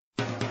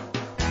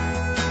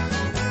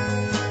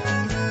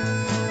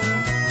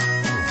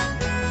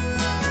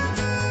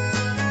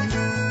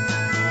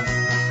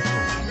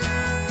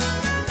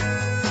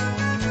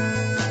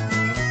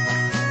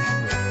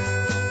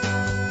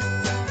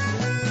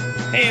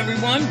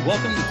everyone.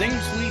 Welcome to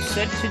Things We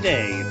Said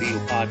Today, a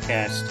Beatle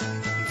podcast,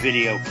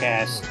 video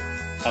cast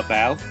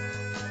about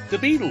the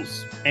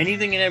Beatles.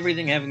 Anything and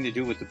everything having to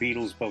do with the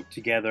Beatles, both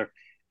together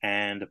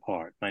and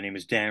apart. My name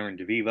is Darren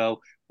DeVivo,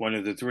 one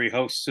of the three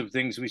hosts of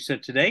Things We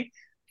Said Today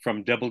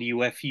from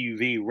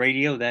WFUV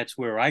Radio. That's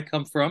where I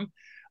come from.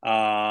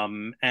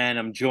 And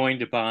I'm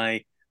joined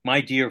by my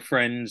dear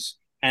friends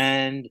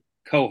and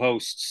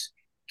co-hosts,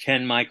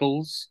 Ken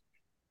Michaels.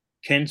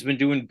 Ken's been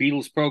doing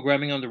Beatles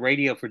programming on the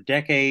radio for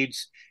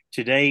decades.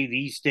 Today,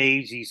 these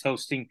days, he's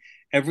hosting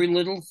Every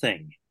Little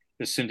Thing,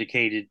 the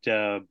syndicated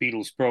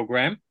Beatles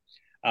program.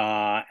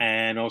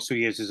 And also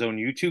he has his own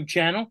YouTube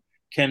channel,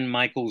 Ken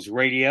Michaels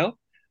Radio.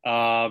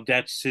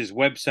 That's his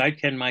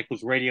website,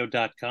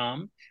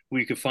 kenmichaelsradio.com,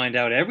 where you can find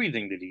out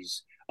everything that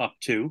he's up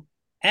to.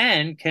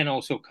 And Ken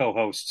also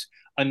co-hosts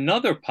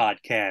another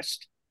podcast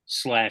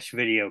 /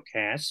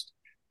 videocast,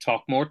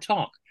 Talk More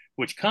Talk,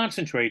 which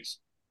concentrates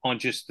on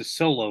just the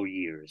solo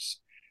years.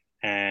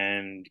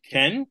 And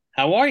Ken,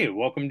 how are you?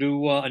 Welcome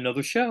to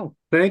another show.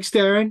 Thanks,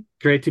 Darren.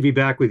 Great to be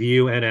back with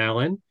you and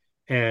Alan,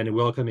 and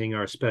welcoming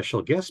our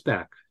special guest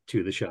back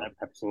to the show.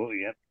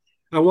 Absolutely, yep.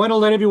 I want to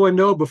let everyone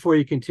know before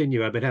you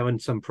continue, I've been having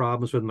some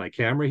problems with my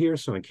camera here,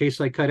 so in case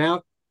I cut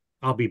out,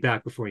 I'll be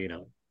back before you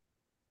know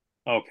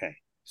it. Okay,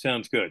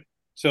 sounds good.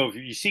 So if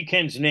you see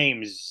Ken's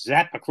name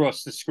zap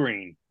across the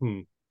screen.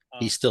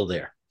 He's still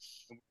there.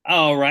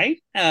 All right.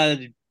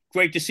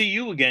 Great to see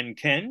you again,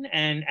 Ken.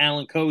 And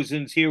Alan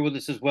Cozen's here with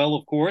us as well,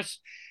 of course.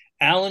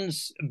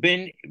 Alan's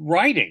been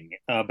writing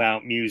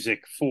about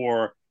music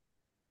for,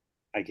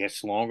 I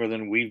guess, longer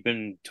than we've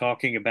been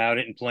talking about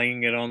it and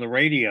playing it on the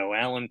radio.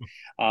 Alan,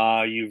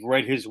 you've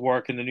read his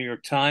work in the New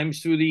York Times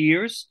through the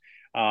years.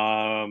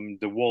 The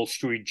Wall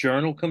Street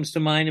Journal comes to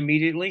mind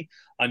immediately.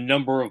 A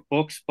number of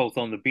books, both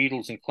on the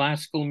Beatles and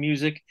classical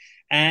music.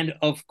 And,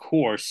 of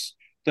course,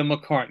 the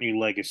McCartney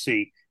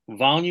legacy.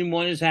 Volume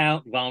 1 is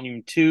out.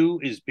 Volume 2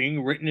 is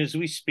being written as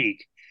we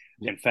speak.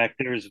 In fact,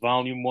 there's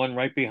Volume 1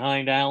 right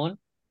behind Alan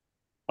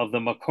of the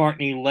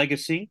McCartney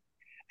legacy.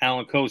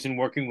 Alan Cozen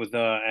working with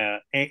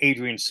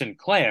Adrian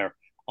Sinclair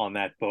on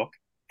that book.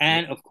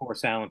 And, of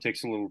course, Alan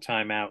takes a little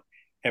time out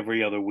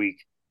every other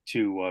week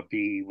to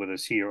be with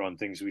us here on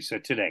Things We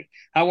Said Today.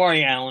 How are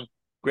you, Alan?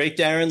 Great,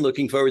 Darren.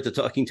 Looking forward to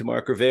talking to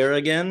Mark Rivera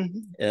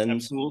again. And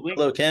absolutely.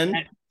 Hello, Ken.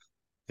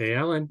 Hey,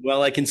 Alan.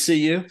 Well, I can see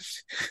you.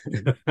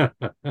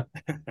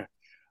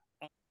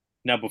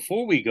 Now,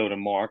 before we go to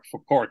Mark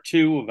for part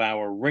 2 of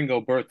our Ringo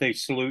birthday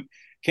salute,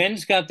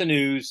 Ken's got the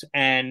news,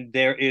 and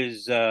there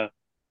is a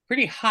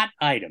pretty hot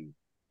item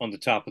on the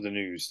top of the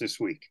news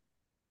this week.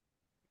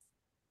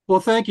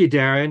 Well, thank you,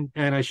 Darren.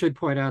 And I should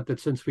point out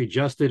that since we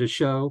just did a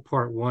show,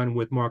 part 1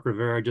 with Mark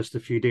Rivera just a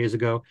few days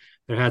ago,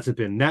 there hasn't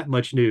been that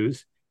much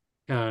news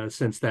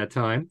since that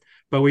time.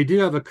 But we do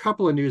have a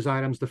couple of news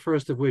items, the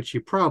first of which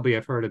you probably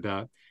have heard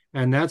about,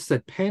 and that's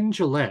that Penn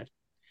Jillette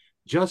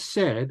just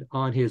said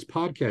on his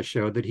podcast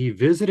show that he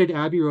visited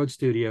Abbey Road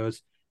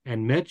Studios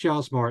and met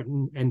Giles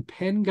Martin, and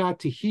Penn got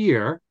to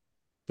hear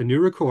the new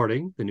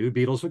recording, the new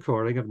Beatles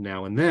recording of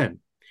Now and Then.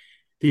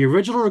 The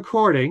original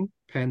recording,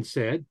 Penn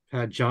said,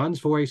 had John's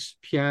voice,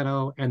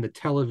 piano, and the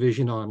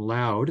television on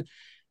loud.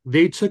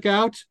 They took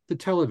out the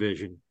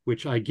television,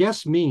 which I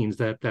guess means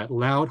that that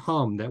loud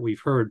hum that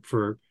we've heard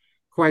for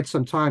quite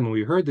some time when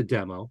we heard the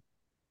demo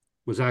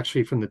was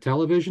actually from the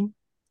television.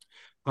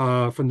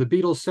 From the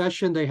Beatles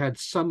session, they had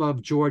some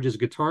of George's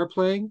guitar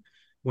playing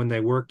when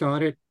they worked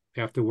on it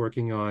after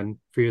working on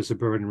Fears of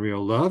Burden,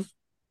 Real Love.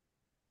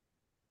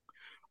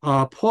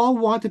 Paul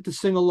wanted to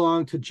sing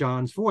along to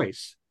John's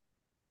voice,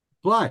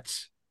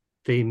 but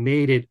they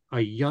made it a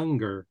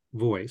younger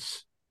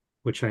voice,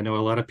 which I know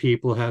a lot of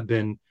people have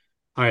been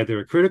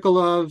either critical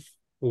of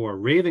or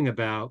raving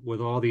about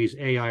with all these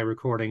AI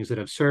recordings that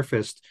have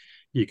surfaced.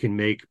 You can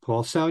make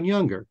Paul sound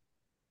younger.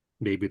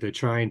 Maybe they're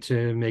trying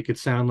to make it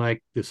sound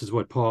like this is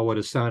what Paul would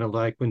have sounded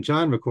like when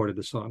John recorded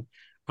the song.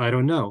 I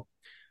don't know.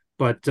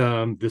 But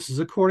this is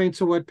according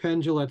to what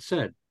Penn Jillette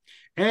said.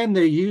 And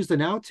they used an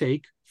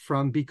outtake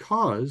from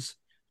Because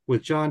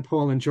with John,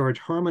 Paul, and George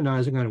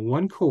harmonizing on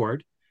one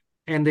chord.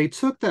 And they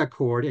took that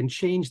chord and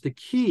changed the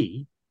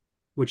key,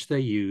 which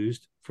they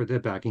used for their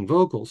backing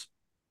vocals.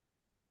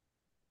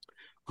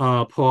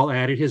 Paul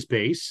added his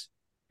bass.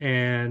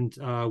 And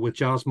with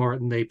Giles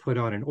Martin, they put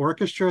on an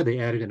orchestra. They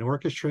added an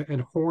orchestra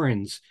and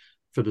horns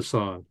for the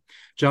song.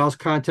 Giles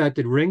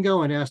contacted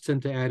Ringo and asked him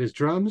to add his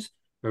drums.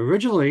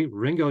 Originally,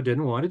 Ringo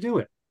didn't want to do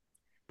it.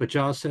 But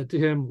Giles said to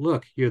him,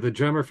 look, you're the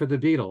drummer for the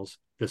Beatles.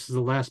 This is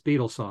the last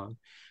Beatles song.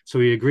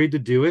 So he agreed to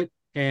do it,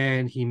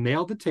 and he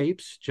mailed the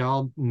tapes.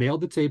 Giles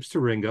mailed the tapes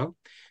to Ringo,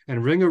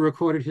 and Ringo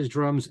recorded his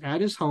drums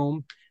at his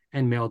home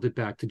and mailed it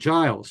back to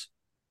Giles.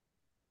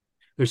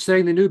 They're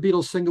saying the new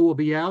Beatles single will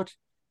be out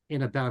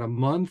in about a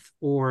month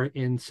or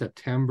in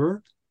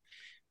September.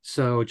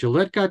 So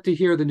Jillette got to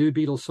hear the new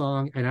Beatles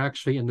song, and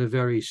actually in the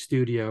very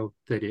studio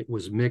that it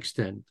was mixed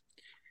in.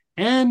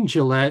 And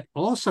Jillette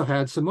also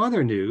had some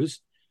other news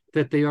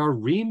that they are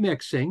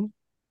remixing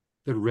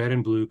the Red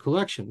and Blue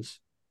collections.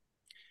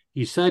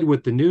 He said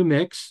with the new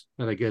mix,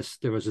 and I guess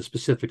there was a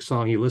specific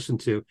song he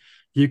listened to,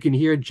 you can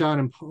hear John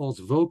and Paul's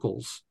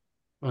vocals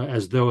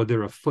as though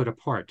they're a foot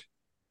apart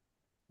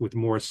with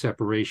more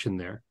separation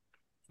there.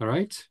 All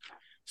right.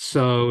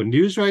 So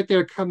news right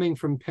there coming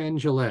from Penn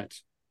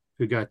Jillette,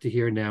 who got to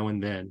hear Now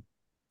and Then.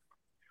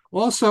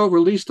 Also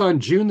released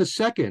on June the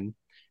 2nd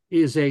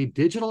is a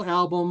digital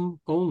album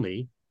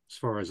only, as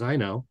far as I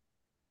know,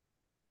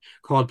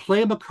 called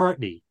Play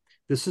McCartney.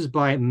 This is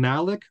by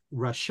Malik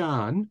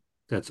Rashan,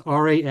 that's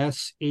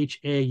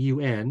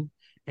Rashaun,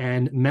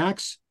 and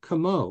Max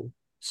Comeau,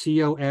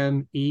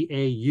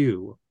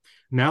 Comeau.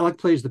 Malik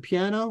plays the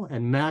piano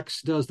and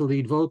Max does the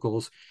lead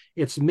vocals.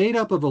 It's made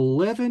up of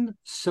 11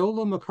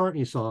 solo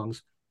McCartney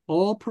songs,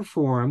 all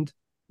performed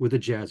with a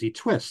jazzy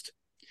twist.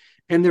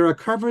 And there are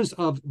covers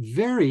of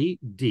very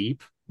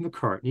deep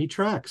McCartney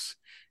tracks,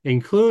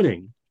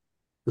 including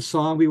the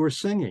song we were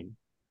singing,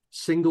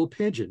 Single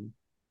Pigeon,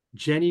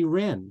 Jenny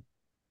Wren,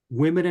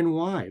 Women and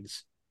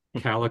Wives,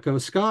 Calico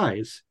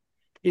Skies,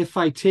 If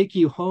I Take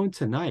You Home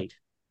Tonight.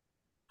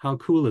 How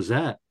cool is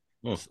that?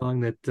 A song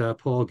that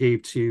Paul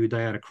gave to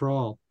Diana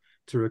Krall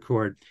to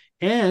record.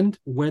 And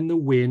When the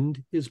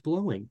Wind is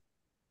Blowing.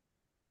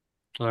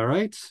 All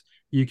right.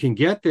 You can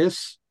get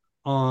this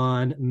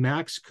on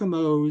Max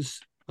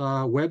Comeau's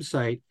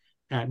website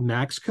at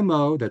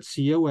maxcomeau, that's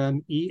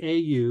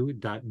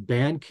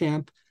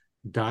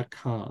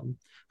comeau.bandcamp.com.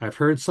 I've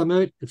heard some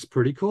of it. It's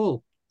pretty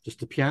cool.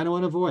 Just a piano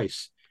and a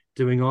voice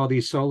doing all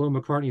these solo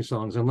McCartney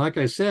songs. And like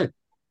I said,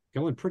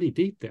 going pretty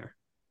deep there.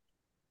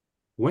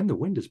 When the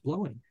Wind is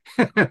Blowing.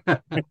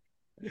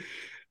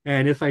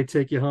 And If I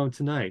Take You Home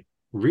Tonight.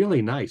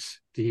 Really nice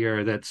to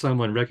hear that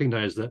someone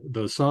recognized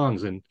those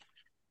songs and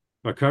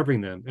are covering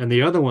them. And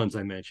the other ones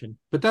I mentioned.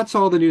 But that's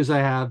all the news I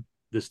have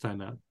this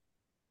time out.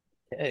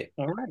 Okay.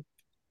 All right.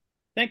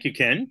 Thank you,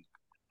 Ken.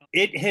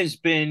 It has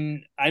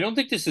been, I don't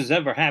think this has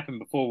ever happened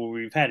before where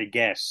we've had a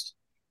guest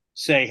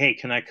say, hey,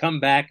 can I come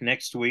back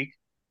next week?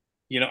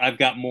 You know, I've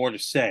got more to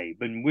say.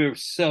 But we're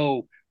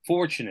so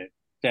fortunate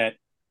that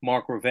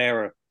Mark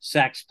Rivera,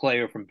 sax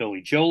player from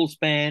Billy Joel's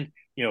band,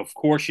 you know, of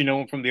course, you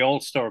know him from the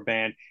All-Star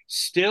Band,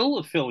 still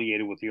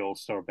affiliated with the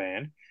All-Star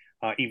Band,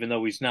 even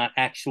though he's not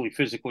actually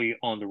physically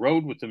on the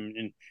road with them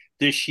in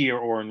this year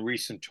or in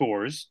recent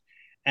tours.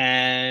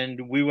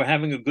 And we were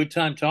having a good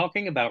time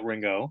talking about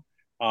Ringo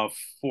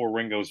for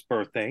Ringo's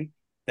birthday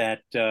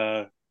that,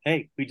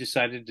 hey, we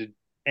decided to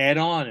add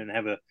on and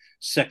have a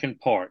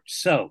second part.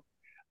 So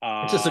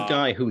this is a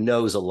guy who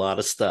knows a lot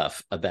of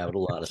stuff about a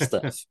lot of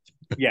stuff.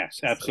 Yes,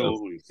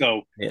 absolutely.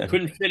 So yeah.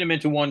 Couldn't fit him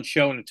into one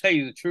show. And to tell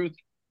you the truth,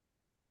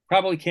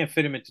 probably can't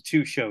fit him into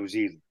two shows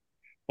either.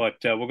 But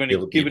we're going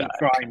to give it a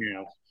try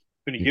now.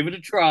 Going to give it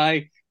a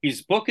try.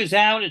 His book is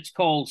out. It's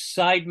called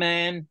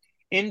Sideman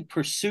in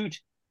Pursuit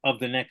of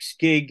the Next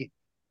Gig,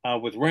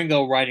 with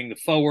Ringo writing the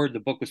foreword.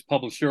 The book was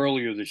published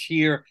earlier this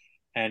year,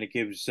 and it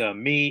gives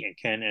me and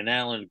Ken and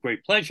Alan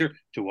great pleasure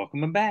to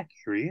welcome him back.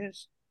 Here he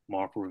is,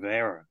 Mark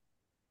Rivera.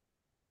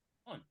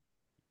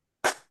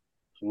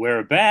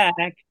 We're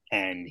back,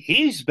 and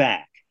he's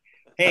back.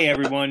 Hey,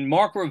 everyone.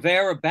 Mark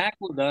Rivera back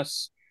with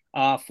us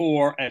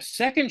for a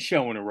second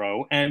show in a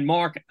row. And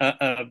Mark,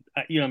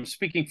 I'm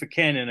speaking for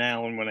Ken and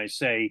Alan when I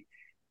say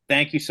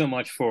thank you so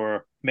much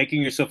for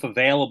making yourself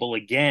available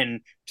again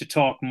to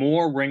talk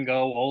more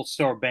Ringo,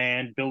 All-Star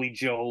Band, Billy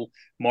Joel,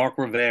 Mark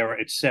Rivera,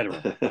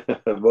 etc.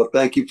 Well,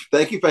 thank you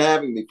for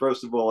having me,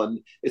 first of all, and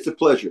it's a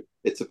pleasure.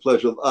 It's a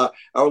pleasure.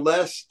 Our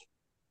last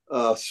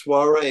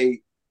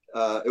soiree,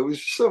 it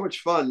was so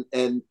much fun,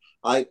 and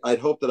I'd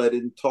hope that I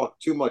didn't talk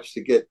too much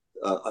to get.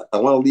 I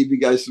want to leave you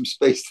guys some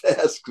space to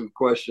ask some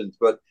questions,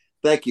 but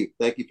thank you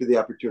for the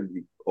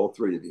opportunity, all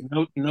three of you.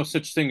 No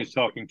such thing as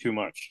talking too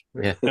much,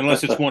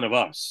 unless it's one of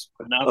us.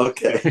 But not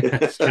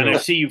okay. And I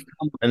see you've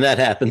come, and that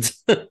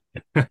happens. I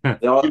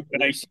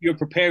see you're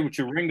prepared with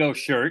your Ringo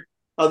shirt.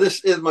 Oh,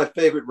 this is my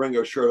favorite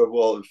Ringo shirt of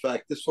all. In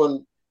fact, this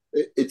one,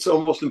 it's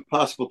almost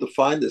impossible to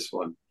find this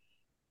one,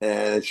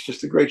 and it's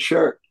just a great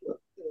shirt.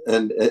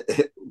 And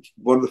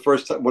one of the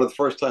first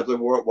times I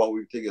wore it while we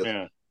were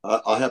together, yeah.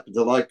 I happened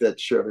to like that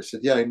shirt. I said,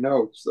 "Yeah, I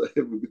know." It's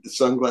with the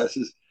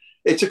sunglasses.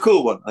 It's a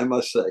cool one, I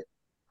must say.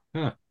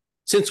 Huh.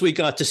 Since we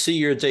got to see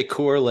your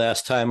decor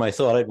last time, I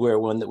thought I'd wear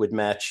one that would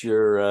match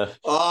your.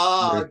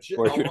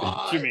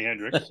 Jimi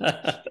Hendrix.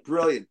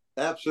 Brilliant,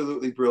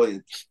 absolutely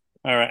brilliant.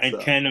 All right, and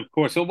Ken, of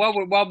course. So while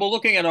we're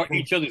looking at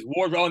each other's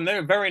wardrobe, and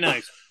they're very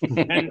nice.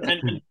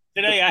 and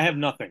today I have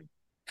nothing.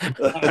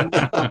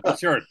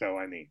 Shirt, though.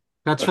 I mean.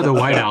 That's for the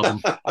White Album.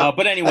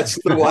 But anyway. That's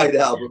the White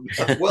Album.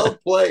 Well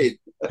played.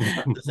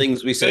 The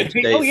things we said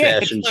today,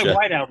 fashion show.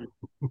 White Album.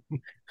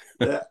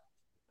 Yeah.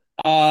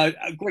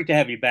 Great to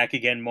have you back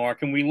again,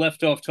 Mark. And we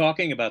left off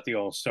talking about the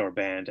All-Star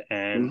Band.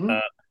 And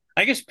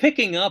I guess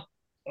picking up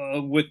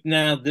with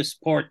now this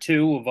part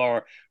 2 of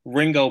our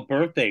Ringo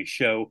birthday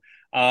show,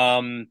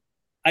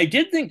 I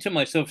did think to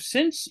myself,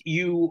 since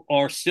you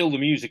are still the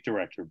music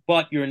director,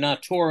 but you're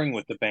not touring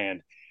with the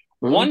band,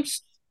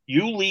 once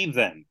you leave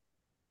them,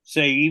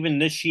 say even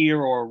this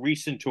year or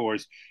recent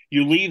tours,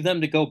 you leave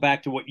them to go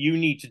back to what you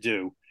need to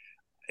do.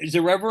 is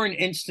there ever an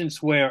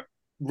instance where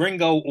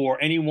Ringo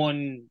or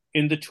anyone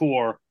in the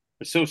tour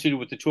associated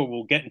with the tour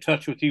will get in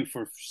touch with you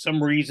for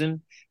some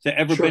reason? Has there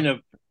ever been Sure.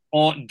 a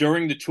on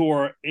during the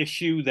tour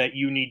issue that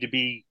you need to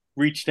be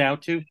reached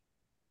out to?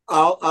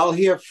 I'll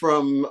hear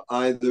from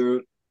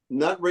either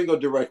not Ringo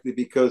directly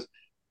because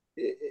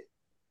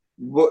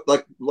what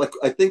like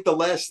I think the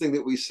last thing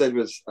that we said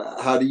was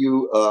how do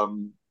you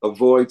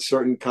avoid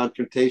certain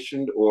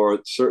confrontation or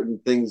certain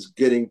things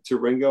getting to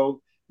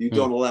Ringo? You Hmm.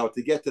 don't allow it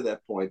to get to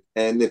that point.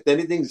 And if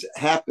anything's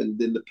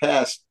happened in the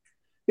past,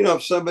 you know,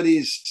 if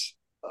somebody's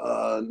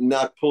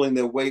not pulling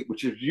their weight,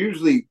 which is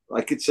usually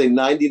I could say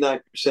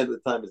 99% of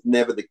the time is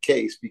never the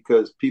case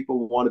because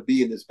people want to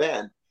be in this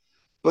band.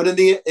 But in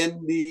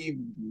the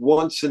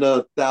once in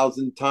a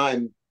thousand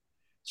time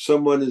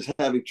someone is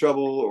having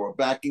trouble or a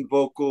backing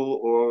vocal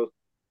or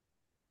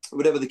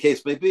whatever the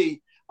case may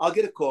be, I'll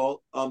get a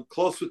call. I'm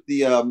close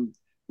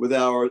with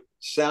our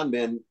sound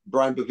man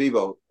Brian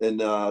Bevivo,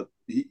 and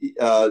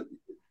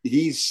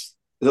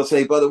he'll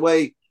say, by the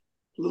way,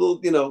 little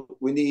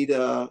we need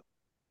a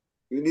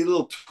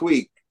little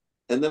tweak,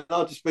 and then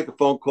I'll just make a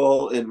phone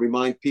call and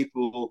remind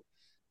people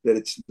that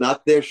it's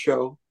not their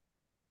show.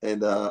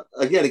 And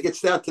again, it gets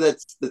down to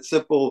that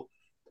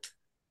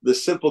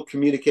simple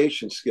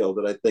communication skill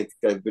that I think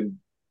I've been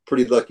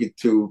pretty lucky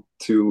to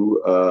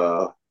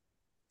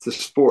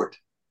sport.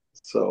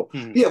 So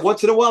yeah,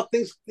 once in a while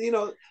things,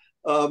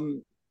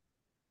 um,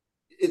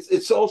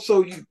 it's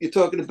also you're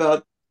talking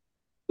about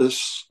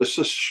this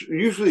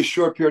usually a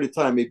short period of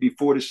time, maybe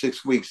 4 to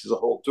 6 weeks is a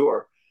whole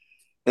tour,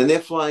 and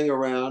they're flying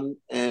around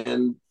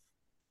and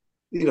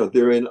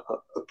they're in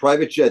a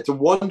private jet. It's a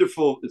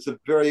wonderful. It's a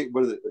very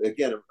what is it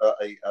again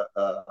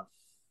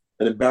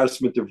an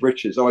embarrassment of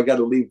riches. Oh, I got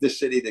to leave this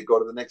city to go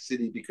to the next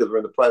city because we're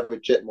in the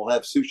private jet and we'll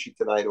have sushi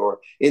tonight or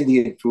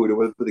Indian food or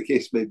whatever the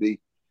case may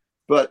be.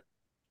 But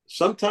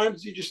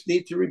sometimes you just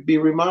need to be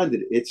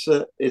reminded it's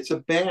a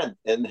band,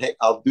 and hey,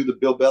 I'll do the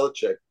Bill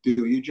Belichick,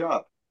 do your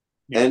job,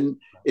 Yeah.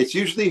 and it's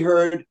usually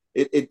heard.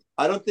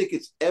 I don't think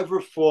it's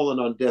ever fallen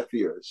on deaf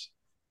ears,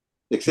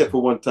 except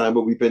for one time,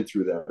 but we've been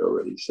through that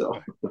already.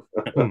 So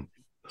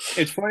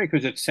It's funny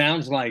because it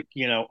sounds like,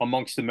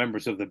 amongst the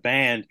members of the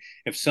band,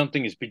 if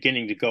something is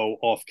beginning to go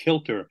off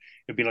kilter,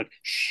 it'd be like,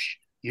 shh,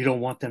 you don't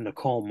want them to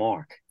call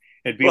Mark.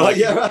 It'd be well, like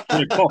yeah.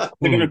 they're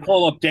going to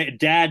call up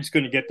Dad's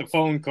going to get the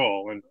phone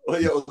call. And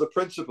Well, yeah, well, the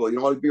principal. You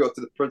don't want to be up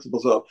to the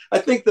principal's office. I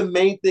think the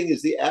main thing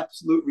is the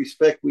absolute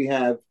respect we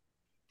have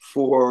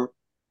for,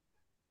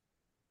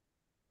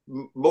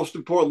 most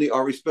importantly,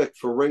 our respect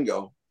for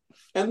Ringo,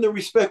 and the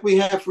respect we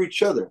have for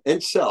each other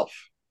and self,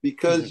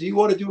 because you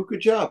want to do a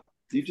good job.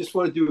 You just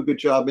want to do a good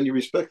job, and you're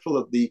respectful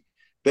of the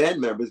band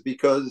members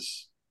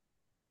because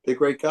they're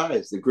great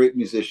guys, they're great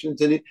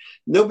musicians, and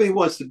nobody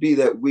wants to be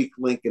that weak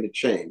link in a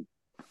chain.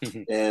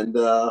 And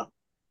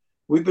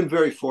we've been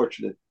very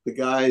fortunate. The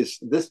guys,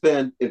 this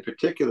band in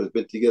particular, has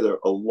been together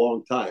a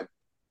long time.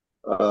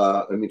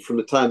 I mean, from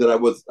the time that I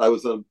was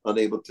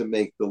unable to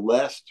make the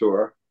last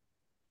tour,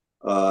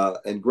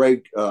 and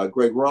Greg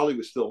Raleigh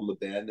was still in the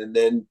band, and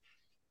then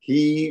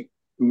he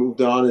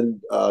moved on,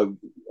 and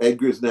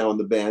Edgar's now in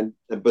the band.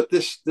 But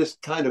this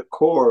kind of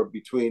core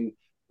between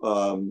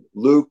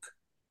Luke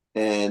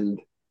and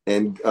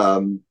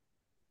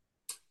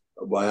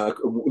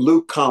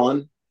Luke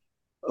Collin,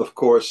 of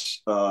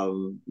course,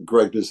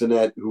 Greg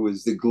Bissonette, who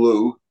is the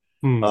glue,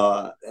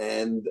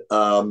 and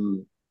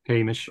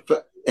Hamish.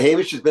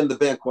 Hamish has been in the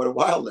band quite a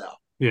while now.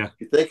 Yeah. If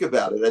you think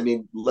about it, I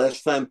mean, the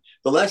last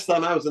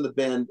time I was in the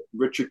band,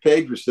 Richard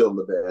Page was still in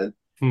the band.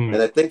 And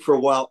I think for a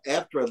while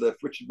after I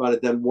left, Richard might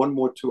have done one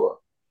more tour,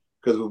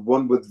 because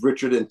one with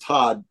Richard and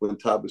Todd when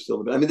Todd was still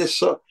in the band. I mean,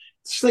 just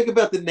think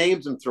about the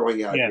names I'm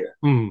throwing out here.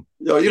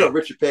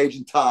 Richard Page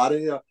and Todd,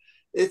 and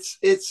it's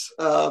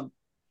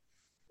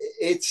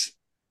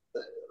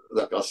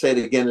look, I'll say it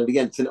again and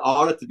again. It's an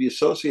honor to be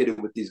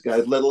associated with these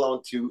guys, let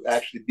alone to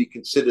actually be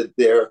considered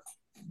their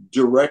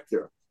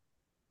director.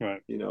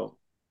 Right.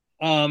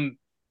 One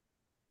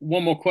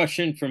more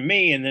question from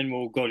me, and then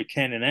we'll go to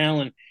Ken and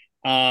Alan.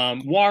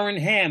 Warren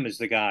Ham is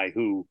the guy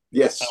who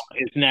is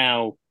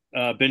now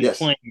been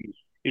playing,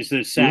 is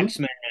the sax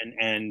man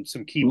and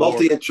some keyboard.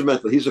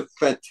 Multi-instrumental. He's a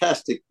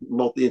fantastic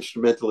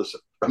multi-instrumentalist,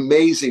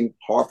 amazing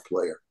harp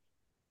player.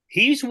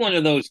 He's one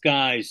of those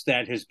guys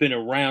that has been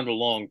around a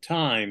long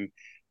time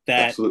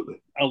that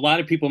Absolutely. A lot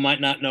of people might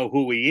not know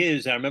who he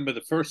is. I remember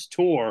the first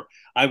tour,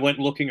 I went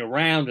looking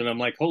around and I'm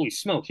like, holy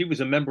smoke, he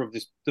was a member of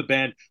the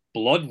band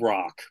Blood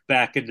Rock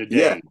back in the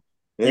day.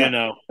 Yeah.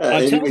 Tell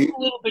me a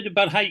little bit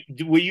about how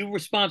were you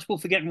responsible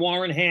for getting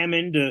Warren Ham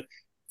in to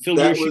fill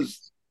your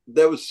shoes?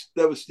 That was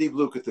Steve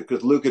Lukather,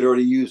 because Luke had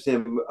already used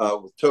him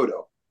with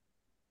Toto,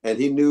 and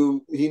he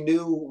knew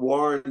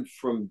Warren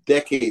from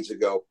decades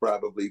ago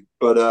probably,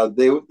 but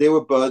they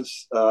were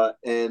buds,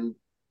 and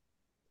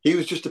he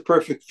was just a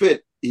perfect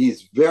fit.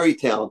 He's very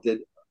talented,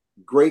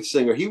 great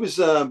singer. He was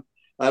I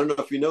don't know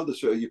if you know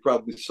this, or you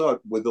probably saw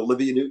it with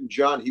Olivia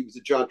Newton-John. He was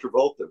a John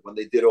Travolta when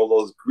they did all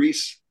those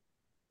Grease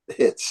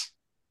hits.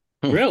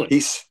 Really?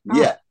 He's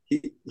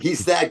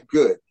that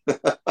good.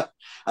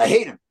 I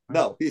hate him.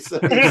 No, he's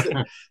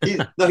that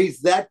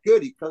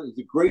good. He's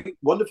a great,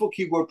 wonderful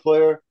keyboard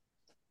player.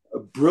 A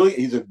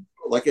brilliant.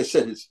 Like I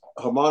said, his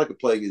harmonica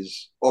playing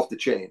is off the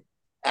chain,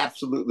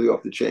 absolutely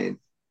off the chain.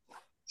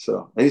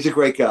 So, and he's a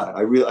great guy.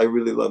 I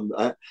really love him.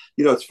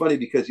 It's funny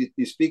because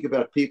you speak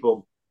about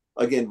people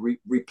again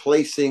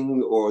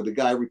replacing, or the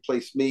guy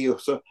replaced me, or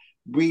so.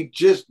 We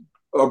just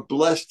are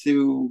blessed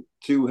to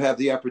have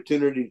the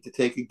opportunity to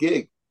take a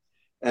gig,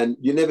 and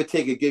you never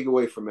take a gig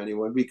away from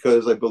anyone,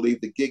 because I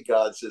believe the gig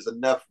god says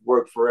enough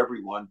work for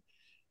everyone,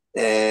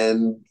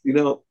 and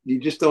you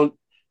just don't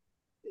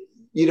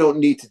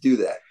need to do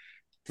that.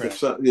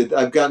 Right.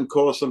 I've gotten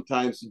calls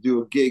sometimes to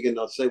do a gig, and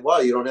I'll say, "Wow,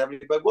 you don't have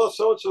anybody?" Well,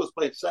 so and so is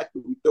playing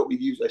second. We thought we'd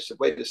use. I said,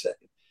 "Wait a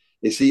second,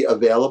 is he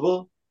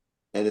available?"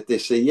 And if they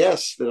say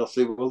yes, then I'll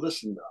say, "Well,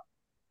 listen,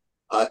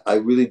 I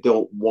really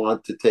don't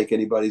want to take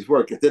anybody's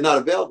work. If they're not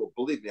available,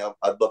 believe me,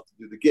 I'd love to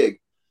do the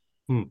gig."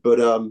 But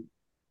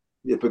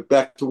but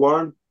back to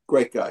Warren,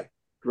 great guy,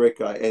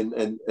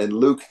 and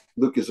Luke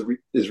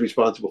is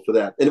responsible for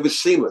that, and it was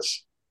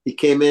seamless. He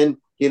came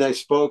in, he and I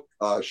spoke,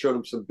 showed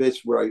him some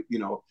bits where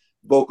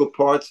vocal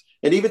parts,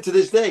 and even to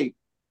this day,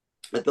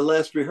 at the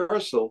last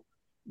rehearsal,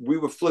 we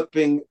were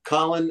flipping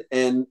Colin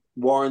and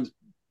Warren's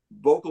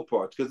vocal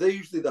parts, because they're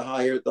usually the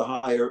higher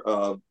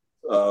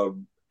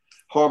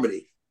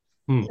harmony.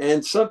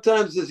 And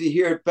sometimes as you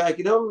hear it back,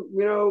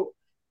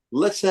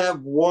 let's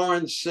have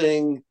Warren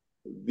sing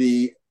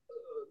the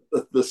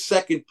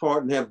second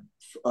part, and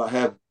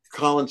have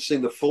Colin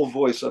sing the full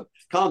voice up.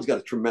 Colin's got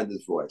a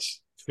tremendous voice.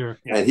 Sure.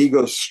 And he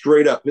goes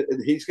straight up.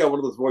 He's got one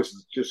of those voices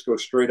that just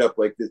goes straight up.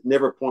 Like, there's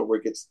never a point where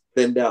it gets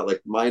thinned out like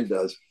mine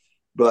does.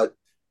 But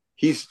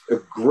he's a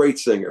great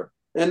singer.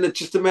 And it's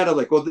just a matter of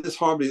like, well, this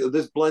harmony,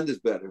 this blend is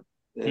better.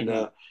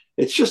 And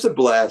it's just a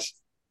blast.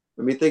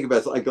 I mean, think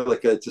about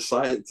it. It's a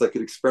science. It's like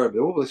an experiment.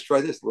 Oh, let's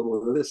try this, a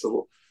little of this, a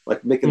little,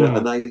 like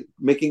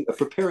making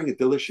preparing a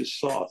delicious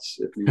sauce,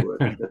 if you would.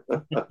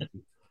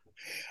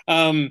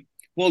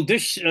 Well,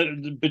 this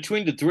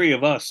between the three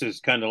of us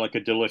is kind of like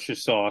a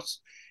delicious sauce.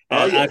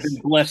 And I've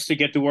been blessed to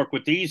get to work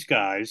with these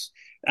guys.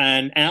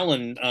 And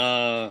Alan,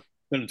 going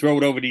to throw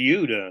it over to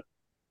you to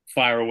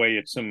fire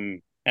away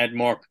at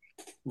Mark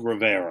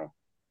Rivera.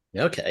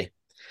 Okay.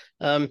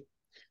 I'll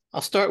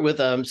start with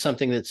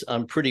something that's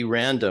pretty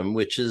random,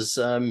 which is,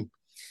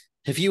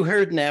 have you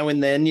heard Now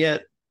and Then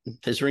yet?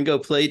 Has Ringo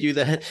played you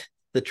the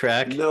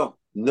track? No,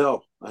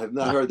 I have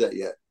not heard that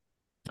yet.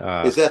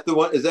 Is that the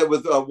one? Is that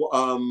with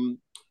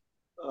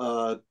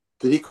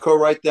did he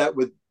co-write that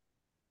with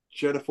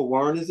Jennifer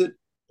Warren? Is it?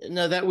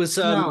 No, that was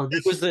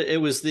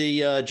it was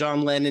the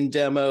John Lennon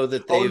demo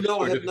that they. Oh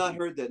no, I have not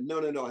heard that. No,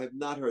 I have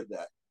not heard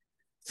that.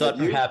 Thought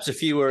perhaps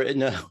if you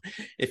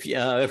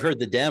I've heard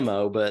the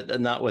demo,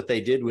 but not what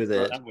they did with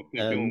it,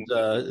 and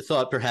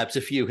thought perhaps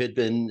if you had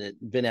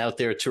been out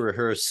there to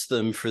rehearse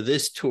them for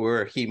this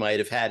tour, he might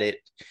have had it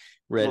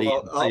ready.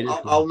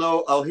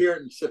 Well, I'll hear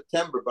it in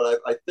September, but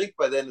I think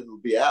by then it'll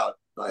be out.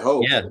 I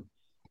hope. Yeah.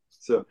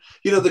 So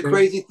the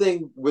crazy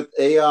thing with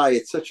AI,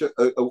 it's such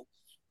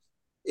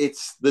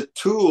it's the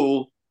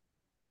tool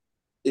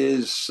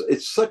it's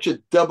such a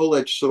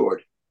double-edged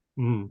sword.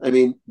 I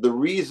mean, the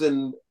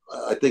reason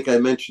I think I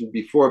mentioned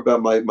before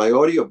about my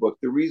audiobook,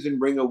 the reason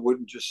Ringo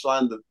wouldn't just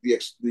sign the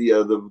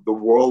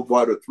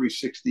worldwide or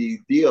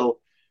 360 deal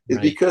is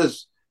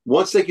because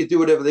once they could do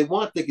whatever they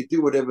want, they could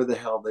do whatever the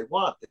hell they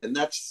want, and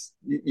that's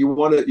you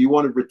want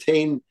to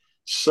retain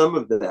some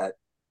of that,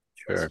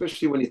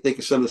 especially when you think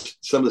of some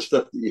of the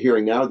stuff that you're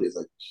hearing nowadays,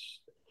 like.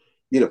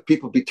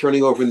 People be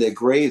turning over in their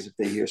graves if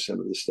they hear some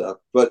of this stuff.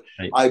 But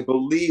I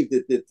believe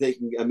that they're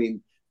taking,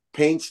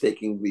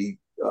 painstakingly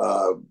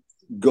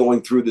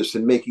going through this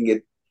and making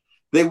it.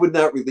 They would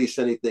not release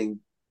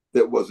anything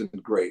that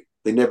wasn't great.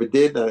 They never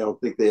did, and I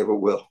don't think they ever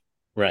will.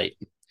 Right.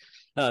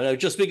 No,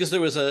 just because there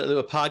was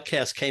a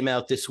podcast came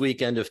out this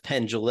weekend of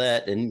Penn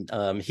Jillette,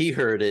 and he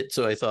heard it,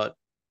 so I thought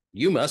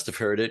you must have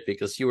heard it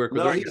because you work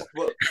with Ringo.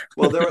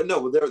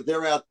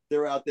 They're out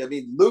there. I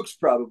mean, Luke's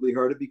probably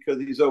heard it because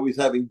he's always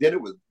having dinner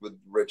with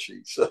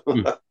Richie. So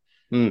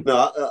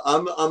no,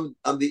 I'm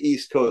the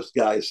East Coast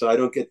guy, so I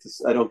don't get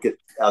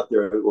out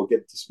there or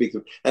get to speak to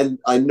him. And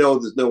I know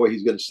there's no way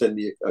he's going to send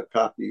me a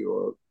copy,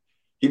 or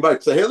he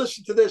might say, "Hey,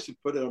 listen to this," and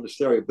put it on the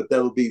stereo. But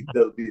that'll be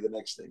the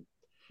next thing.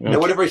 Okay. And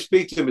whenever I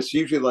speak to him, it's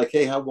usually like,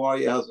 "Hey, how are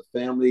you? How's the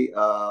family?"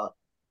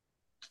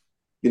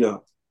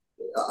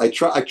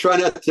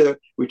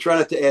 We try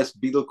not to ask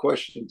Beatle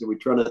questions, and we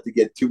try not to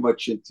get too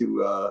much into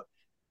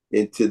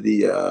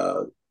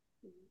the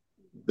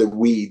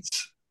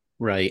weeds.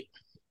 Right.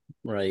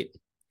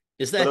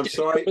 Is that? I'm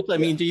sorry. I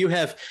mean, do you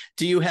have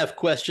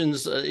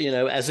questions?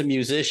 As a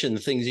musician,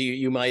 things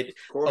you might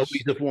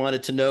always have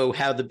wanted to know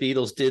how the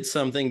Beatles did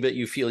something, but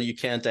you feel you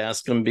can't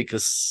ask them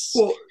because.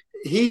 Well,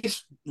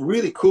 he's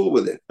really cool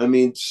with it. I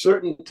mean,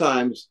 certain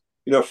times,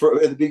 at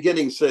the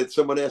beginning, said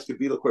someone asked a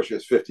Beatle question,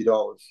 it's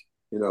 $50.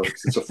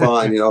 It's a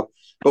fine,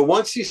 But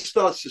once he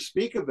starts to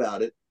speak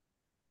about it,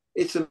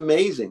 it's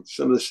amazing.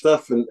 Some of the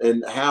stuff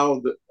and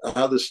how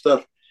the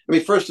stuff. I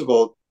mean, first of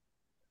all,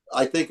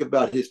 I think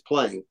about his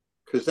playing,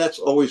 because that's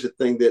always a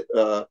thing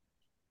that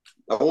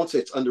I won't say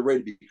it's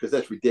underrated because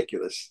that's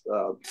ridiculous.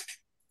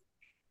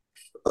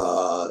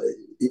 How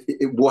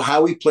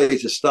he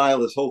plays his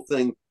style, his whole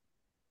thing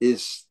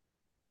is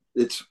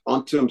it's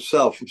unto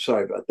himself. I'm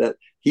sorry about that.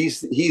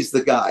 He's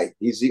the guy.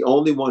 He's the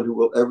only one who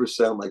will ever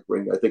sound like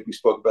Ringo. I think we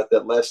spoke about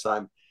that last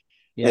time.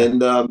 Yeah.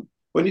 And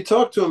when you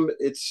talk to him,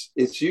 it's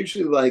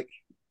usually like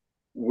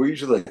we're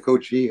usually like, oh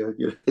gee,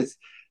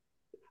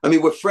 I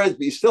mean, we're friends,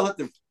 but you still have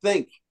to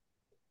think.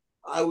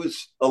 I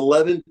was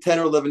 10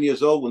 or 11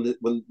 years old when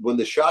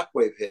the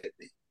shockwave hit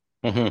me,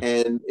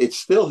 and it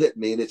still hit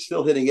me, and it's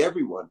still hitting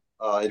everyone.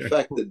 In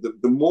fact, the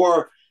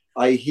more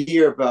I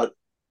hear about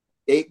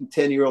 8 and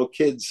 10-year-old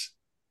kids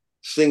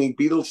singing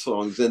Beatles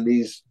songs and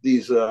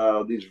these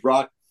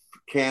rock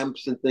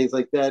camps and things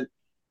like that,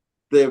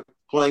 they're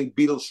playing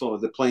Beatles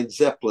songs, they're playing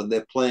Zeppelin,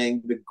 they're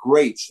playing the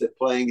greats, they're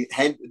playing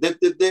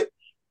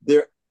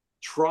they're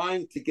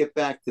trying to get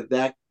back to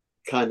that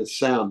kind of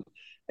sound.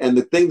 And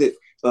the thing that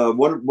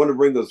one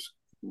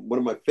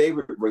of my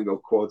favorite Ringo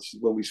quotes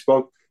when we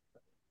spoke,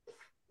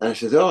 and I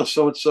said, "Oh,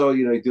 so and so,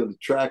 you're doing the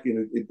track,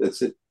 and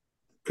that's it,"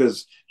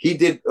 because he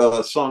did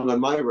a song on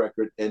my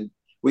record, and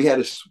we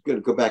had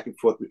to go back and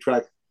forth with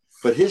track.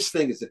 But his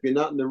thing is, if you're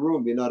not in the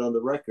room, you're not on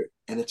the record,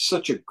 and it's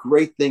such a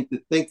great thing to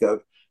think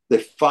of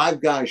that 5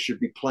 guys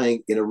should be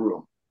playing in a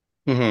room,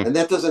 and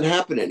that doesn't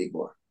happen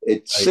anymore.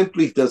 It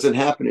simply doesn't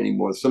happen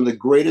anymore. Some of the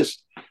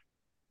greatest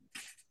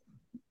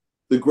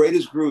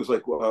grooves,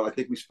 like I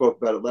think we spoke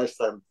about it last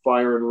time,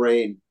 Fire and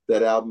Rain,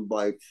 that album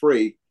by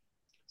Free,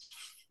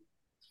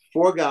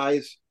 3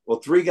 guys,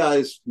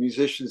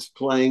 musicians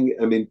playing.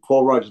 I mean,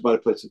 Paul Rodgers might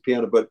have played some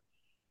piano, but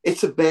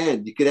it's a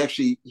band. You could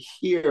actually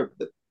hear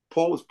that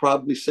Paul was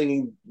probably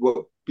singing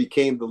what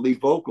became the lead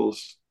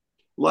vocals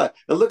live.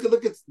 And look at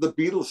the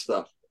Beatles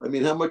stuff. I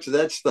mean, how much of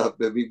that stuff,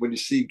 I mean, when you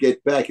see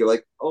Get Back, you're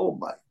like, oh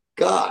my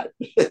God,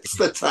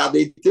 that's how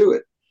they do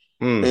it.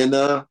 And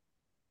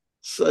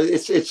so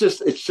it's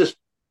just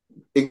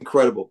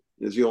incredible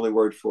is the only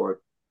word for it.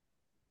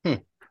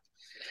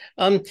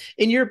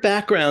 In your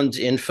background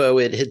info,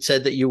 it had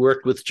said that you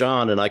worked with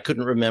John, and I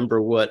couldn't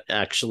remember what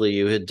actually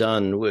you had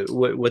done.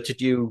 What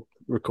did you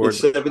record?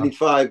 In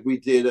 '75, we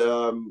did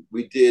a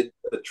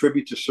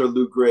tribute to Sir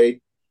Lou Grade,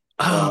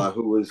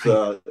 who was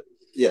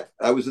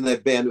I was in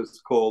that band.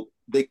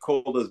 They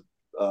called us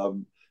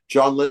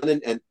John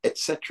Lennon and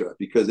etc.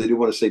 because they didn't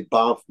want to say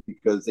BOMF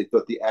because they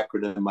thought the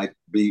acronym might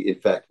be in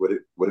fact what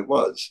it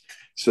was.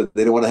 So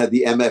they didn't want to have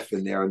the MF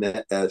in there and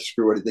that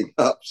screw anything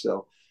up.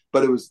 So,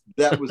 but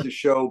that was the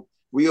show.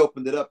 We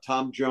opened it up.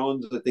 Tom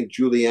Jones, I think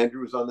Julie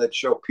Andrews on that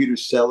show. Peter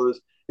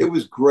Sellers. It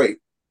was great.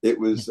 It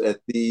was I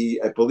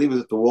believe it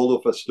was at the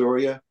Waldorf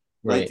Astoria,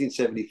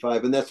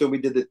 1975, and that's when we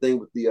did the thing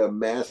with the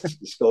mask,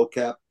 the skull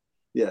cap.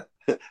 Yeah.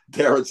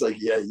 Darren's like,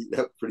 yeah,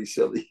 pretty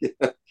silly.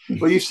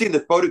 Well, you've seen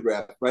the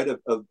photograph, right?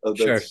 Of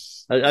sure.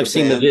 I've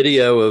seen the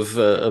video of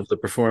the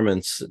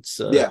performance.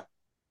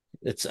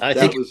 I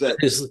think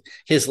it was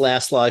his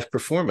last live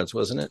performance,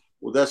 wasn't it?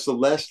 Well, that's the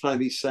last time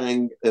he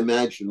sang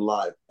Imagine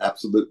live.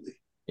 Absolutely.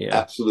 Yeah.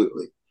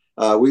 Absolutely.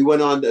 We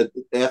went on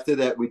after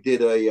that. We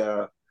did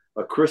a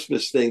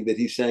Christmas thing that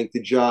he sang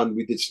to John.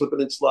 We did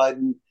Slippin' and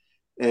Slidin'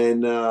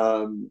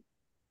 and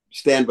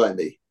Stand By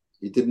Me.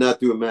 He did not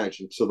do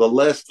Imagine. So the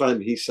last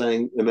time he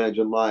sang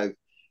Imagine live,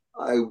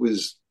 I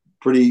was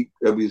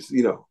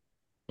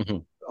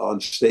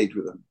on stage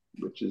with him,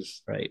 which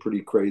is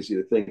pretty crazy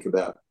to think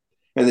about.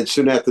 And then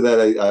soon after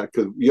that,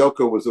 because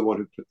Yoko was the one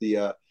who put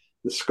the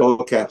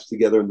skull caps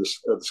together, and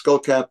the skull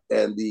cap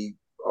and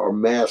our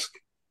mask,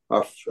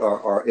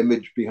 our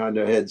image behind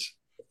our heads.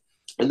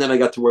 And then I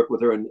got to work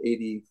with her in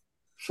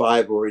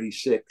 '85 or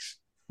 '86.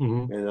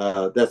 And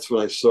that's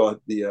when I saw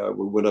we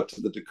went up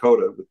to the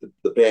Dakota with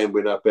the band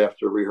went up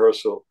after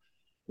rehearsal,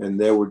 and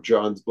there were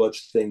John's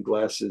bloodstained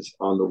glasses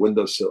on the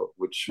windowsill,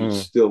 which is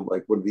still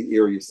like one of the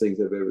eeriest things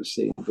I've ever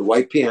seen. The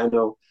white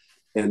piano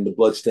and the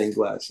bloodstained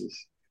glasses.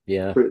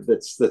 Yeah,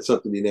 that's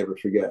something you never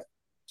forget.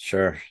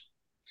 Sure.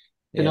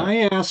 Yeah. Can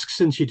I ask,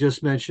 since you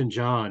just mentioned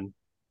John,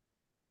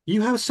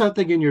 you have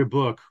something in your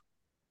book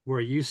where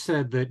you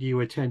said that you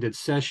attended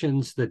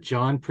sessions that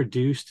John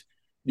produced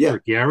for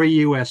Gary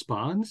U.S.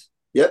 Bonds?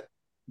 Yep,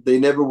 they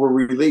never were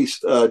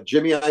released.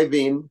 Jimmy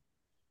Iovine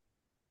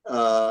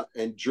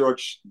and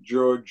George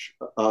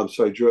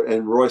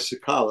and Roy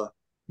Cicala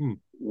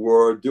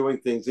were doing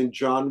things, and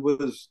John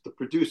was the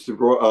producer.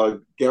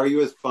 Gary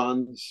U.S.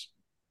 Bonds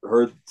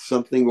heard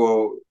something,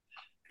 or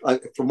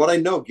from what I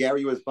know,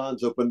 Gary U.S.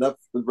 Bonds the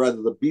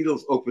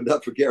Beatles opened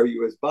up for Gary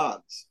U.S.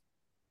 Bonds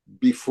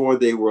before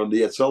they were on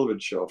the Ed Sullivan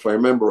Show, if I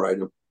remember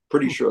right. I'm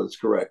pretty sure that's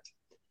correct.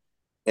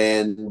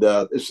 And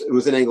it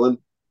was in England.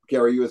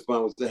 Gary U.S.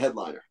 Bond was the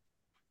headliner,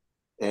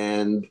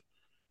 and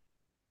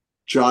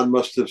John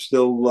must have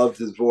still loved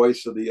his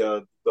voice or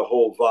the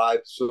whole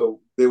vibe. So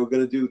they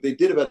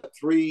did about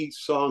 3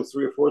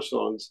 or 4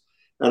 songs,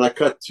 and I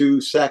cut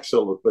 2 sax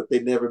solos, but they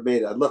never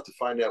made it. I'd love to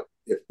find out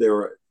if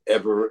they're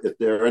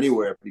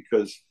anywhere,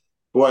 because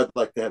boy, I'd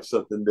like to have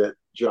something that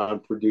John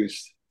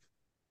produced.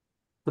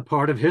 The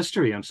part of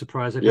history. I'm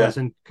surprised it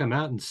hasn't come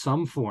out in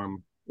some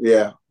form.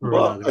 Yeah. or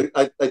Well, another.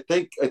 I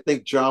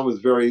think John was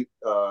very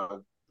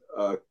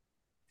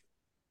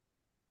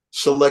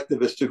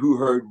selective as to who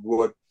heard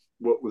what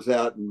was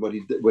out and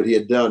what he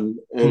had done.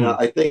 And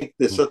I think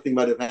that something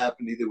might have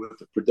happened either with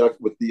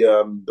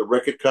the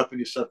record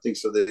company or something,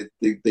 so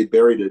they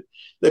buried it.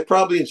 They're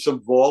probably in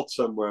some vault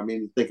somewhere. I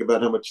mean, think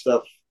about how much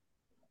stuff.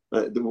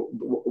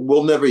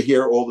 We'll never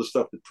hear all the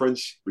stuff that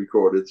Prince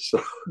recorded,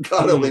 so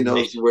God only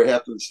knows where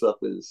half of the stuff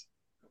is.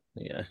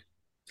 Yeah.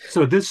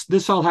 So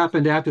this all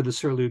happened after the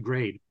Sir Lou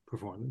Grade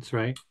performance,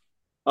 right?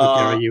 With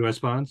Gary U.S.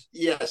 Bonds?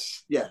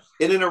 Yes, yeah.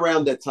 In and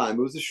around that time.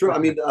 It was a short, I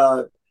mean,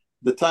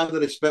 the time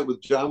that I spent with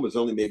John was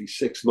only maybe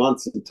 6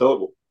 months in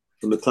total,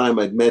 from the time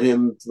I'd met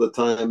him to the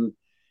time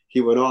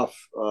he went off.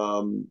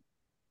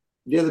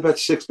 Yeah, about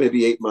 6,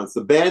 maybe 8 months.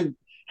 The band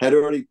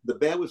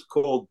was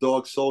called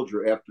Dog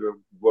Soldier after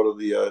one of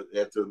the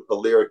after a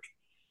lyric,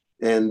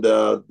 and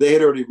they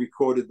had already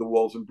recorded the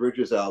Walls and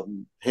Bridges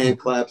album, hand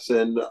claps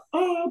and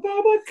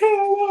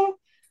Baba.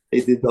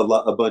 They did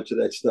a bunch of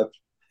that stuff.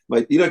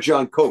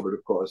 John Covert,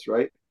 of course,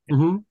 right?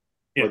 Mm-hmm.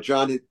 Yeah. Well,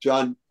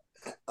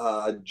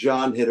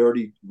 John had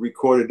already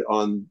recorded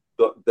on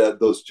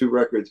those two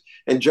records,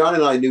 and John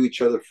and I knew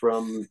each other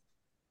from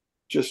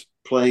just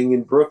playing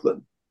in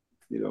Brooklyn,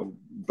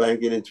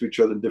 banging into each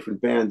other in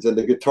different bands. And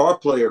the guitar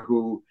player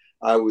who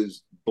I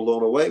was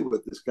blown away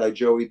with, this guy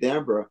Joey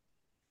Dambra,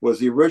 was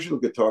the original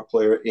guitar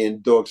player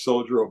in Dog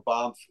Soldier or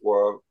Bomb.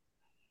 Or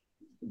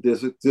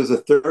there's a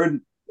third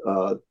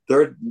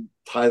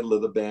title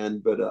of the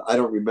band, but I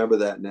don't remember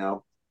that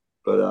now.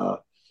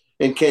 But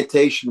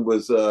Incantation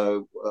was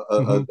a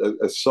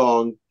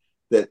song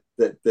that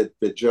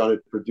John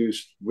had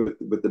produced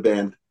with the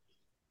band.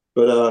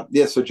 But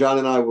so John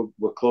and I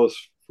were close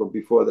from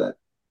before that.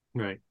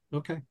 Right.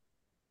 Okay.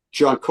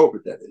 John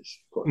Covert, that is,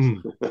 of course.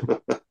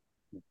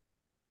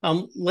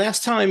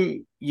 Last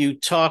time you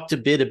talked a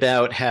bit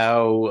about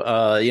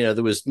how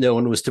there was no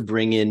one was to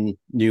bring in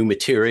new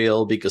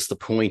material because the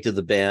point of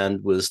the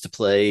band was to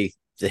play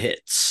the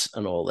hits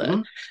and all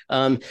that.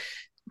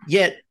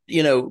 Yet,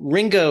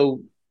 Ringo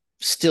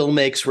still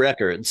makes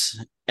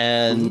records,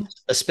 and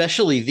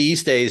especially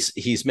these days,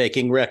 he's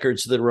making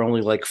records that are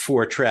only like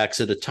 4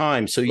 tracks at a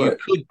time. So you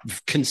could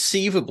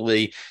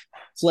conceivably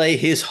play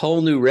his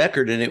whole new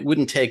record, and it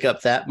wouldn't take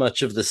up that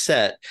much of the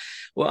set.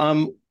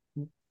 Well,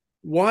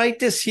 why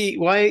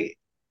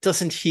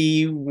doesn't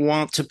he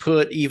want to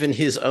put even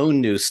his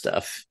own new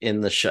stuff in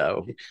the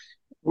show?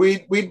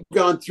 We'd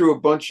gone through a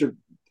bunch of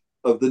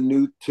the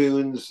new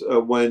tunes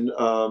when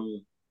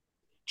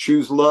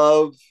Choose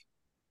Love,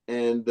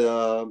 and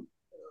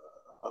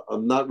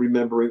I'm not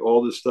remembering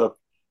all this stuff.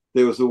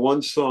 There was the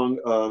one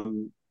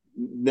song,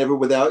 Never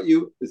Without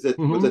You. Was that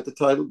the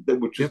title?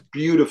 Which is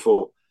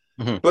beautiful.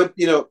 But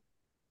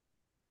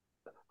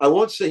I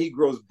won't say he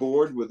grows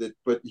bored with it,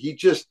 but he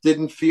just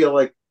didn't feel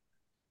like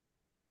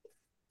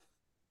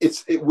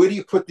where do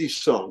you put these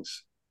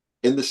songs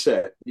in the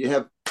set? You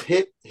have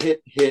hit,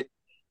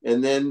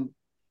 and then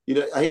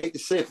I hate to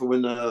say it, but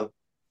when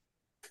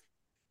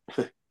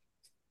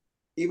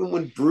even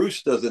when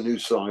Bruce does a new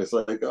song, it's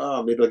like,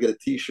 oh, maybe I'll get a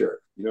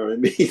T-shirt. You know what I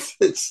mean?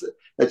 That's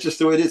just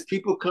the way it is.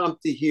 People come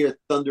to hear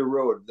Thunder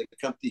Road. They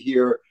come to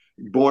hear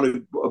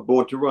Born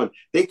to Run.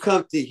 They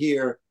come to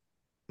hear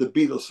the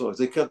Beatles songs.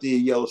 They come to hear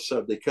Yellow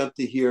Sub. They come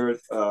to hear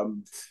It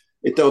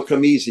Don't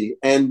Come Easy.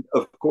 And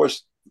of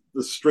course,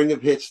 the string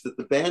of hits that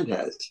the band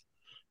has.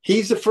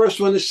 He's the first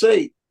one to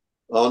say,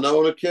 oh, no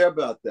one will care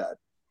about that.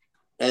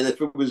 And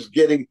if it was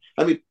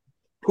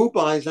who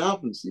buys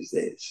albums these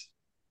days?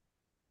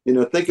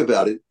 Think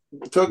about it.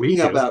 Talking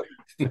about,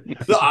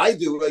 no, I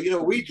do.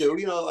 We do.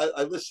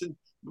 I listen.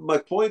 My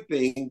point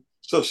being,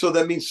 so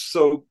that means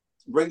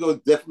Ringo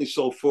definitely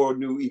sold 4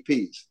 new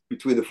EPs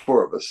between the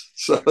 4 of us.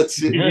 So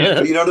you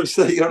know what I'm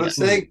saying. You know what I'm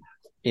saying.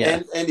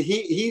 Yeah. And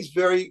he's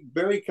very,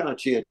 very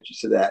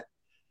conscientious of that.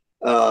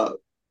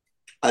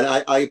 And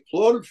I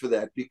applaud him for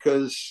that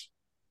because,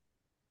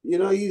 you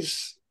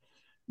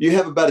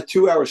have about a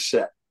 2-hour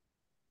set,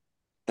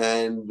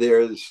 and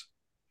there's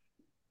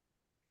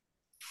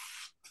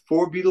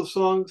 4 Beatles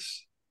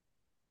songs.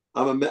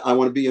 I Want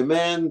to Be a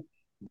Man,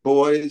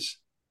 Boys,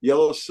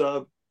 Yellow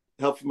Sub,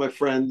 Help from My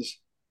Friends,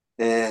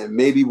 and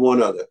maybe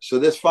one other. So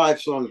there's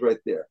 5 songs right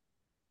there.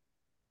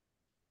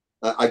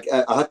 I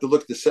have to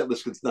look at the set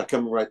list because it's not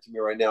coming right to me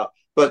right now.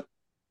 But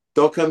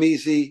Don't Come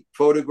Easy,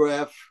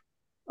 Photograph,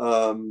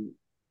 Back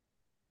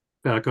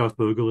Off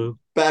Boogaloo.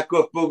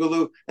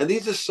 And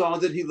these are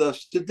songs that he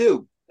loves to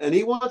do, and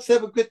he wants to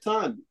have a good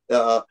time.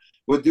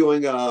 We're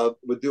doing I'm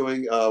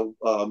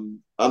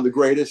the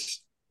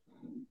Greatest.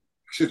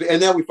 Excuse me.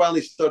 And now we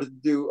finally started to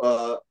do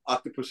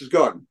Octopus's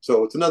Garden.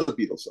 So it's another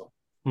Beatles song.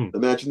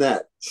 Imagine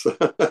that.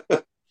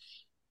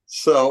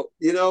 So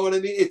you know what I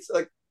mean? It's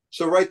like,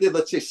 so right there,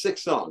 let's say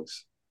 6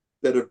 songs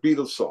that are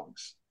Beatles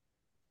songs,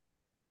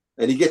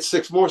 and he gets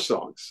 6 more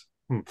songs.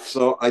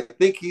 So I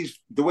think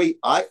the way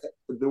I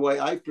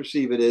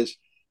perceive it is,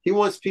 he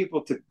wants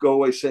people to go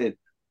away saying,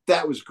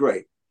 that was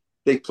great.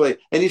 They play,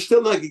 and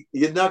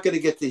you're not going to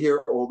get to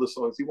hear all the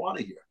songs you want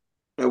to hear.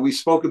 And we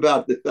spoke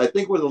about, I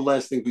think one of the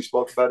last things we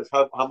spoke about is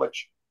how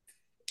much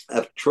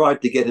I've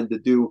tried to get him to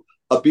do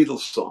a Beatles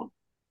song,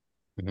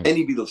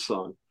 any Beatles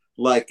song.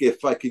 Like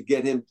if I could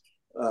get him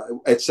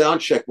at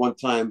soundcheck one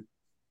time,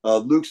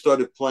 Luke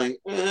started playing.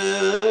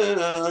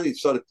 He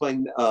started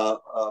playing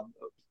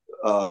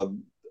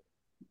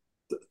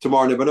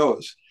Tomorrow Never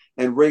Knows,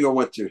 and Ringo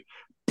went to,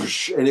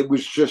 and it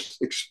was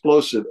just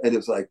explosive. And it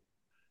was like,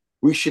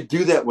 we should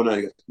do that when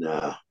I go,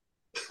 nah,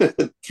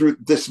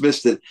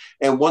 dismissed it.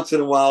 And once in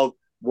a while,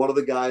 one of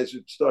the guys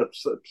would start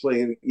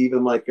playing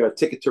even like a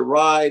Ticket to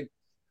Ride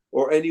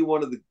or any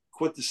one of the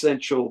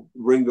quintessential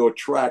Ringo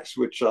tracks,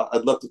 which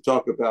I'd love to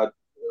talk about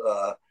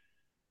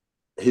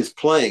his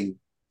playing.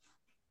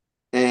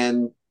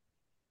 And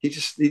he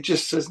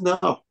just says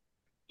no,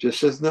 just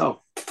says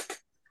no.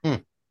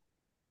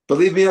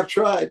 Believe me, I've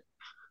tried.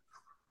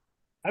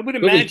 I would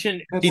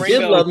imagine he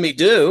did Love Me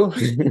Do.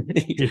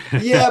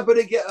 Yeah, but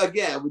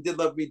again, we did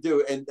Love Me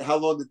Do. And how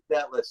long did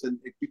that last? And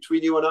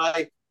between you and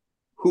I,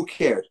 who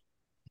cared?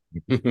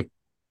 And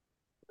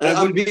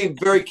I'm being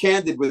very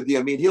candid with you.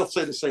 I mean, he'll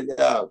say the same.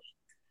 Oh,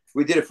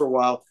 we did it for a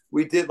while.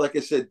 We did, like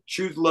I said,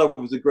 Choose Love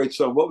was a great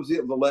song. What was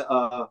it?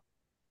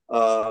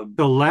 The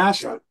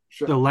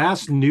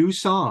last new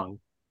song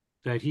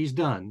that he's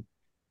done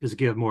is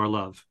Give More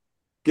Love.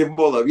 Give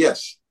More Love,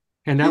 yes.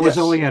 And that was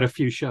only at a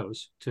few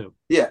shows, too.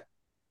 Yeah.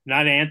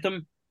 Not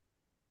Anthem?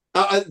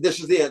 This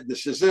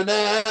is an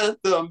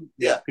anthem.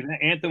 Yeah.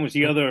 Anthem was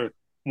the other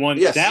one.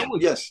 Yes.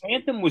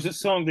 Anthem was a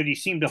song that he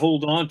seemed to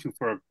hold on to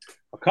for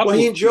a couple. Well,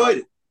 he enjoyed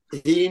it.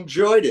 He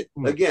enjoyed it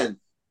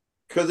again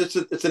because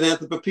it's an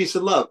anthem of peace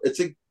and love.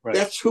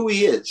 That's who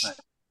he is.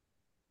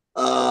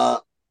 Right.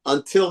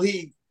 Until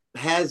he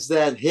has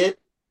that hit,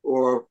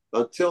 or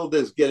until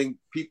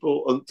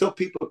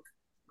people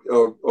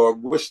are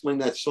whistling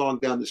that song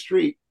down the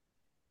street,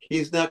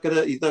 he's not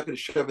gonna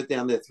shove it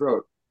down their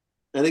throat.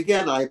 And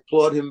again, I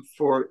applaud him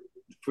for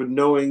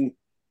knowing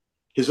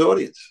his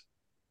audience.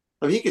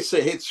 I mean, he could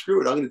say, "Hey,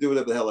 screw it, I'm going to do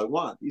whatever the hell I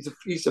want." He's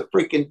a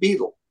freaking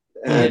Beatle,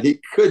 and he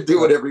could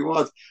do whatever he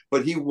wants,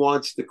 but he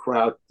wants the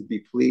crowd to be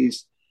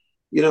pleased,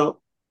 you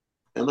know.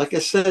 And like I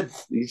said,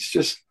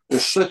 there's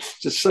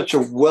such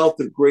a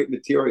wealth of great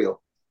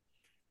material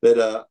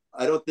that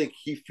I don't think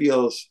he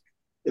feels.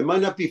 It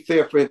might not be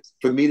fair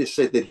for me to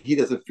say that he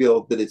doesn't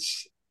feel that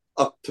it's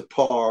up to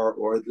par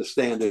or the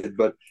standard,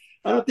 but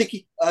I don't think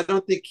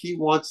he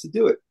wants to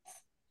do it.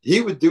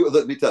 He would do it.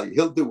 Let me tell you,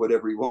 he'll do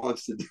whatever he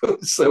wants to do.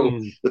 So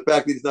the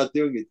fact that he's not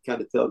doing it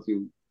kind of tells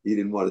you he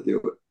didn't want to do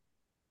it.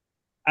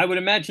 I would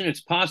imagine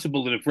it's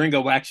possible that if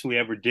Ringo actually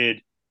ever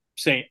did,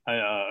 say,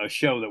 a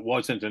show that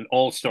wasn't an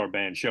all-star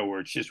band show where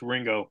it's just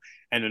Ringo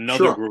and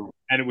another group,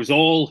 and it was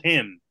all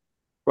him,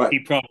 right,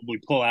 he'd probably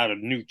pull out a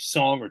new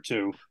song or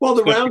two. Well,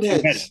 the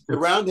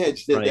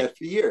Roundheads did that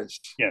for years.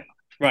 Yeah,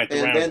 right.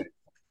 The Roundheads.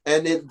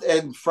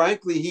 And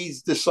frankly,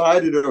 he's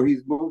decided, or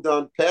he's moved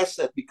on past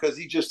that, because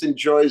he just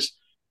enjoys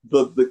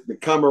the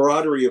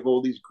camaraderie of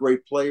all these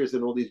great players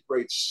and all these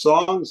great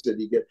songs that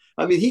he gets.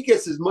 I mean, he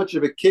gets as much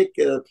of a kick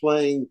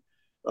playing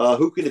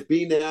Who Can It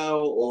Be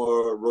Now,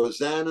 or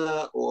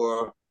Rosanna,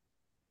 or,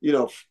 you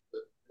know,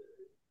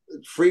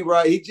 Free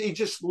Ride. He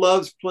just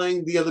loves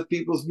playing the other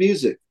people's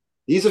music.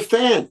 He's a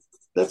fan.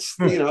 That's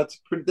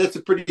that's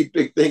a pretty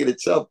big thing in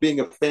itself, being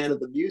a fan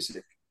of the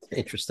music.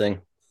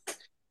 Interesting.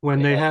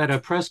 When they had a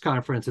press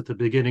conference at the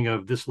beginning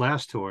of this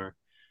last tour,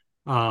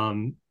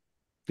 the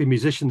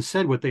musicians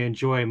said what they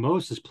enjoy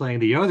most is playing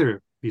the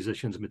other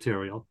musicians'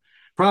 material,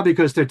 probably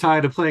because they're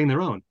tired of playing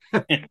their own.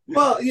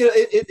 Well,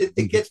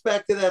 it gets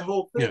back to that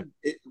whole thing.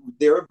 Yeah.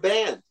 They're a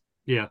band.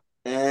 Yeah.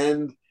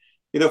 And,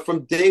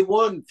 from day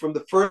one, from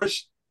the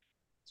first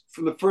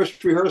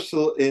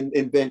rehearsal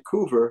in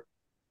Vancouver,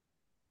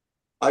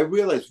 I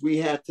realized we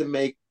had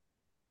to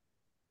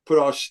put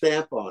our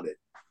stamp on it.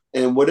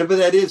 And whatever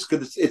that is,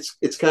 because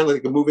it's kind of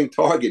like a moving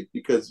target,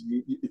 because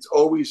it's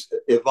always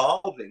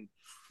evolving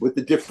with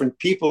the different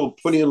people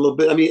putting in a little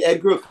bit. I mean,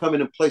 Edgar will come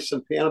in and play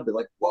some piano, be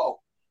like, whoa,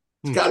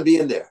 it's got to be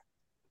in there.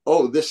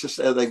 Oh, this is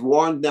like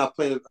Warren now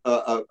playing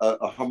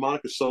a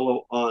harmonica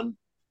solo on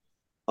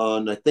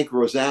I think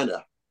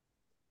Rosanna.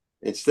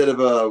 Instead of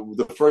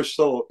the first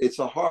solo, it's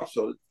a harp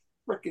solo. It's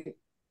freaking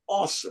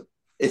awesome.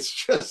 It's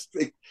just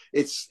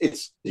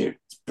it's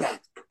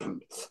back.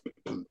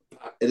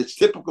 And it's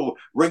typical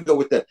Ringo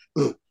with that.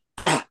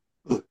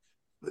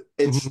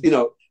 It's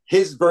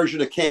his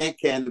version of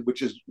Can,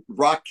 which is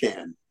rock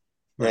can,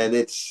 and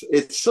it's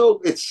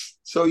so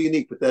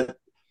unique. But that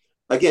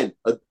again,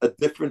 a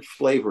different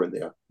flavor in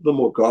there, a little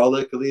more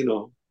garlic,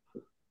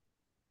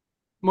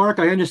 Mark,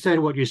 I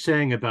understand what you're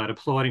saying about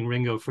applauding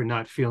Ringo for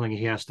not feeling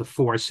he has to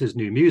force his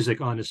new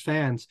music on his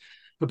fans,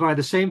 but by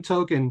the same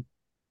token,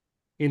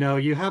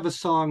 you have a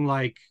song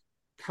like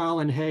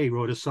Colin Hay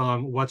wrote a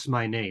song, "What's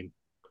My Name."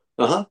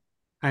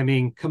 I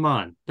mean, come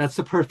on. That's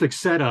the perfect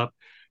setup.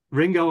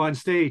 Ringo on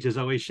stage is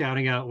always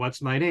shouting out,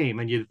 "What's my name?"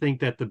 And you'd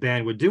think that the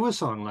band would do a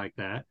song like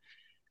that.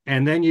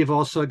 And then you've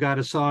also got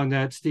a song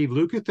that Steve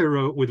Lukather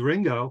wrote with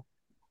Ringo,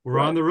 "We're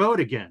on the Road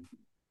Again."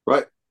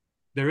 Right.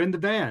 they're in the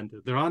band,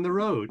 they're on the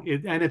road,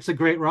 and it's a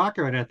great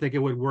rocker, and I think it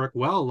would work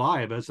well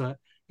live as a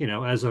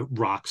as a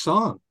rock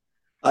song.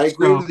 I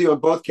agree So, with you on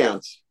both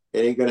counts.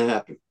 It ain't going to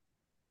happen.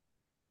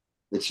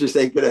 It just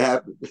ain't going to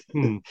happen.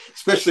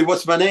 Especially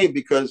 "What's My Name,"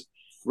 because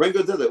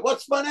Ringo does it.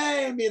 "What's my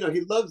name?"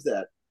 He loves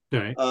that.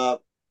 right.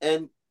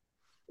 And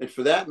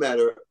for that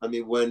matter, I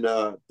mean, when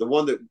the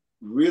one that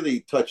really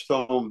touched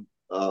home,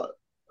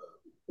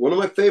 one of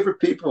my favorite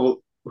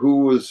people who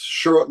was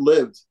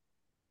short-lived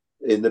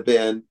in the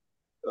band,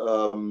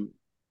 Graham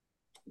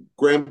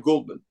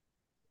Gouldman.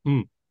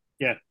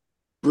 Yeah.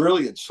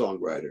 Brilliant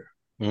songwriter.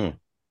 Mm.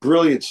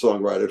 Brilliant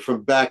songwriter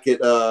from back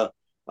at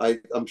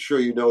I'm sure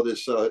you know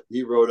this.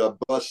 He wrote a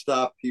Bus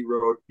Stop. He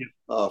wrote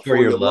For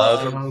Your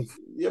Love. I mean,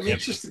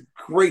 it's just a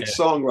great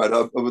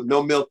songwriter. With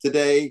No Milk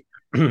Today.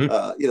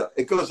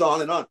 It goes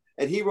on and on.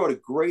 And he wrote a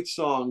great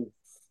song.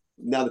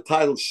 Now the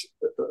title's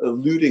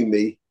eluding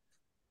me,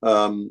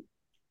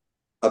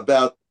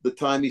 about the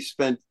time he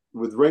spent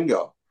with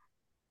Ringo.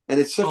 And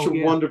it's such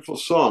a wonderful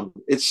song.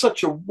 It's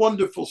such a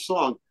wonderful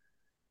song.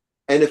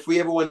 And if we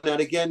ever went out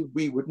again,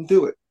 we wouldn't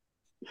do it.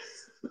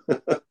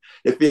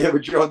 If he ever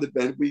joined the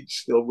band, we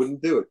still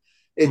wouldn't do it.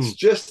 It's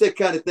just that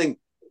kind of thing.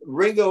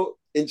 Ringo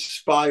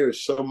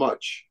inspires so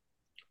much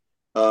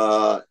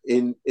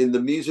in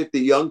the music that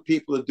young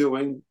people are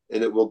doing,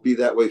 and it will be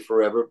that way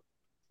forever,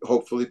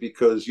 hopefully,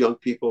 because young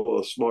people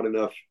are smart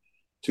enough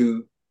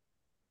to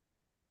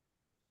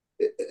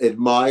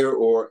admire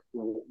or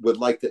would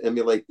like to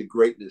emulate the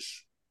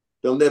greatness.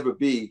 There'll never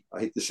be,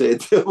 I hate to say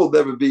it, there will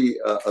never be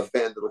a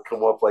band that will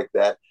come off like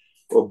that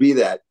or be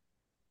that.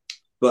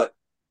 But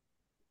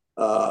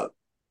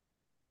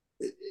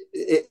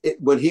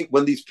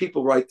when these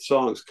people write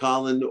songs,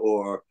 Colin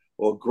or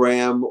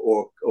Graham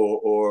or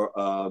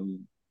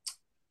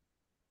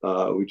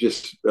we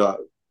just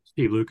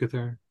Steve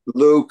Lukather,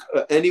 Luke,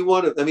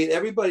 anyone. I mean,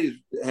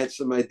 everybody had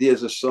some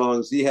ideas of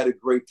songs. He had a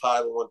great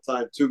title one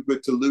time, "Too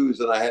Good to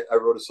Lose," and I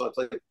wrote a song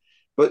like it.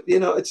 But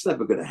it's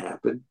never going to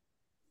happen.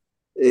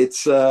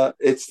 It's the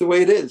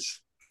way it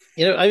is.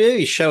 I may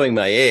be showing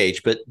my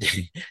age, but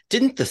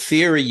didn't the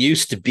theory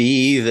used to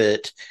be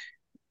that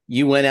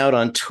you went out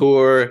on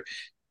tour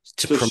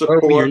to promote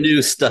support your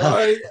new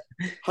stuff?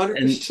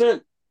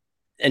 100%.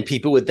 And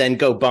people would then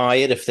go buy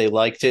it if they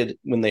liked it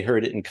when they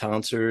heard it in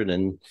concert.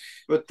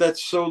 But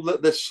that's so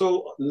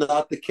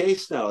not the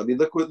case now. I mean,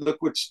 look what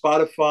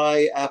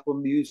Spotify, Apple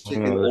Music,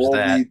 and all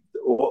that.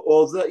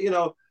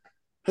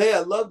 Hey, I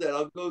love that.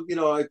 I'll go.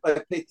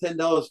 I pay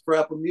 $10 for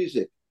Apple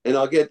Music, and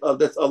I'll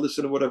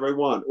listen to whatever I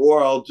want,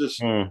 or I'll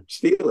just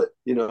steal it.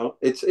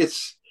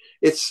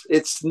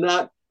 It's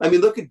not. I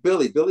mean, look at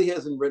Billy. Billy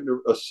hasn't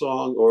written a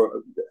song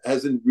or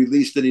hasn't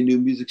released any new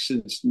music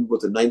since,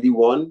 was it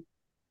 91?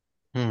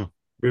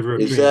 River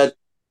of Is Dreams. that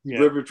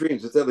River of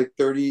Dreams? Is that like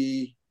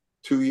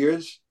 32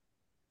 years?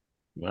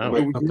 Wow.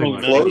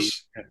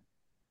 Close?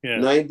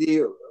 90.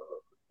 90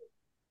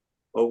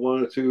 or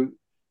 1 or 2.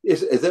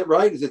 Is that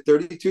right? Is it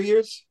 32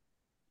 years?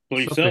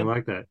 Something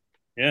like that.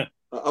 Yeah.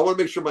 I want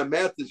to make sure my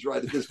math is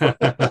right at this point.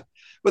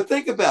 But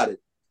think about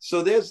it.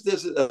 So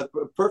there's a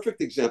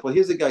perfect example.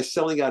 Here's a guy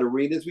selling out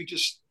arenas. We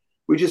just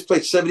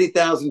played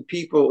 70,000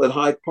 people at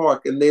Hyde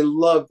Park, and they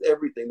loved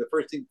everything. The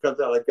first thing comes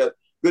out, I've got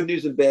good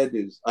news and bad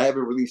news. I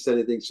haven't released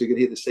anything, so you can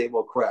hear the same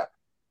old crap.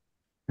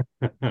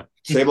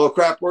 Same old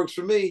crap works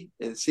for me,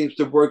 and it seems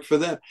to work for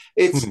them.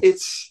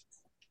 It's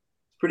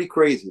pretty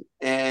crazy,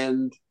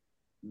 and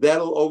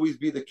that'll always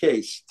be the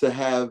case, to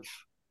have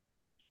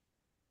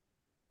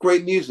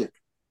great music.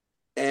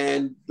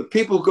 And the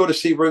people who go to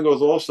see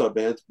Ringo's All-Star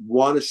bands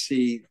want to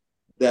see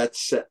that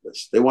set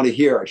list. They want to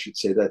hear, I should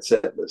say, that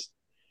set list.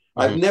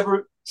 I've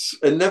never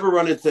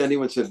run into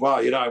anyone who said, "Wow,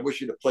 I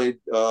wish you'd have played.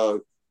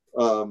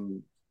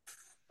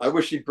 I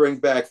wish you'd bring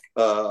back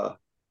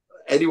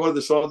any one of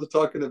the songs they're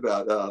talking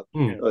about.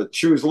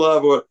 Choose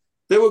Love," or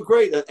they were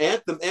great.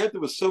 Anthem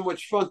was so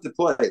much fun to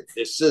play.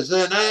 This is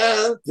an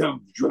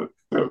anthem,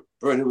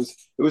 and it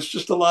was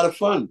just a lot of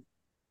fun.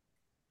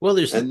 Well,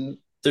 there's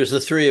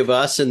the three of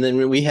us, and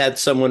then we had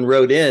someone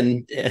wrote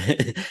in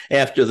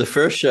after the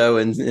first show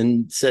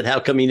and said, "How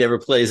come he never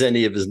plays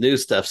any of his new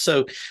stuff?"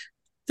 So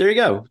there you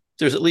go.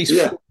 There's at least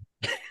four.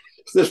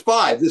 There's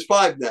five. There's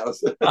five now.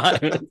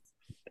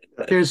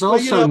 There's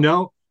also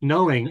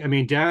knowing. I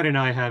mean, Dad and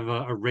I have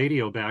a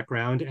radio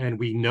background, and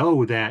we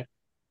know that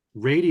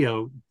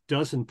radio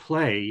doesn't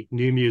play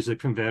new music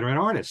from veteran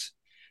artists.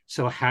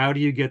 So how do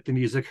you get the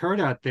music heard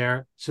out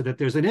there so that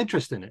there's an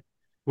interest in it,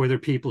 whether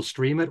people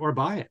stream it or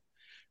buy it?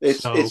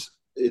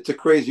 It's a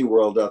crazy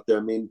world out there.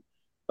 I mean,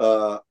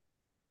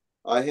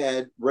 I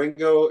had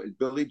Ringo and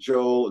Billy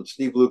Joel and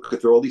Steve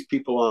Lukather, all these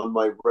people on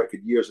my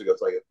record years ago.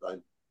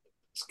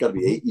 It's got to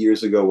be 8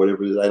 years ago,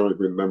 whatever it is. I don't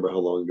even remember how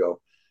long ago.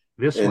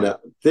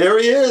 There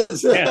he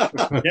is.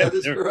 That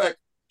is correct.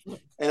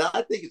 And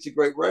I think it's a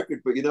great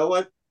record. But you know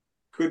what?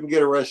 Couldn't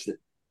get arrested.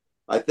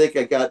 I think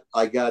I got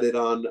it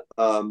on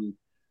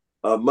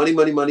Money,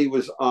 Money, Money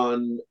was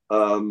on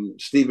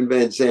Stephen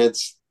Van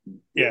Zant's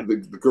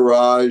the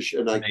garage,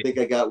 and I think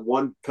I got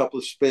one couple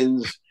of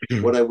spins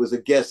when I was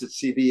a guest at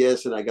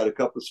CBS, and I got a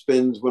couple of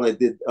spins when I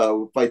did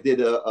if I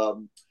did a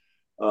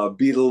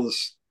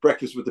Beatles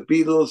Breakfast with the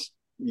Beatles.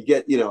 You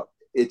get,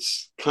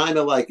 it's kind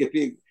of like if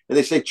you and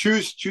they say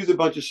choose a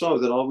bunch of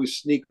songs, and I always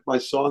sneak my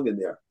song in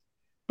there,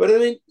 but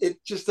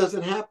it just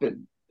doesn't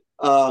happen.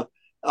 I'll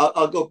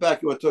go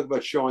back. You want to talk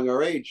about showing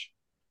our age?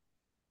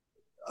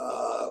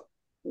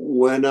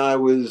 When I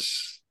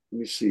was,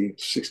 let me see,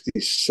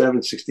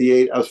 67,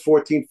 68, I was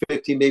 14,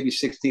 15, maybe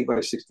 16 by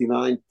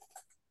 69.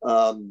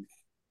 I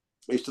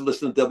used to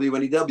listen to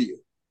WNEW.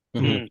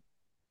 Mm-hmm.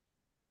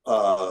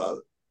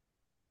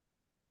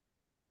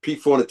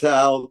 Pete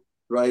Fornatal,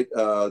 right?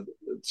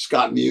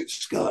 Scott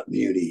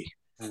Muni.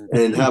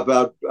 And how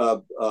about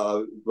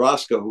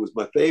Roscoe, who was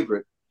my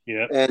favorite?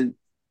 Yeah. And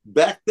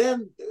back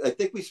then, I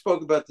think we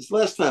spoke about this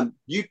last time,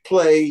 you'd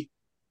play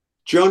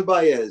Joan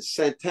Baez,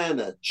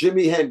 Santana,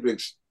 Jimi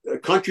Hendrix,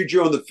 Country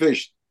Joe and the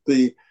Fish,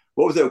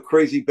 what was that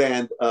crazy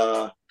band?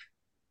 It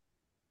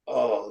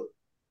was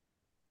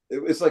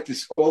like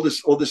all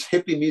this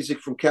hippie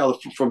music from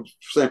California, from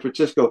San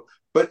Francisco,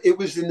 but it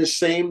was in the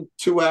same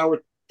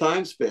 2-hour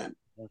time span.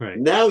 Right.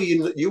 Now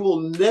you will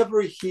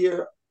never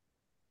hear.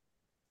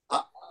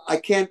 I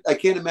can't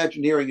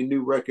imagine hearing a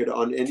new record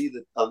on any of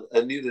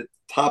the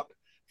top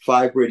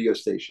 5 radio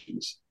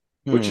stations,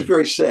 which is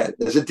very sad.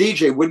 As a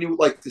DJ, wouldn't you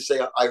like to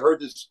say, "I heard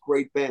this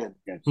great band"?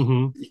 Yes.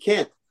 Mm-hmm. You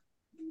can't.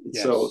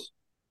 Yes. So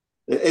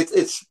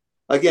it's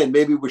again,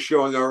 maybe we're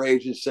showing our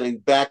age and saying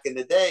back in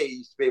the day you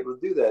used to be able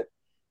to do that,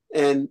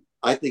 and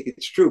I think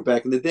it's true.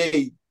 Back in the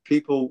day,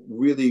 people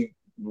really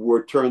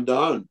were turned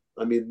on.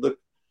 I mean, look.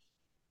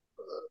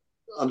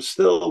 I'm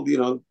still,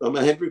 I'm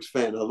a Hendrix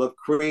fan. I love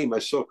Cream. I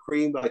saw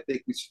Cream. I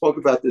think we spoke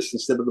about this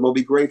instead of the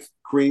Moby Grape.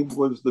 Cream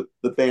was the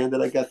band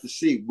that I got to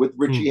see with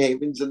Richie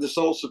Havens and the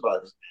Soul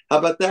Survivors. How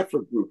about that for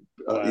a group?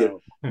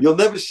 Wow. You'll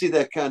never see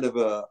that kind of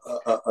a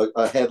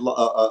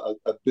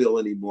bill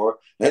anymore,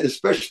 and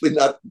especially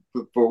not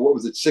for what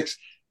was it,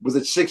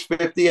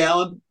 $650,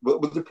 Alan?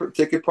 What was the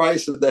ticket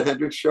price of that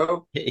Hendrix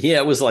show? Yeah,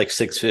 it was like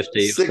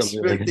 $650.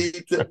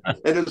 $650,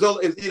 and it was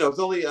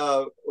only,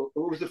 what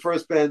was the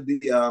first band?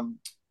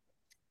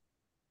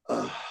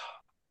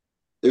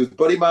 It was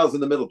Buddy Miles in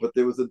the middle, but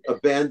there was a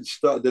band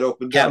that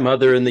opened Cat up.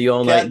 Mother and the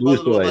All Night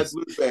Blues Boys.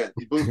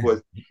 Blues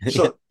Boys.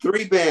 So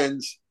 3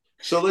 bands.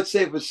 So let's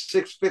say it was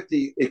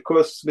 $650. It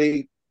costs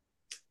me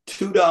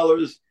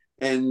 $2.28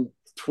 and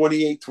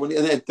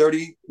then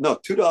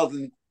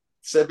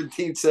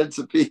 $2.17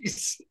 a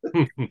piece.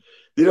 You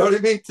know what I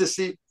mean? To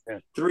see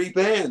 3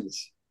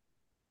 bands.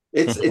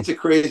 It's a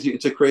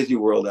crazy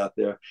world out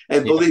there.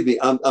 And believe me,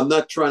 I'm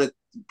not trying to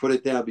put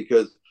it down,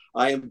 because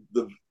I am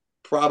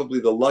probably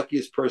the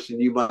luckiest person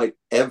you might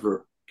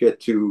ever get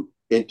to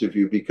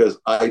interview, because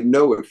I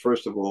know it.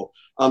 First of all,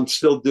 I'm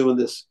still doing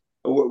this.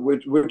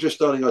 We're just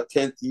starting our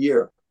 10th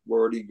year.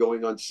 We're already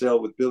going on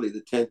sale with Billy,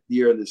 the 10th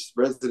year in this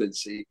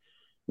residency,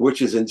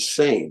 which is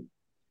insane.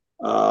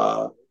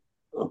 I'm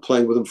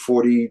playing with him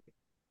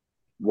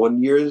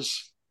 41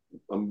 years.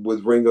 I'm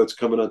with Ringo. It's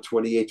coming on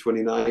 28,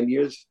 29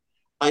 years.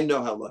 I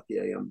know how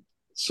lucky I am.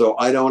 So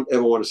I don't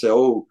ever want to say,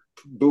 oh,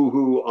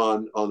 boo-hoo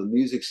on the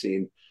music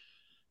scene.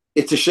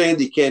 It's a shame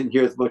that you can't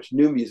hear as much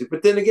new music.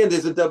 But then again,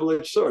 there's a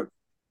double-edged sword.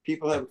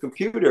 People have a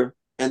computer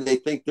and they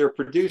think they're a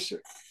producer.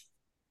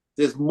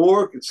 There's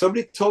more.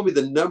 Somebody told me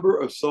the number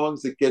of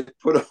songs that get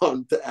put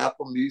on to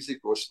Apple Music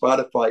or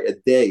Spotify a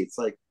day. It's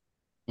like,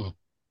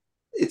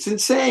 it's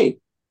insane.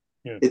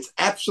 Yeah. It's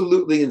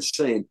absolutely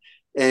insane.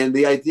 And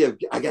the idea of,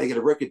 I got to get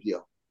a record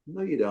deal.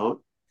 No, you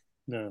don't.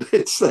 No.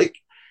 It's like,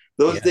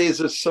 those days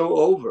are so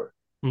over.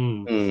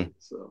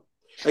 So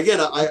again,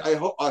 I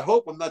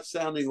hope I'm not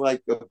sounding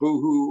like a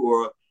boohoo,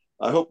 or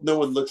I hope no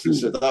one looks and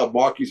says, "Oh,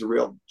 Marky's a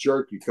real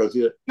jerk," because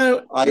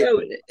but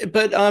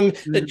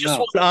just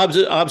one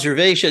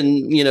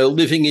observation.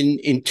 Living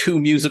in 2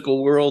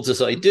 musical worlds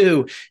as I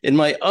do, in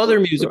my other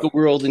musical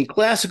world, in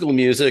classical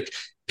music,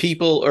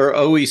 people are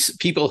always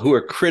people who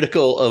are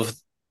critical of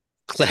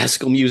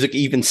classical music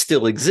even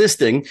still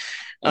existing.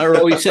 Are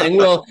always saying,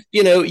 well,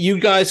 you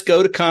guys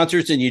go to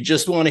concerts and you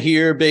just want to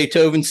hear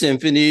Beethoven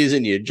symphonies,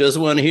 and you just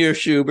want to hear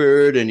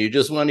Schubert, and you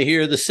just want to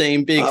hear the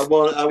same big. I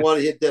want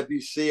to hear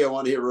Debussy. I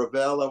want to hear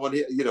Ravel. I want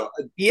to hear,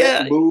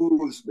 that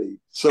moves me.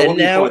 So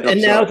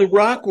now the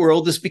rock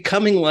world is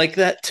becoming like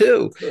that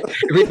too.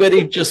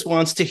 Everybody just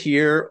wants to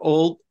hear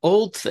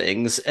old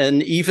things,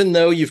 and even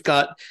though you've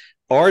got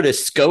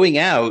artists going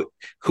out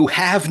who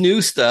have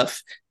new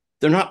stuff,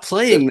 they're not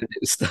playing the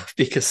new stuff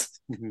because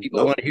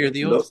people want to hear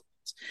the old.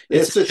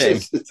 It's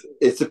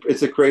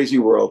a crazy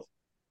world.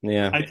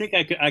 Yeah, I think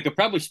I could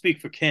probably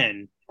speak for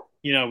Ken.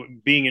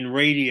 Being in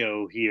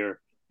radio here,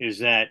 is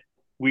that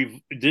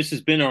this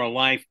has been our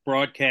life,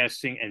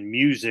 broadcasting and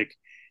music,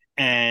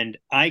 and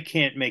I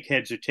can't make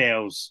heads or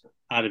tails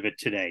out of it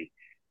today.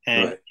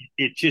 And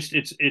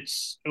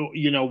it's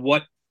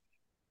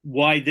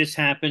why this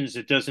happens.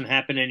 It doesn't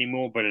happen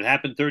anymore, but it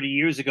happened 30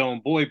 years ago,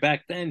 and boy,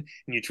 back then,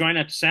 and you try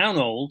not to sound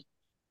old,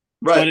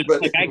 right?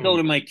 But it's like I go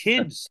to my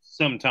kids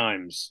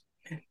sometimes.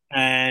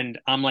 And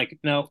I'm like,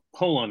 no,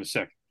 hold on a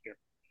second here.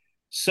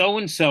 So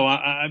and so,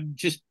 I'm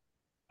just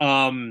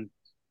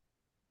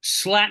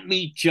Slap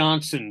Meat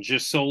Johnson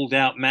just sold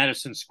out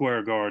Madison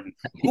Square Garden.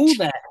 Who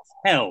the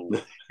hell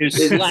is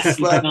Slap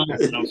Meat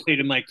Johnson? I'll say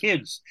to my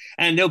kids,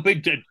 and they'll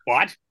be,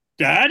 what?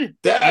 Dad?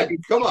 Dad,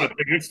 come on.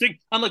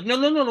 I'm like,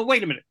 no,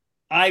 wait a minute.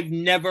 I've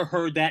never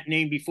heard that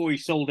name before he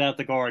sold out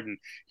the Garden.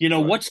 You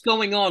know, what's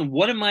going on?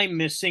 What am I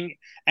missing?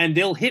 And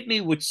they'll hit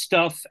me with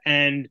stuff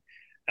and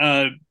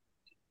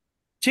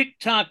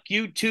TikTok,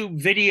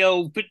 YouTube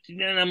video,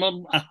 and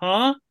I'm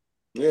huh?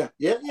 Yeah.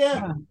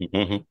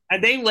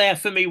 And they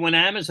laugh at me when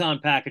Amazon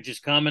packages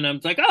come, and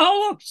I'm like,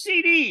 oh, look,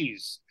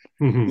 CDs.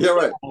 Yeah,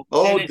 right.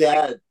 Oh,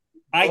 Dad.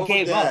 I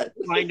gave up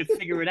trying to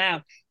figure it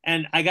out.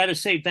 And I got to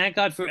say, thank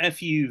God for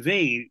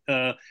FUV,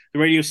 the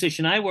radio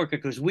station I work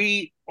at, because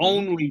we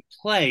only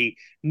play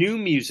new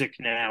music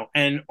now,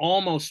 and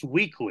almost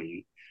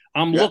weekly.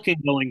 I'm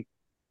looking, going,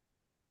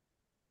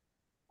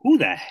 who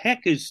the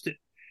heck is this?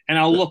 And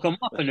I'll look them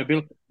up, and they'll be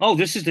like, oh,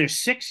 this is their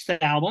 6th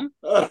album.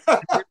 I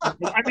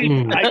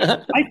mean, I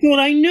thought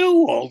I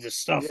knew all this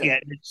stuff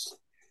yet.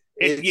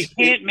 You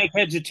can't make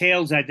heads or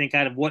tails, I think,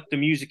 out of what the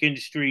music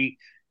industry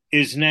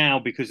is now,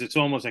 because it's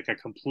almost like a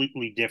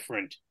completely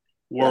different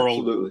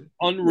world,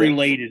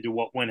 unrelated to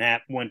what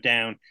went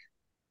down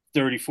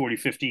 30, 40,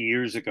 50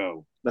 years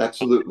ago.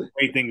 Absolutely.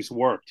 The way things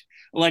worked.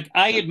 Like,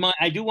 I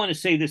do want to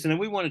say this, and then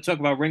we want to talk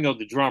about Ringo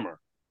the drummer,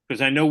 because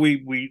I know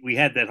we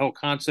had that whole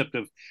concept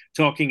of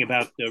talking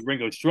about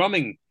Ringo's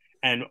drumming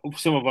and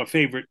some of our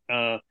favorite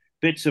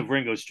bits of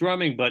Ringo's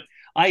drumming, but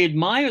I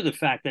admire the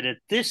fact that at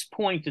this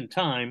point in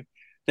time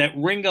that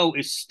Ringo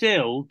is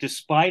still,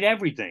 despite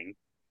everything,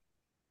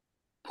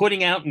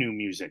 putting out new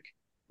music.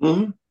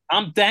 Mm-hmm.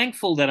 I'm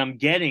thankful that I'm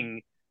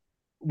getting,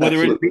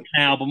 whether it be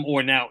an album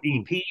or now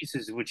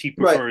EPs, which he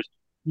prefers,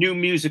 new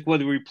music,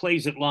 whether he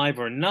plays it live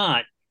or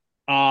not.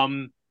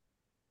 And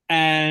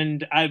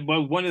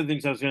one of the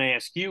things I was going to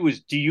ask you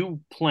is, do you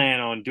plan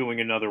on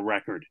doing another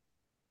record?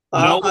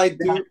 I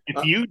do.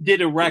 If you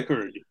did a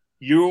record,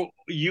 you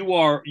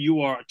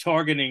are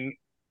targeting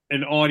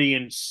an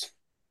audience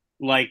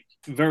like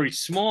very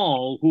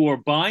small who are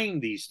buying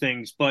these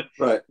things, but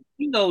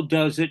Ringo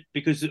does it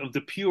because of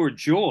the pure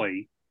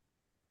joy,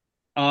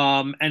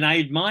 and I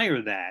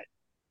admire that.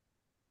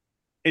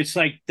 It's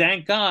like,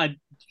 thank God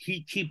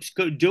he keeps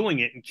doing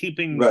it and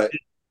keeping the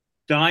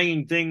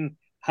dying thing.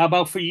 How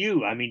about for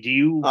you? I mean, do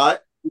you? I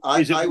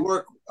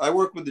work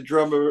with the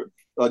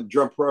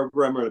drum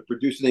programmer and a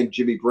producer named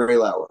Jimmy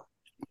Braylauer,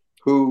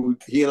 who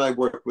he and I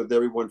work with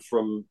everyone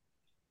from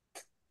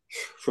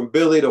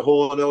Billy to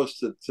Hall &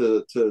 Oates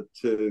to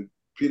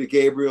Peter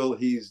Gabriel.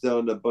 He's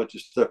done a bunch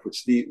of stuff with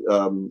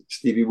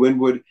Stevie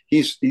Winwood.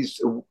 He's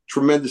a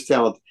tremendous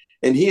talent,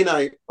 and he and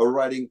I are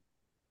writing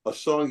a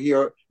song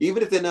here,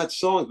 even if they're not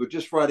songs, we're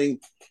just writing.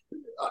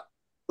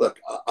 Look,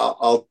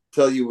 I'll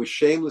tell you, we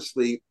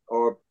shamelessly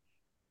are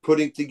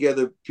putting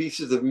together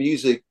pieces of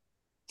music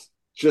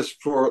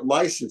just for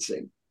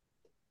licensing,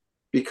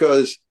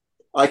 because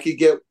I could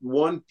get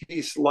one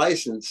piece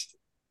licensed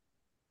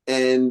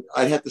and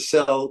I'd have to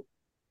sell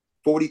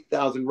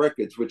 40,000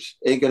 records, which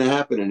ain't going to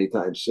happen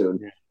anytime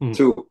soon,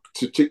 to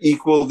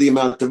equal the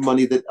amount of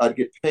money that I'd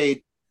get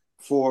paid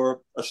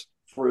for a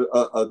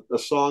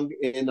song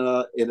in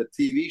a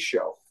TV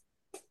show.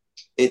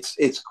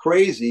 It's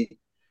crazy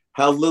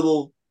how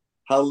little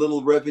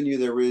revenue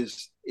there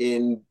is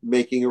in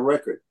making a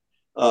record.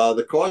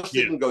 The cost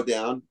didn't go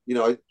down. You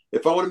know,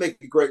 if I want to make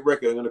a great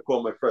record, I'm going to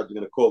call my friends. I'm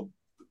going to call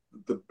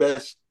the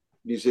best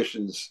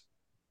musicians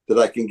that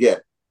I can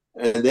get,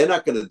 and they're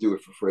not going to do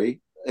it for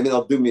free. I mean,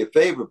 they'll do me a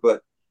favor,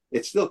 but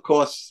it still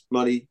costs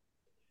money,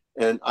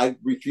 and I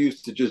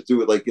refuse to just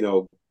do it like,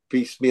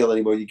 piecemeal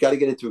anymore. You got to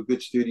get into a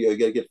good studio. You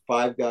got to get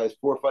 4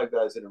 or 5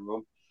 guys in a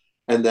room,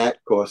 and that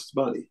costs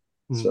money.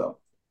 So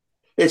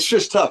it's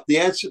just tough.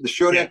 The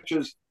short answer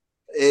is,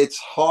 it's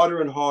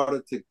harder and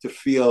harder to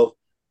feel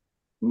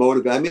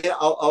motivated. I mean,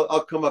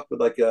 I'll come up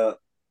with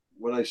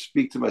when I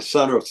speak to my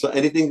son or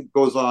anything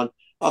goes on,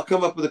 I'll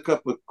come up with a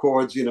couple of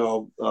chords, and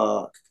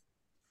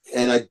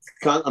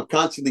I'm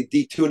constantly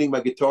detuning my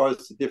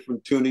guitars to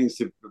different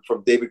tunings,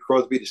 from David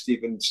Crosby to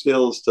Stephen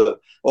Stills to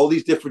all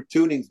these different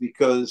tunings,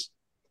 because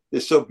they're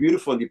so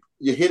beautiful. And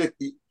you hit it,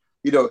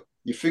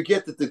 you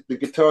forget that the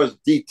guitar is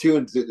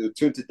detuned,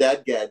 tuned to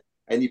dadgad,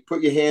 and you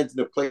put your hands in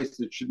a place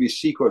that should be a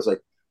C chord. It's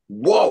like,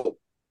 whoa,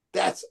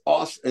 that's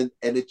awesome.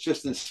 And it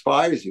just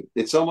inspires you.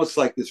 It's almost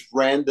like this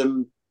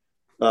random,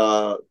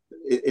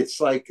 it's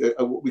like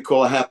what we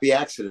call a happy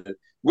accident,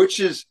 which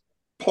is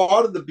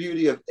part of the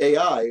beauty of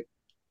AI.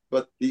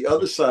 But the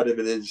other side of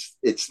it is,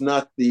 it's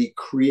not the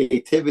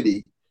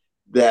creativity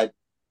that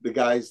the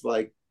guys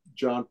like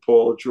John,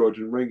 Paul, George,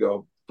 and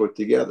Ringo put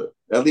together,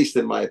 at least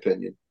in my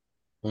opinion.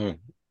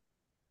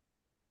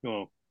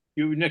 Well,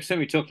 next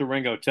time you talk to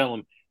Ringo, tell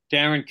him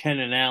Darren, Ken,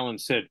 and Alan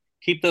said,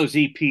 keep those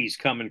EPs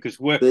coming, because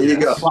we're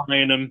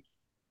buying them.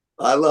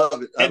 I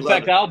love it. In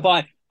fact, I'll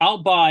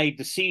buy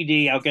the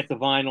CD, I'll get the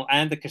vinyl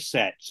and the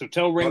cassette. So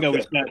tell Ringo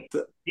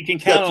he can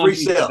count on me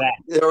for that.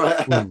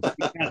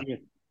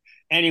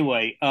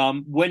 Anyway,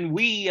 when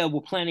we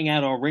were planning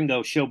out our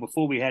Ringo show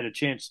before we had a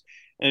chance,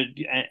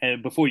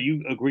 before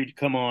you agreed to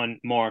come on,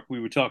 Mark, we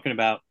were talking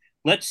about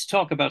let's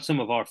talk about some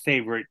of our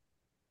favorite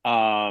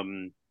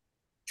um,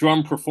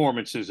 drum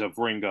performances of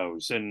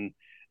Ringo's, and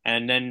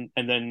then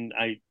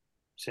I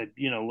said,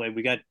 like,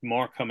 we got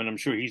Mark coming. I'm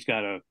sure he's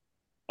got a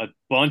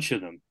bunch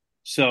of them.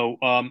 So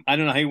I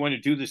don't know how you want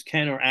to do this,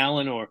 Ken or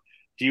Alan, or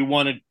do you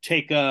want to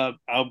take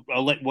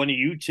I'll let one of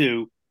you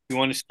two. You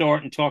want to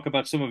start and talk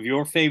about some of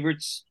your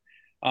favorites,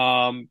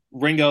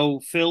 Ringo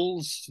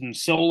fills and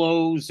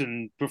solos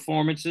and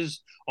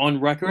performances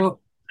on record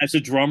as a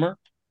drummer,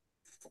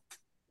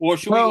 or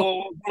should we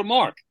go to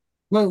Mark?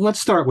 Well, let's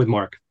start with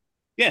Mark.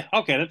 Yeah,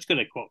 okay, that's good.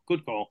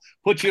 Good call.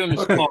 Put you on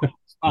the spot.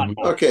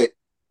 Okay.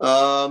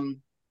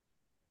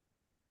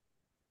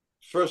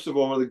 First of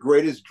all, one of the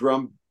greatest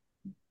drum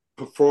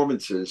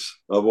performances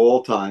of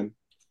all time,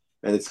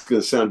 and it's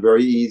going to sound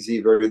very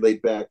easy, very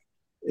laid back.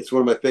 It's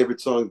one of my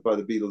favorite songs by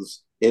the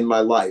Beatles, "In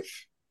My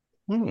Life,"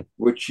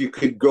 which you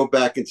could go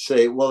back and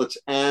say, well, it's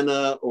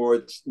Anna or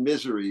it's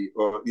Misery,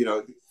 or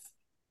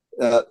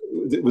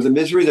was it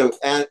Misery though?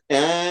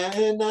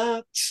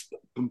 Anna.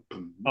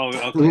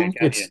 Oh,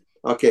 okay.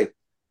 Okay.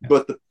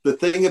 But the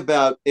thing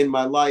about "In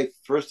My Life,"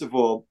 first of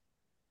all,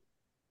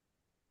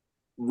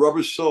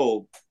 Rubber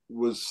Soul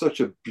was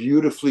such a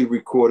beautifully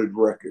recorded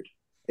record.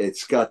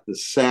 It's got the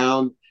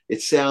sound.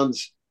 It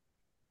sounds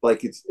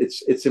like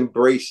it's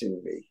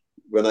embracing me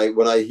when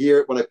I hear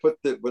it. When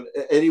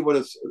anyone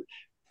is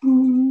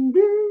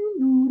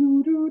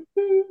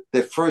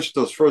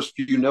those first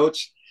few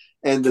notes,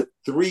 and the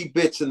three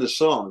bits in the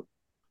song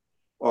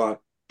are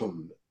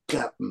boom,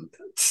 tap,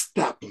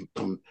 stop,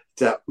 boom,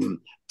 tap,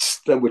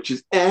 which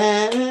is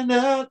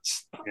Anna,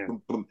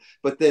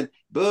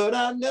 but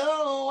I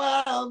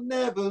know I'll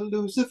never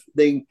lose a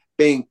thing.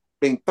 Bing,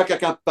 bing, pa,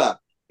 ka, pa.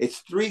 It's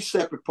three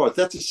separate parts.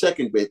 That's the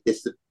second bit.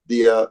 It's the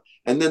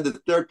and then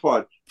the third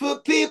part for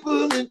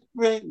people and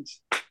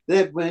friends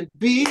that went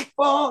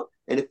before.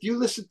 And if you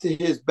listen to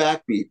his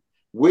backbeat,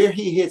 where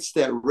he hits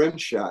that rim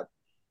shot,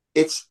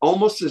 it's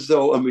almost as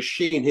though a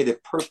machine hit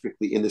it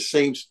perfectly in the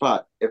same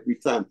spot every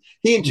time.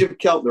 He and Jim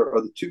Keltner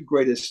are the two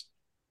greatest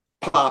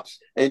pops,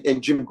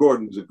 and Jim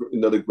Gordon was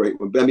another great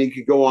one. I mean, you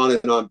could go on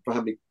and on for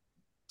how many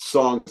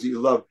songs you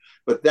love,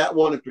 but that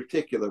one in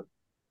particular,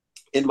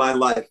 "In My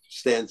Life,"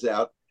 stands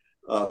out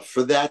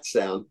for that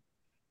sound.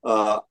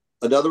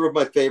 Another of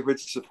my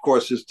favorites, of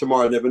course, is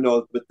 "Tomorrow Never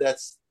Knows," but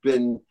that's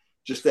been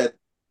just that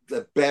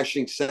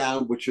bashing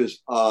sound, which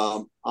is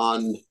on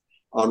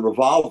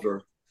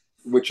Revolver,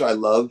 which I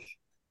love.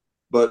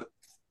 But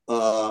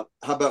how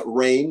about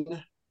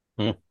 "Rain"?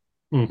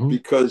 Mm-hmm.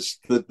 Because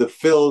the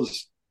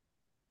fills,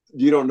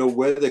 you don't know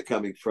where they're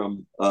coming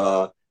from.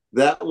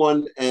 That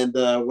one, and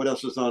what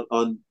else was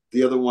on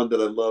the other one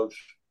that I love?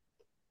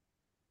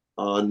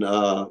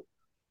 On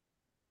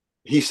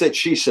 "He Said,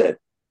 She Said."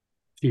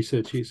 She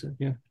said,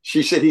 yeah.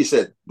 She said, he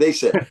said, they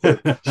said.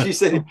 She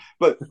said,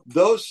 but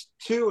those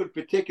two in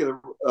particular,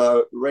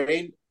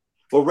 "Rain."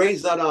 Well,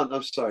 "Rain's" not on.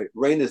 I'm sorry,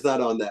 "Rain" is not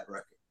on that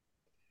record.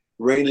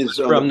 "Rain" is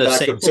from the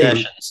same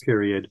sessions.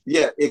 Period.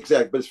 Yeah,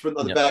 exactly. But it's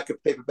on the back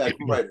of Paperback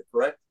Writer,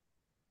 correct?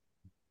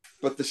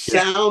 But the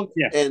sound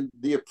and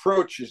the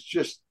approach is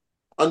just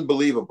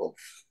unbelievable.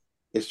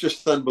 It's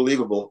just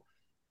unbelievable.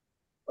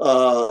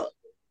 I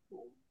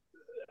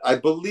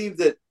believe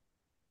that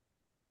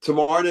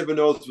 "Tomorrow Never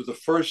Knows" was the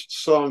first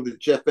song that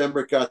Jeff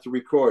Emmerich got to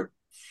record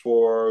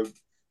for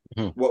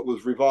what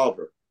was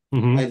Revolver,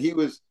 and he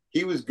was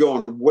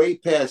going way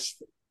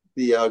past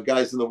the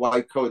guys in the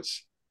white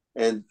coats,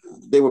 and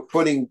they were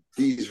putting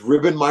these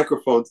ribbon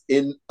microphones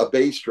in a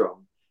bass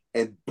drum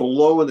and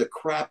blowing the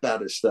crap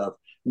out of stuff.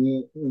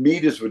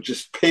 Meters were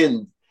just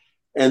pinned,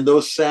 and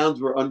those sounds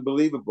were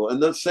unbelievable.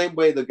 And the same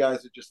way the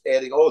guys are just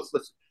adding,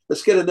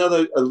 let's get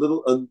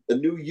a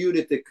new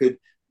unit that could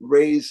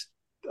raise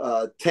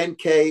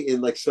 10K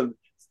in like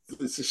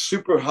it's a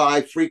super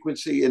high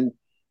frequency, and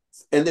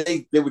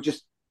they were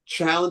just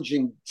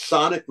challenging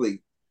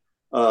sonically.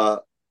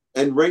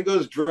 And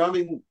Ringo's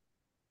drumming,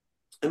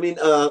 I mean,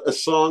 a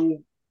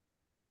song,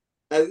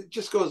 it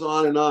just goes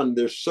on and on.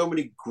 There's so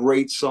many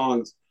great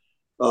songs.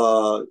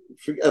 I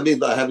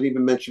haven't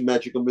even mentioned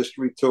 "Magical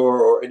Mystery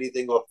Tour" or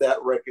anything off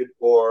that record,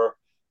 or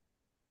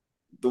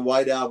the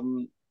White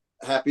Album,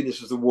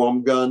 "Happiness is a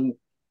Warm Gun."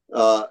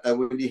 And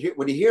when you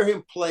hear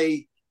him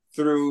play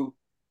through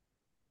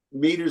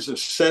meters of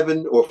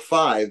 7 or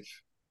 5,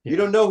 you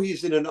don't know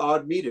he's in an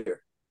odd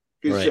meter.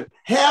 Right.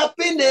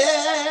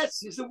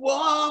 "Happiness is a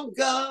warm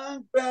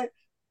gun."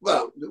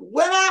 Well,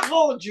 when I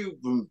hold you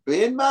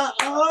in my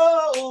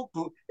arms,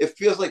 it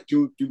feels like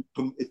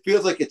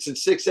it's in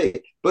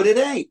 6/8, but it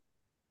ain't.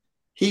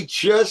 He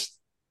just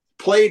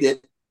played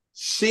it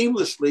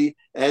seamlessly,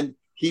 and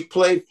he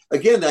played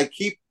again. I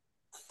keep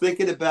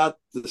thinking about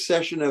the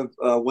session of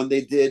when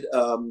they did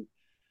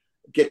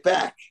 "Get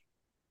Back,"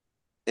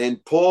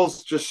 and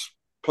Paul's just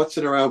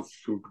putzing around.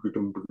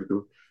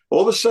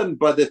 All of a sudden,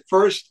 by the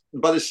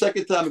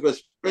second time, it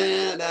goes,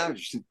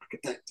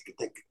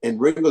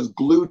 and Ringo's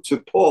glued to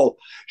Paul.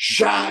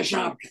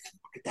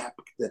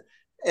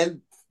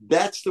 and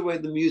that's the way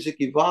the music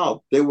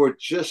evolved. They were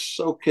just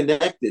so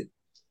connected.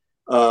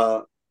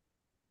 The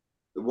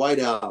White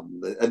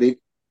Album.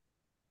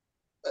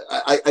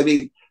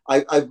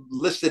 I've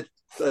listed,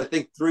 I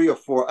think, 3 or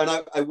 4,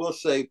 and I will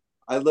say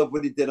I love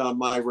what he did on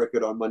my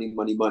record on Money,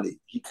 Money, Money,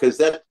 because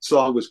that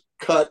song was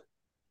cut.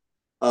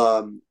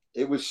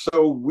 It was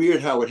so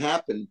weird how it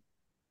happened.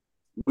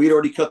 We'd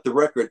already cut the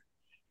record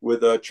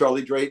with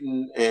Charlie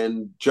Drayton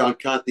and John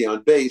Conte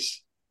on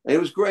bass, and it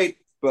was great.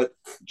 But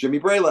Jimmy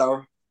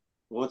Braylauer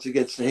once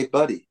again said, "Hey,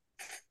 buddy,"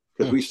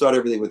 because we start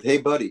everything with, "Hey,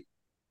 buddy,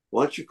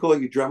 why don't you call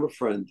your drummer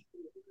friend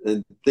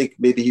and think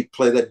maybe he'd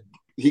play that."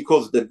 He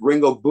calls it the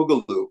Ringo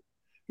Boogaloo.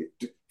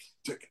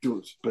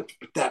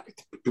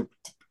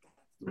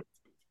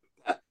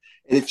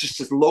 And it's just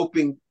this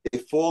loping,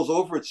 it falls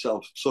over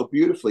itself so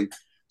beautifully.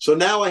 So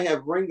now I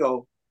have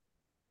Ringo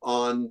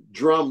on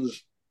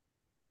drums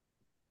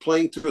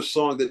playing to a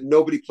song that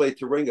nobody played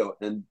to Ringo.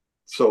 And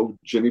so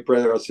Jimmy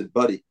Braylauer said,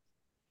 "Buddy,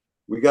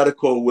 we got to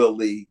call Will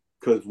Lee,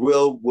 because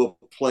Will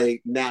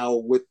play now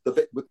with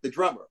the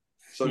drummer."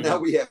 So now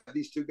we have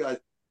these two guys.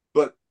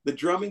 But the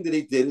drumming that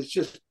he did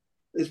is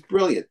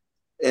brilliant.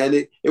 And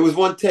it was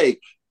one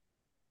take.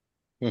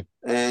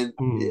 And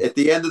at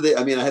the end of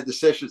I had the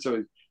session,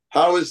 so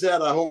how is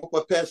that? I hope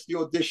I passed the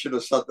audition or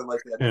something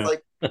like that. Yeah.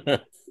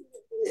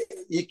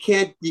 It's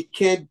like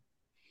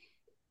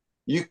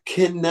you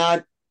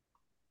cannot.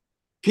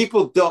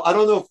 People don't. I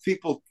don't know if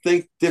people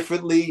think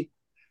differently.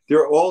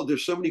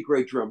 There's so many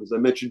great drummers. I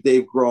mentioned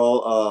Dave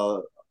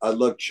Grohl. I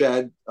love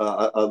Chad.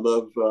 I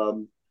love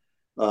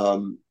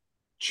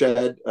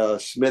Chad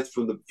Smith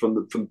from the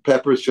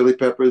Peppers, Chili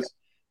Peppers.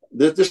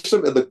 There's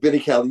some of the Vinny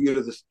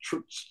Colaiuta. There's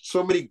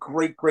so many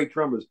great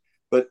drummers,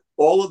 but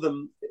all of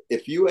them,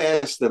 if you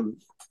ask them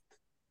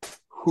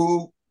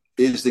who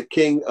is the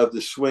king of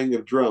the swing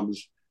of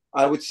drums,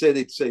 I would say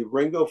they'd say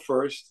Ringo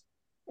first,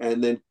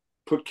 and then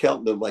put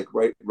Keltner like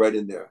right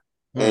in there.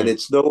 And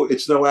it's no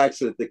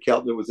accident that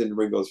Keltner was in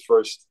Ringo's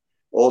first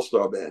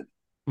All-Star band,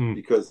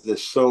 because they're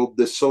so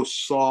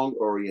song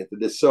oriented.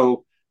 They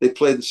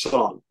play the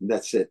song, and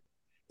that's it.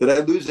 Did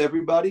I lose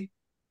everybody?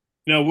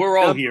 No, we're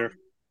all here.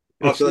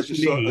 Oh, so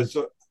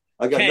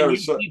I got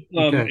nervous.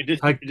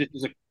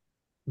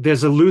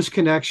 There's a loose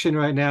connection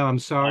right now. I'm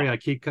sorry. I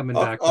keep coming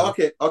back.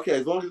 Okay.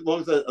 As long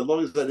as I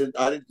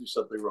didn't do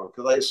something wrong,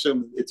 because I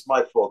assume it's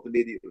my fault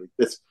immediately.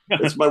 It's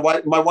my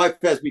wife. My wife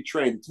has me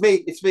trained.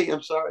 It's me.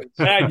 I'm sorry.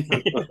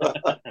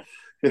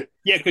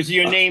 Yeah, because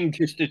your name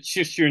it's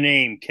just your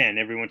name, Ken.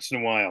 Every once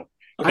in a while,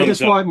 I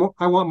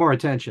want more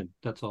attention.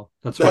 That's all.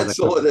 That's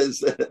all it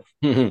is.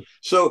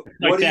 So,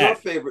 what are your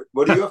favorite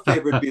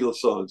Beatles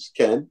songs,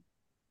 Ken?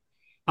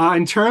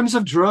 In terms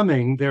of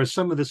drumming, there's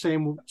some of the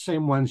same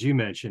ones you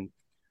mentioned.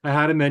 I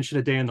had to mention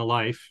A Day in the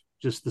Life.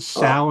 Just the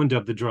sound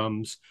of the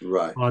drums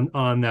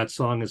on that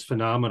song is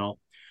phenomenal.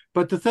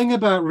 But the thing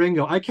about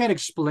Ringo, I can't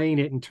explain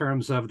it in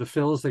terms of the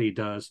fills that he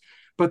does,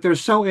 but they're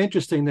so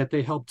interesting that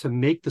they help to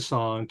make the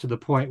song to the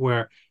point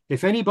where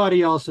if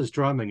anybody else is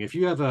drumming, if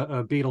you have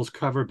a Beatles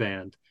cover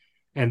band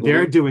and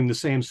they're doing the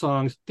same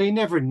songs, they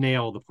never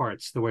nail the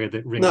parts the way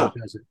that Ringo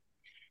does it.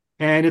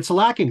 And it's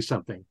lacking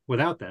something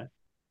without that.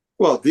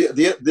 Well,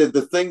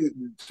 the thing,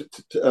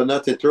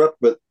 not to interrupt,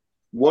 but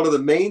one of the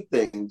main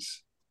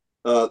things,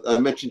 I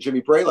mentioned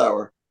Jimmy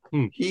Braylauer.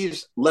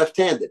 He's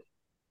left-handed,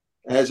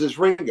 as is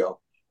Ringo.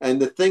 And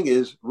the thing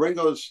is,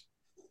 Ringo's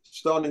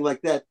starting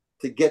like that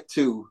to get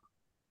to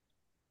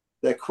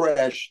that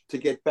crash, to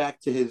get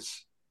back to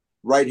his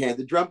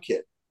right-handed drum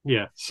kit.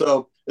 Yeah.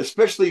 So,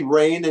 especially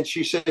Rain, and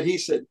he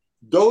said,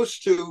 those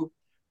two,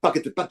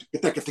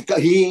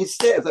 he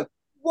said, like,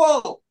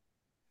 whoa,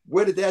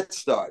 where did that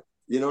start?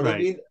 You know what I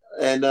mean?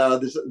 And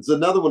there's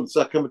another one that's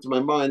not coming to my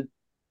mind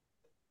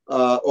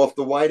off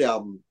the White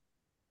Album.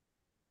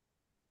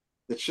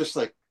 It's just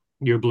like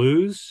Your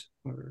Blues.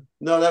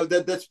 No,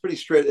 that's pretty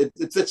straight.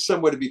 It's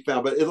somewhere to be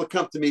found, but it'll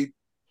come to me.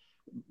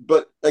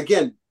 But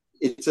again,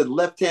 it's a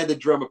left-handed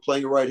drummer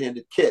playing a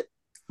right-handed kit,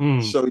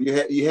 so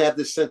you have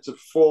this sense of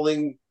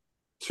falling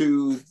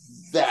to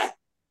that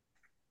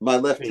my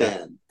left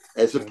hand,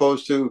 as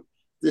opposed to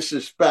this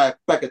is back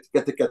at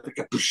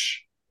the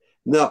push.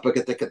 No,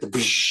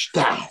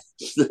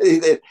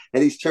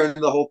 and he's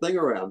turning the whole thing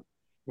around.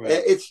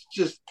 Right.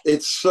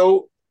 It's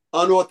so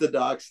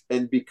unorthodox,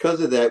 and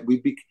because of that,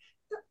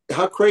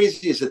 how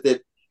crazy is it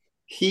that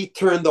he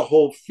turned the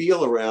whole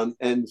feel around,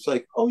 and it's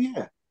like, oh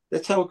yeah,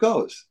 that's how it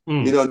goes.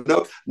 You know,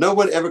 no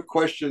one ever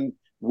questioned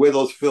where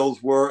those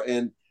fills were,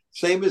 and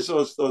same as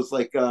those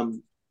like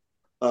boom,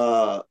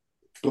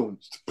 boom,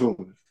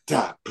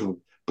 da,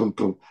 boom, boom,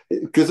 boom,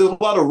 because there's a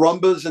lot of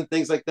rumbas and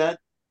things like that.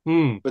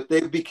 But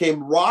they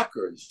became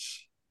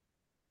rockers.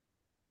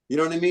 You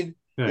know what I mean?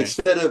 Right.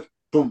 Instead of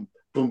boom,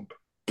 boom,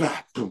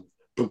 bah, boom,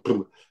 boom,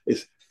 boom,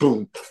 it's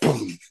boom,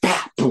 boom,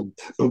 bah, boom,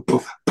 boom,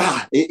 boom,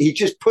 bah. He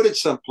just put it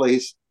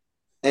someplace,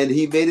 and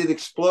he made it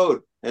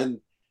explode, and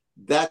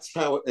that's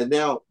how. And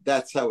now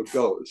that's how it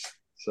goes.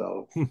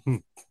 So,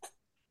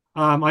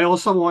 I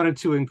also wanted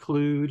to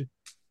include,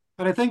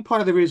 and I think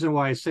part of the reason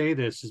why I say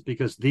this is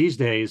because these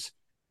days,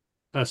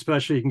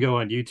 especially you can go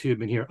on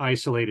YouTube and hear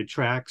isolated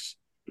tracks,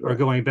 or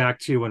going back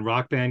to when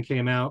Rock Band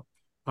came out.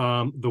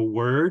 The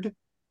Word.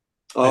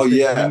 Oh, I think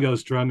yeah.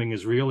 Ringo's drumming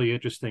is really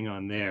interesting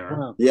on there.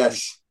 Wow.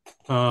 Yes.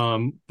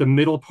 The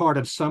middle part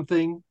of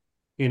Something,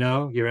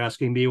 you're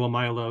asking me, will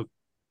my love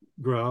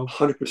grow?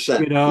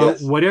 100%.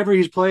 Yes. Whatever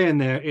he's playing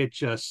there,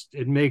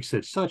 it makes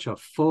it such a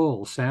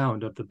full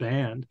sound of the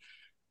band.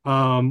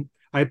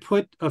 I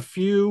put a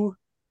few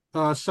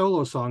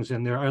solo songs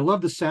in there. I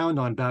love the sound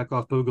on Back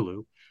Off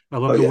Boogaloo. I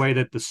love the way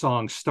that the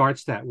song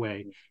starts that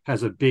way,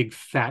 has a big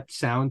fat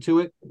sound to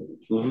it.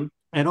 Mm-hmm.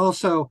 And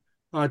also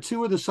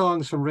two of the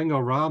songs from Ringo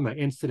Rama,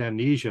 Instant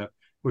Amnesia,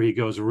 where he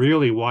goes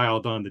really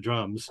wild on the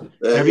drums.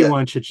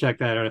 Everyone should check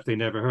that out if they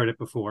never heard it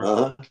before.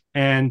 Uh-huh.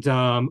 And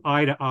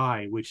Eye to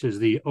Eye, which is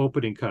the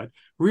opening cut.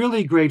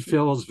 Really great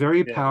fills,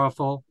 very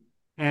powerful.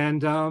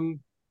 And,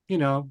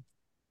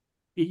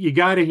 you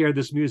got to hear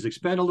this music.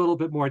 Spend a little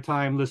bit more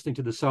time listening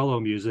to the solo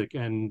music,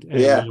 and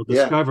you'll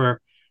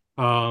discover.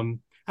 And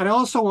I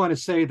also want to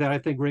say that I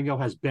think Ringo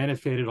has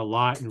benefited a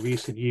lot in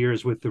recent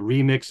years with the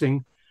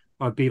remixing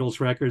of Beatles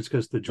records,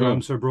 because the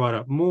drums are brought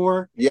up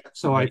more. Yeah.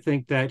 So I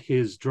think that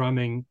his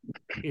drumming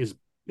is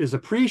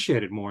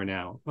appreciated more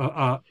now,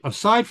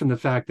 aside from the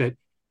fact that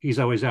he's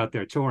always out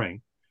there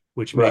touring,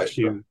 which makes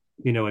you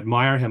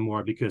admire him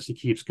more because he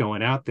keeps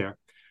going out there.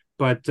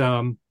 But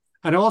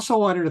I also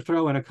wanted to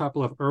throw in a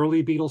couple of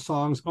early Beatles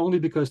songs, only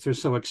because they're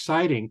so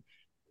exciting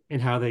in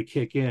how they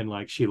kick in,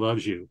 like She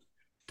Loves You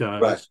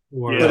does,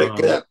 or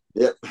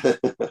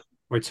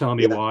Tell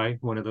Me Why,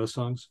 one of those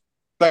songs.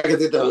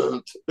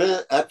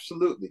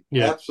 Absolutely.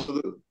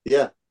 Absolutely.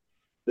 Yeah.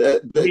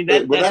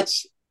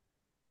 That's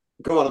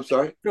go on. I'm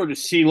sorry. Go to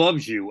She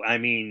Loves You. I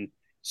mean,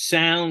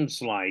 sounds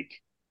like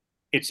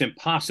it's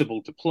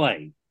impossible to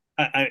play.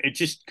 It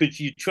just, because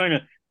you're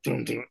trying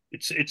to,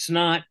 it's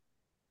not,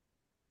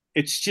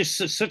 it's just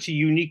such a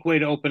unique way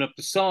to open up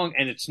the song,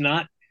 and it's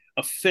not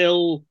a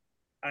fill.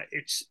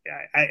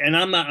 And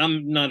I'm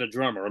not a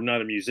drummer. I'm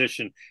not a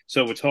musician,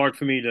 so it's hard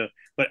for me to.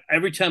 But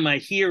every time I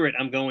hear it,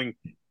 I'm going,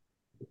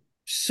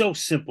 so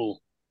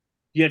simple,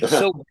 yet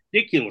so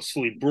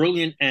ridiculously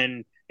brilliant,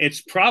 and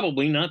it's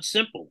probably not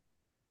simple.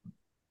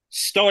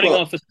 Starting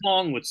off a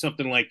song with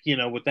something like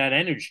with that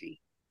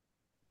energy.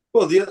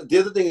 Well, the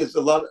other thing is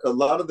a lot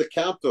of the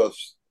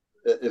count-offs,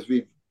 as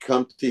we've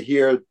come to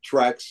hear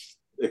tracks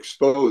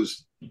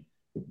exposed.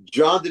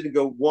 John didn't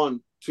go 1,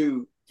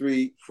 2,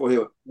 3,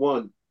 4.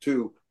 1,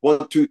 2,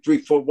 1, 2, 3,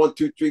 4, 1,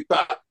 2, 3,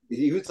 5.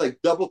 He was like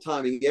double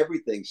timing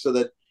everything, so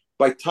that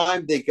by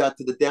time they got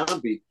to the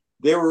downbeat,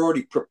 they were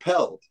already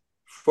propelled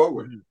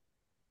forward. Mm-hmm.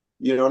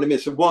 You know what I mean?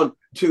 So 1,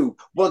 2,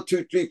 1,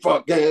 2, 3,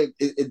 4.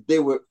 They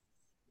were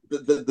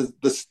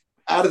the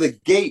out of the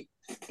gate.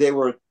 They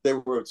were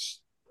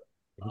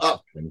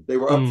up. They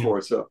were up for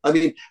it. So I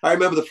mean, I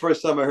remember the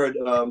first time I heard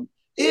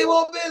 "It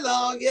Won't Be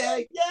Long."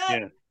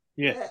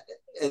 Yeah.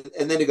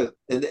 And then he goes,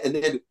 and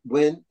then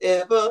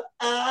whenever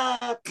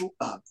I go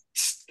up,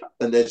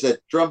 and there's that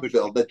drum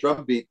fill, that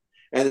drum beat,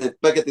 and then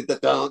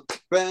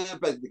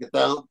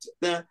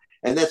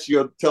and that's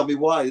your Tell Me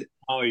Why.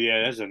 Oh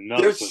yeah, that's enough.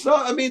 There's so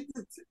I mean,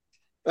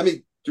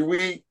 do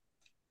we?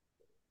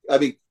 I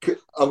mean,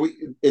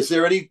 is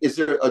there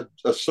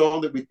a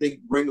song that we think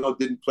Ringo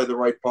didn't play the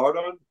right part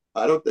on?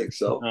 I don't think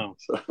so. No.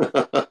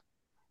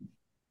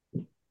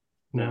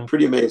 No.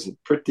 Pretty amazing.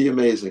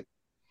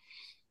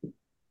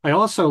 I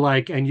also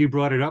like, and you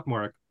brought it up,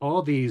 Mark,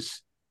 all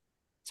these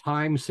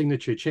time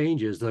signature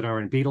changes that are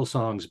in Beatles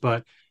songs,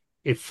 but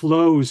it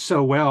flows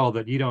so well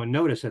that you don't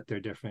notice that they're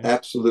different.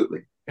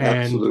 Absolutely.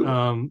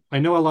 And I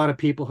know a lot of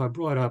people have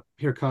brought up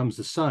Here Comes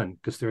the Sun,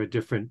 because there are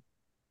different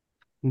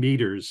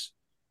meters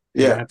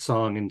in that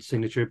song and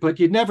signature, but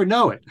you'd never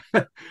know it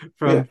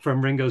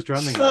from Ringo's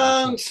drumming.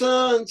 Sun,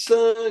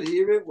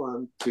 here it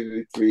 1,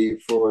 2, 3,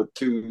 4,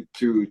 2,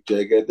 2.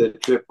 Take it, the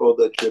triple,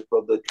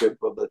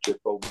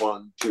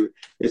 1, 2.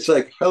 It's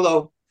like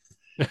hello,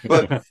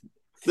 but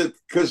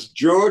because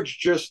George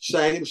just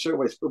sang in certain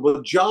ways.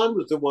 Well, John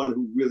was the one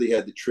who really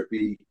had the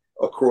trippy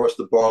across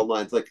the bar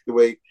lines, like the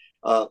way.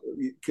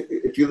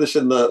 If you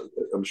listen,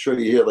 I'm sure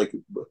you hear like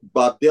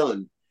Bob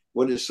Dylan.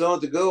 When his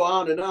songs go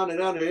on and on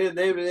and on, and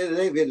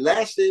they've been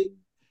lasting,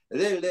 and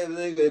then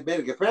they've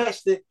been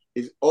fasting,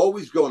 he's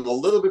always going a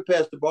little bit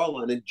past the bar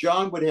line. And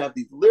John would have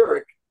these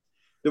lyric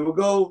that would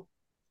go,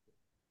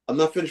 I'm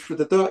not finished with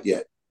the thought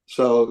yet.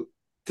 So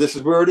this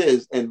is where it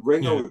is. And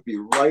Ringo would be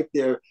right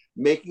there,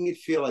 making it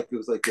feel like it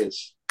was like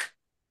this.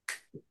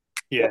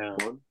 Yeah.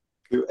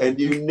 And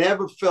you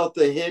never felt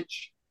the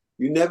hitch.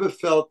 You never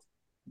felt,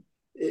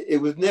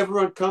 it was never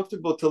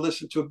uncomfortable to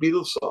listen to a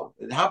Beatles song.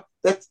 And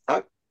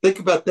think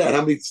about that.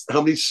 How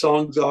many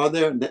songs are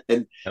there,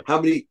 and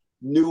how many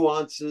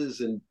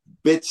nuances and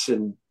bits,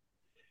 and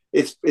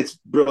it's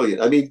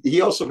brilliant. I mean,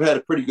 he also had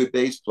a pretty good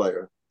bass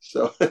player,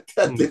 so that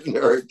didn't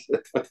hurt.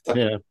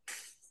 Yeah,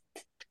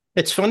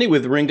 it's funny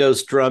with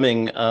Ringo's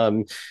drumming.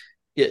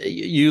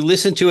 you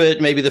listen to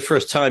it maybe the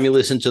first time you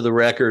listen to the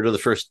record, or the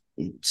first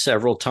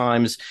several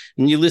times,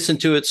 and you listen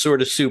to it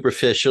sort of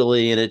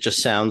superficially, and it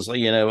just sounds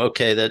like,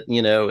 okay, that,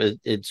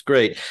 it's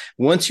great.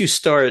 Once you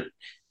start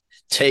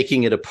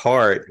taking it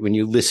apart, when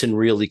you listen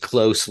really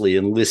closely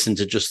and listen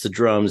to just the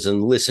drums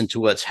and listen to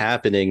what's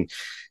happening,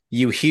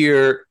 you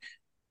hear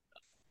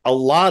a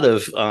lot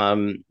of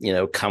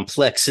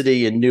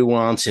complexity and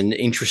nuance and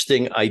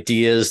interesting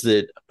ideas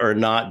that are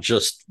not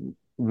just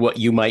what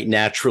you might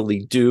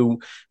naturally do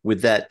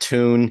with that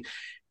tune.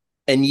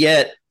 And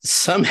yet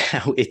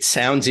somehow it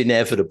sounds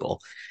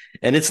inevitable.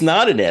 And it's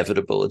not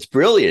inevitable. It's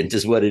brilliant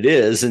is what it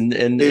is. And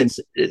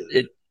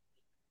it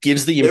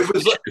gives the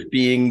impression of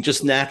being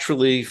just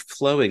naturally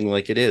flowing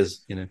like it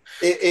is.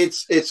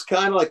 It's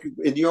kind of like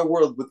in your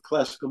world with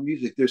classical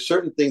music, there's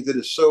certain things that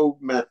is so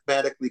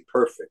mathematically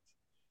perfect.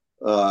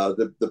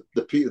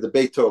 The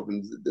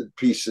Beethoven the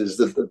pieces,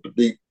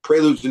 the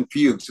preludes and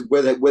fugues,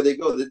 where they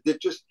go,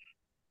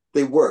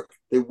 they work.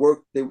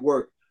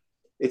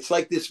 It's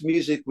like this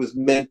music was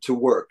meant to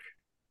work,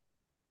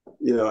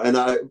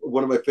 And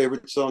one of my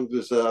favorite songs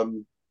was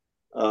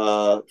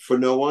 "For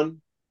No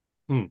One."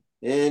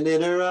 And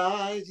in her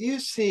eyes, you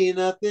see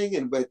nothing.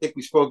 And I think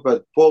we spoke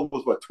about Paul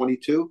was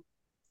 22,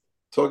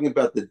 talking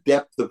about the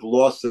depth of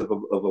loss of a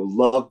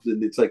love,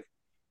 and it's like,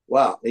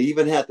 wow. They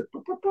even had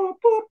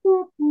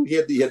he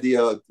had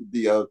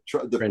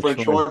the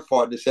French horn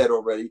part in his head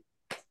already.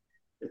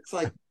 It's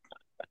like,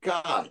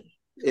 God.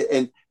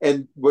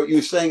 And what you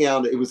were saying,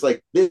 Alan, it was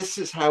like, this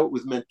is how it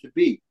was meant to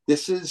be.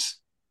 It's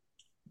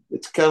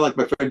kind of like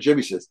my friend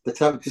Jimmy says,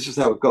 this is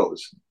how it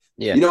goes.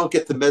 Yeah. You don't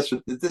get to mess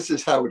with it. This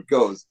is how it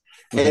goes.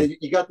 Mm-hmm. And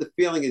you got the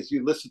feeling as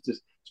you listen to,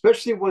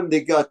 especially when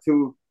they got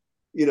to,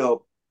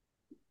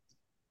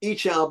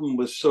 each album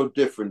was so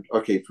different.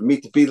 Okay, for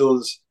Meet the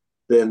Beatles,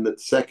 then the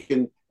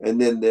second, and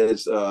then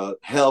there's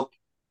Help.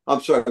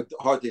 I'm sorry,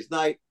 Hard Day's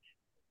Night.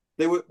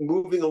 They were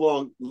moving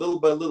along little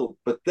by little.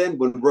 But then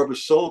when Rubber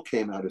Soul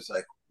came out, it's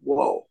like,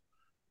 whoa,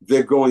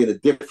 they're going in a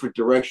different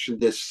direction.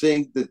 They're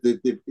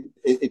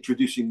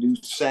introducing new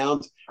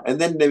sounds. And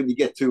then when you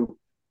get to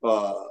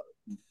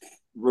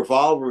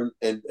Revolver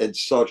and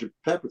Sgt.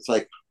 Pepper, it's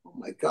like, oh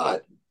my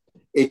God,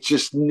 it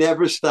just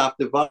never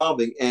stopped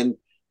evolving. And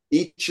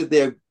each of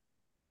their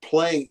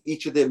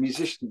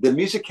musicians, the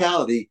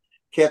musicality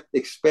kept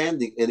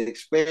expanding and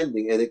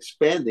expanding and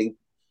expanding.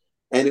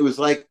 And it was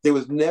like there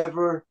was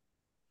never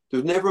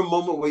a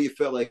moment where you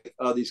felt like,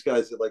 oh, these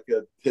guys are like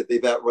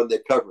they've outrun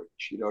their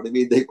coverage. You know what I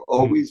mean? They've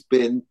always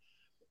been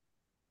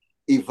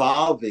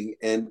evolving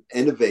and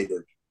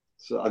innovative.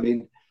 So, I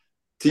mean,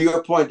 to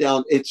your point,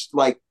 Alan, it's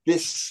like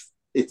this.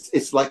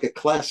 It's like a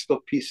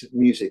classical piece of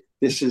music.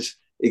 This is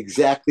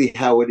exactly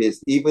how it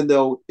is. Even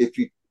though if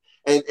you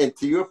and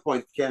to your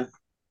point, Ken,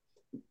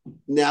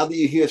 now that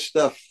you hear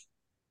stuff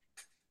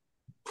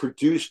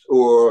produced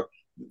or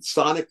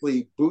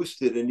sonically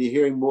boosted, and you're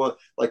hearing more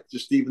like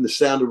just even the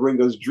sound of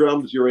Ringo's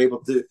drums, you're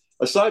able to,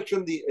 aside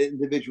from the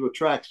individual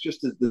tracks,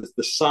 just the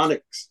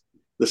sonics,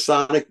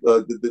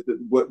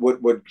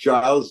 what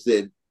Giles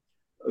did,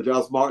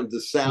 Giles Martin,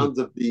 the sounds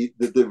of the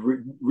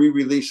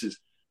re-releases.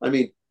 I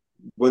mean,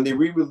 when they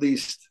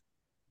re-released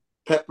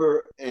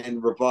Pepper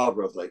and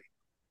Revolver, I was like,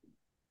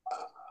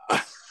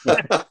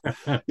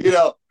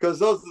 because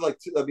those are like,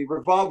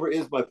 Revolver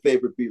is my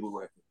favorite Beatle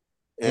record.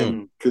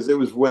 And because it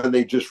was when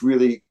they just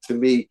really, to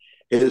me,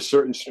 hit a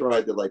certain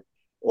stride that like,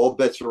 all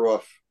bets are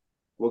off.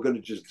 We're going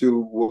to just do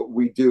what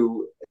we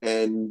do,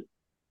 and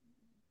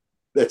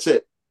that's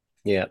it.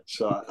 Yeah.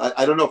 So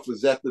I don't know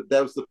if that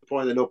was the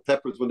point. I know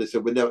Peppers, when they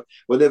said we're never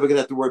going to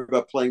have to worry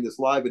about playing this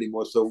live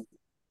anymore. So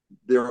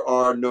there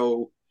are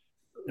no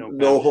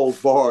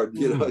holds barred.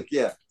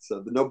 Yeah.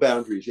 So no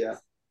boundaries. Yeah.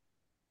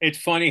 It's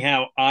funny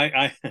how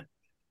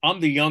I'm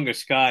the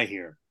youngest guy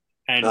here,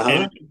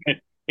 and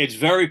it's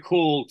very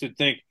cool to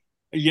think,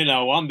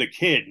 I'm the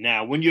kid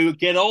now. When you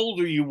get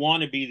older, you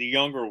want to be the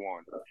younger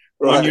one.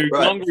 When you're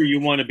younger, you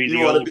want to be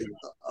the older.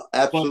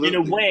 Absolutely. But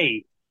in a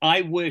way,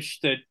 I wish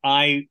that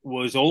I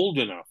was old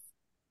enough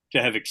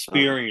to have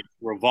experienced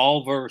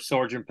Revolver,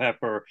 Sgt.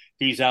 Pepper,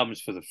 these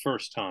albums for the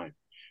first time.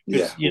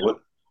 Yeah.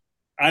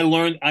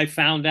 I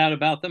found out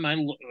about them. I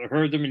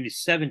heard them in the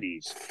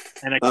 70s,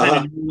 and I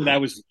kind of knew that I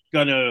was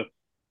gonna,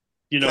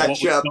 what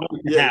was going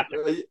to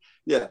happen.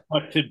 Yeah.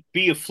 But to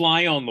be a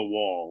fly on the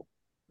wall,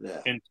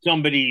 and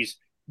somebody's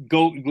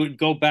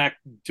go back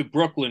to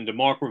Brooklyn to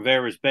Mark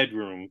Rivera's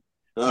bedroom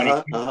when he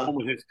came home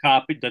with his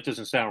copy. That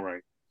doesn't sound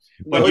right.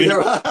 But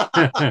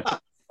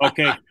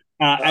okay.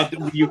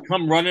 You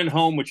come running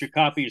home with your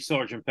copy of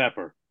Sgt.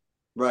 Pepper,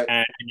 right?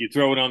 And you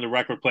throw it on the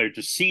record player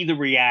to see the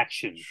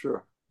reaction.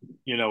 Sure.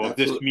 Of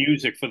this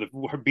music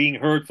being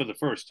heard for the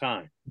first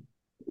time.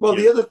 Well,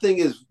 the other thing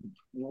is,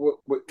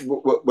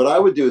 what I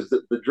would do is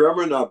that the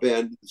drummer in our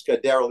band, this guy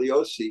Darryl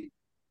Leosi,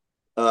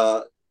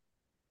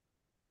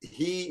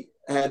 he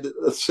had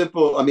a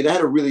simple. I mean, I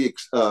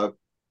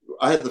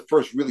had the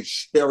first really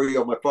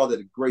stereo. My father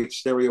had a great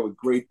stereo with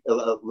great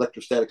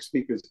electrostatic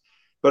speakers.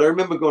 But I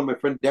remember going to my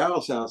friend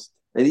Darryl's house,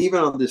 and even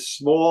on this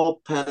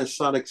small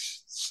Panasonic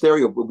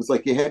stereo, it was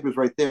like your head was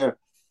right there.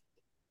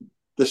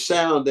 The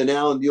sound, and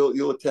Alan,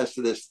 you'll attest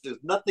to this.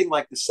 There's nothing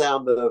like the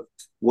sound of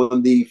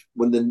when the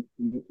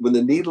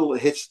needle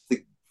hits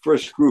the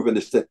first groove, and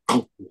it's the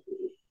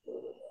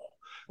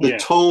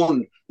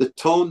tone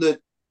that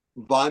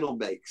vinyl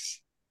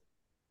makes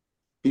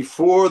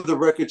before the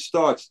record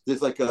starts.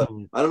 There's like a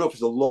I don't know if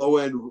it's a low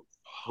end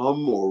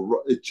hum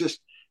or it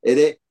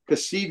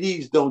because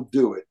CDs don't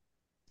do it.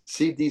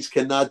 CDs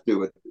cannot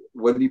do it.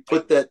 When you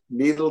put that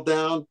needle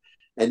down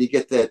and you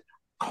get that,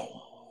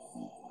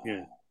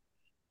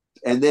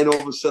 and then all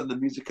of a sudden the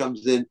music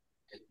comes in,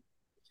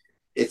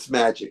 it's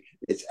magic.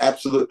 It's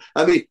absolute.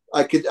 I mean,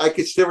 I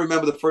could still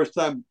remember the first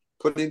time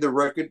putting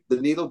the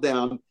needle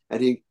down,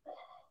 and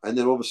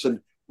then all of a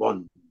sudden,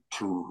 1,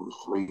 2,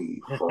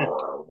 3,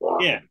 4,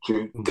 1,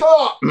 2,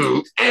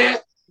 go.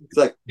 It's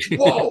like,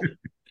 whoa,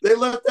 they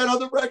left that on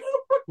the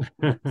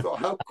record. So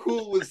how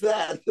cool was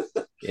that?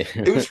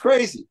 It was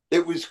crazy.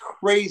 It was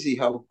crazy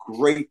how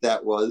great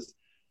that was,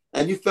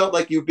 and you felt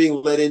like you were being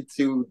led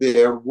into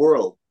their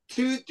world.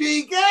 2,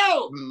 3,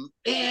 go!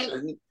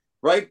 And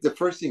right, the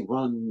first thing,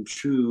 1,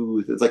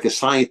 2, it's like a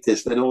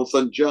scientist, and all of a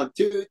sudden, John,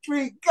 2,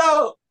 3,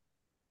 go!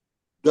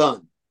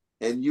 Done,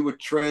 and you were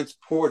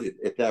transported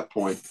at that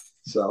point.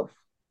 So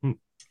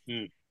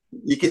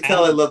you could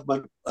tell I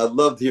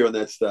loved hearing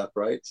that stuff,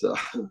 right? So.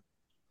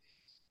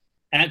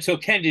 And so,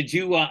 Ken, did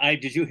you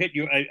hit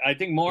your? I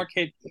think Mark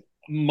hit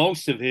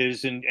most of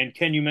his, and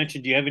Ken, you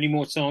mentioned. Do you have any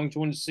more songs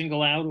you want to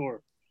single out,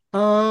 or?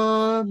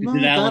 No,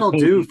 that'll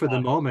do for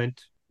the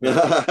moment.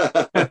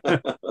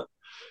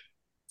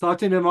 Talk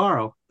to you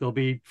tomorrow. There'll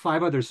be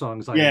 5 other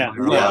songs. Yeah.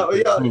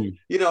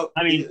 You know,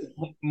 I mean,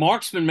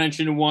 Mark's been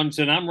mentioning ones,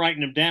 and I'm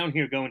writing them down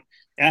here. Going,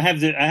 I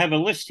have a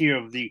list here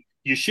of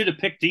you should have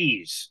picked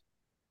these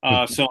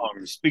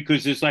songs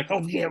because it's like,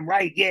 oh yeah,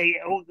 right, yeah.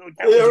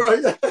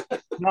 Right.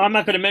 No, I'm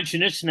not going to mention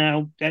this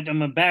now. That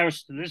I'm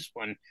embarrassed of this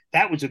one.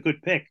 That was a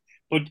good pick.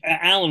 But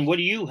Alan, what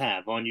do you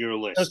have on your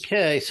list?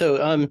 Okay,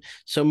 so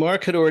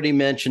Mark had already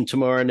mentioned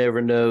Tomorrow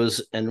Never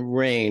Knows and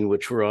Rain,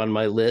 which were on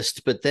my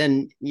list. But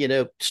then,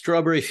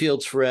 Strawberry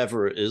Fields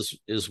Forever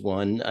is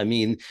one. I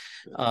mean,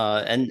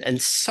 and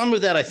some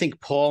of that, I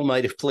think Paul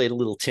might have played a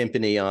little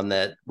timpani on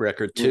that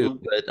record too.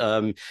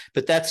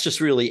 But that's just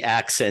really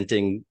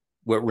accenting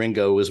what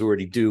Ringo was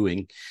already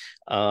doing.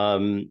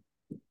 I'm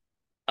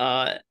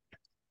going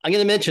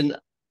to mention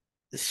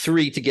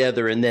 3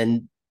 together and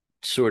then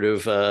sort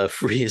of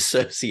free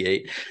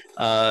associate.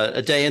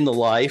 A Day in the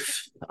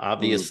Life,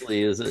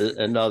 obviously, is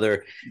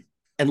another.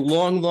 And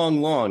Long,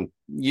 Long, Long.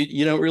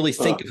 You don't really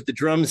think of the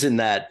drums in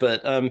that.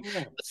 But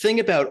the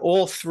thing about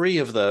all 3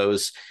 of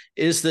those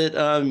is that,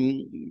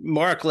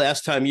 Mark,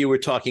 last time you were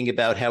talking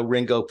about how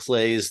Ringo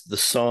plays the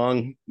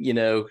song,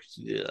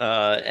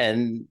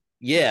 and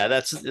yeah,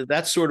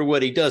 that's sort of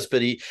what he does.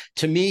 But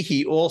to me,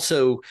 he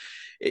also,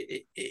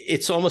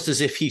 it's almost as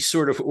if he's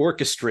sort of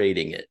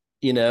orchestrating it,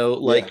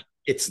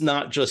 it's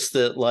not just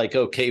that, like,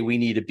 okay, we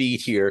need a beat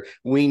here.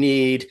 We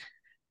need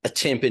a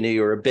timpani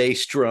or a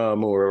bass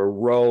drum or a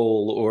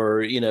roll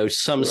or,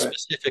 some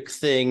specific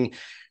thing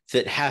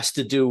that has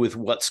to do with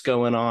what's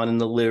going on in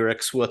the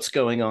lyrics, what's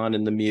going on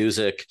in the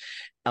music,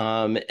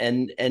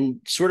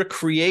 and sort of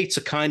creates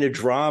a kind of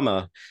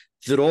drama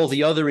that all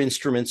the other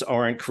instruments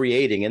aren't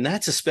creating. And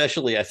that's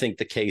especially, I think,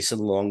 the case in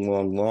Long,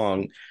 Long,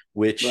 Long,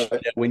 which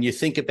when you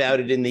think about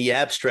it in the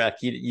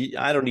abstract,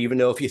 I don't even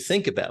know if you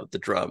think about the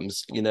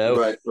drums,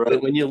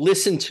 But when you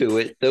listen to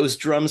it, those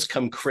drums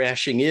come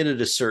crashing in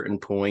at a certain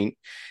point,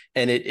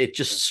 and it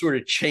just sort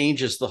of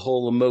changes the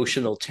whole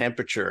emotional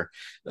temperature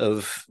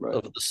of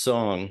the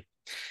song.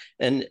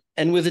 And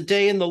with A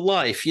Day in the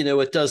Life,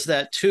 it does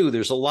that too.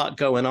 There's a lot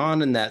going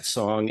on in that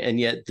song, and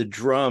yet the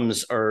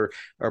drums are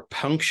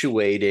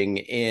punctuating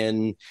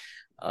in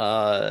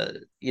a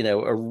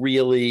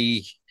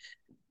really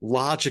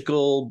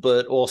logical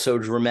but also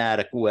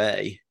dramatic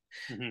way.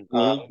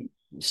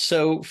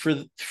 So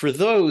for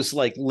those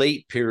like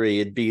late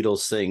period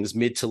Beatles things,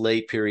 mid to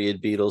late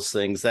period Beatles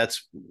things,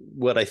 that's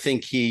what I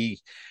think he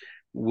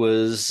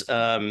was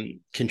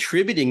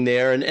contributing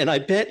there. And I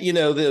bet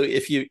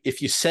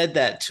if you said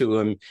that to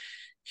him,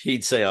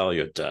 he'd say, "Oh,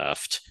 you're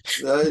daft."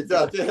 He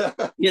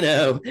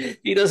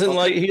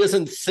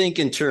doesn't think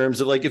in terms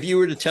of, like, if you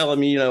were to tell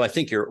him, I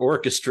think you're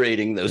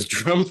orchestrating those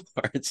drum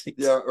parts.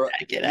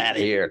 Get out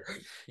of here.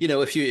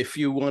 If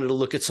you wanted to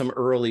look at some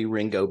early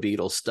Ringo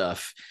Beatles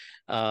stuff,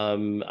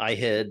 I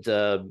had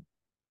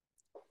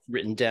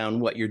written down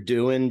What You're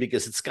Doing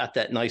because it's got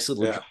that nice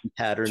little drum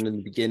pattern in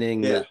the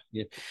beginning. That's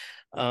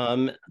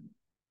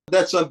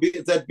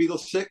that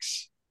Beatles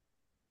 6.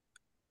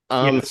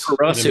 Yes,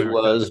 for us it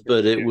was,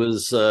 but it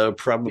was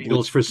probably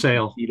Beatles for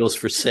Sale. Beatles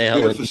for Sale.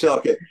 Beatles for Sale.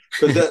 Okay,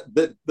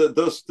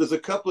 because there's a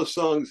couple of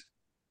songs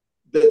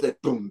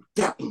that boom,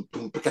 da, boom,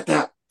 boom,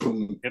 da,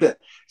 boom. Da.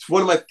 It's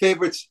one of my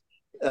favorites.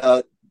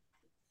 I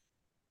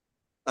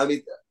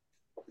mean,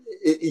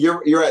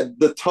 you're at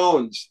the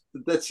tones.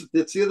 That's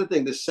the other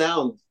thing. The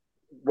sound.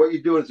 What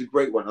You're Doing is a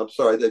great one. I'm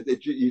sorry,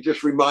 you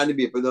just reminded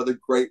me of another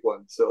great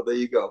one. So there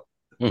you go.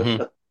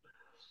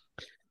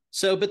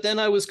 So, but then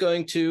I was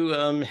going to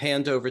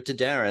hand over to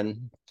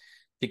Darren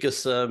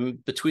because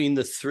between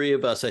the three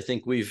of us, I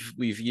think we've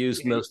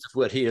used most of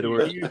what he had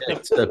already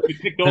picked. So. You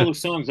picked all the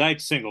songs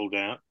I'd singled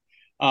out.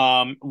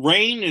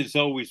 Rain has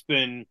always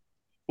been,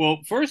 well.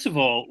 First of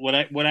all, what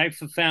I've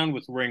found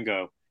with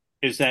Ringo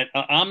is that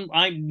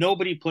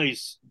nobody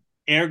plays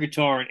air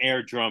guitar and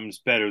air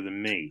drums better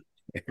than me.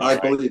 I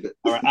believe it.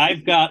 All right,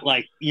 I've got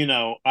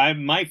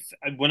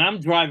when I'm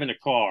driving a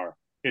car,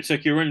 it's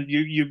like you're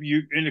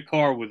in a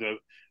car with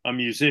a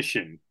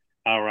musician.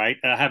 All right,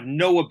 I have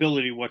no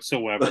ability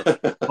whatsoever.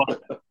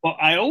 but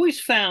I always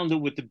found that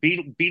with the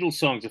Beatles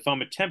songs, if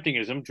I'm attempting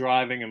as I'm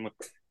driving,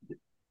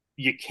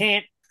 you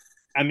can't.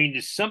 I mean,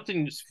 there's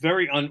something that's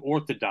very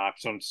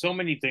unorthodox on so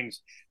many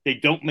things. They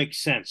don't make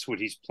sense what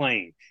he's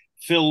playing.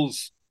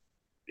 Phil's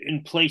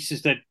in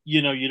places that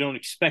you don't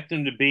expect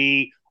him to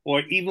be,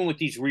 or even with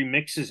these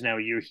remixes now,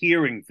 you're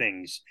hearing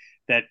things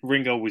that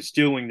Ringo was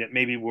doing that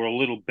maybe were a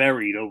little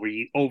buried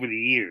over the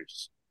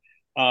years.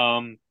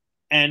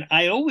 And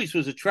I always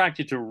was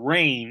attracted to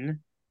Rain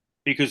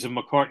because of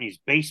McCartney's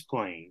bass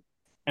playing.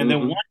 And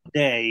then one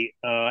day,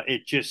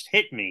 it just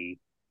hit me.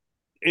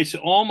 It's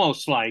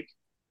almost like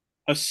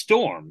a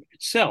storm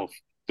itself,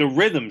 the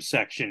rhythm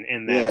section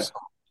in that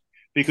song,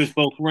 because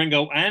both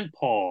Ringo and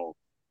Paul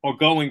are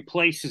going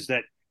places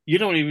that you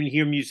don't even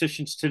hear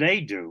musicians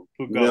today do.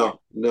 No,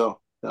 not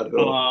at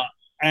all.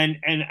 And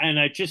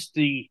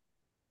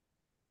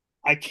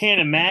I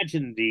can't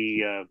imagine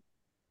the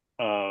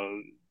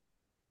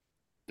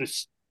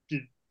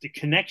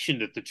connection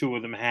that the two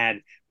of them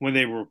had when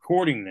they were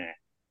recording that,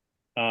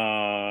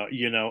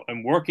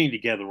 and working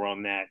together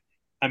on that.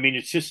 I mean,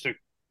 it's just an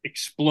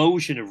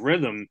explosion of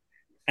rhythm,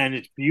 and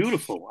it's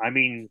beautiful. I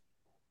mean,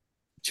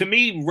 to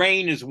me,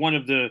 Rain is one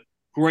of the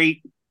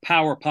great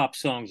power pop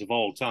songs of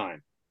all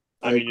time.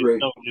 I mean, agree.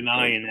 There's no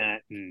denying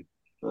that. And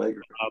I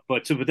agree.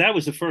 But that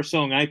was the first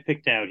song I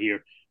picked out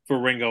here for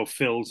Ringo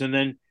Fills, and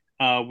then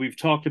we've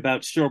talked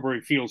about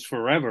Strawberry Fields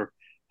Forever.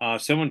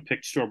 Someone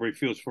picked Strawberry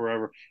Fields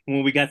Forever. And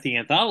when we got the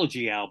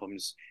anthology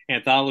albums,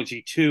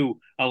 Anthology 2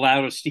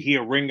 allowed us to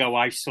hear Ringo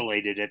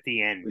isolated at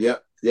the end. Yeah.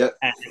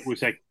 And it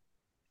was like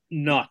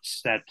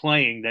nuts, that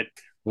playing that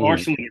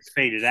partially is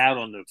faded out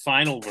on the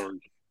final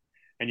version,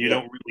 and you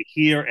don't really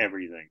hear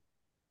everything.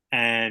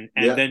 And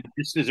then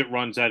just as it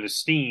runs out of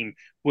steam,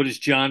 what does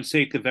John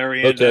say at the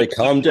very end? Okay,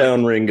 calm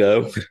down,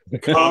 Ringo.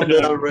 Calm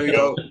down,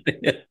 Ringo.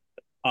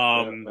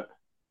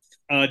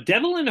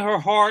 Devil in Her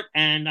Heart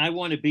and I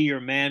Want to Be Your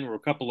Man were a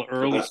couple of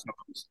early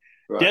songs.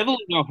 Right. Devil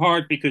in Her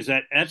Heart, because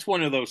that's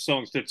one of those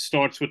songs that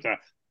starts with a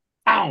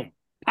boom,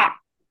 pop,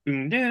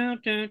 boom, down,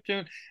 down,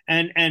 down,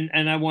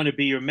 and I Want to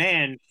Be Your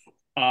Man.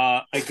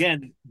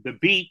 Again, the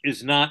beat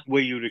is not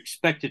where you'd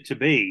expect it to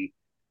be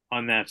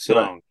on that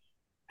song. Right.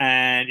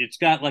 And it's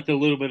got like a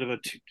little bit of a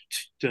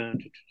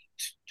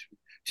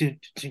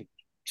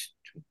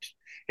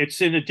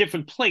it's in a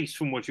different place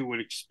from what you would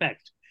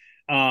expect.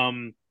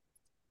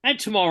 And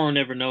Tomorrow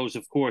Never Knows,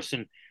 of course,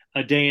 and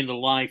A Day in the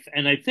Life.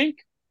 And I think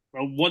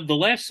the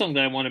last song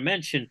that I want to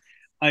mention,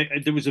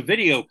 there was a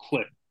video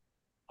clip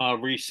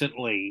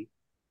recently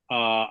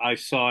I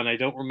saw, and I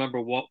don't remember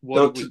what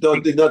not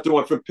the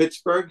one from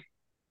Pittsburgh.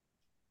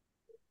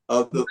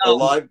 The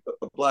live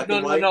black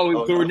and white.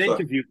 No. There was an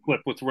interview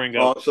clip with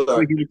Ringo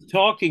where he was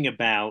talking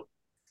about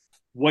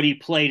what he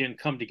played in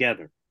Come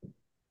Together.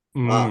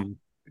 Those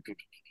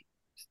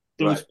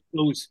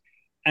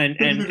and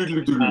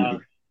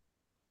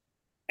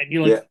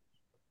you're like,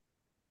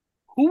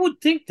 who would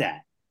think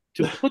that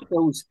to put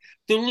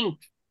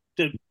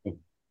the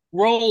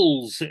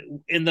rolls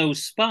in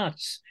those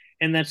spots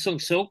and that song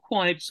so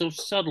quiet, so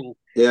subtle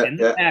in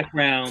the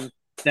background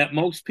that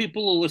most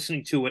people are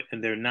listening to it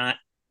and they're not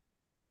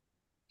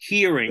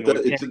hearing.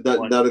 It's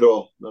not at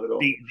all.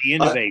 The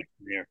innovation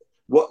there.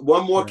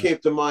 One more came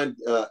to mind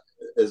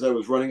as I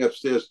was running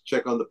upstairs to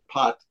check on the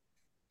pot.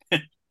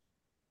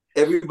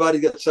 Everybody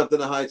got something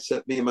to hide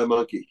except me and my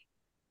monkey.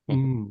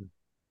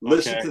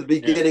 Listen to the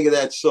beginning of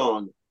that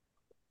song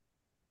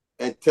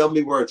and tell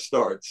me where it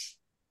starts.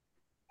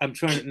 I'm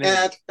trying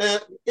to.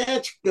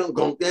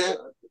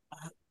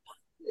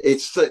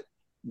 It's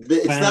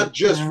not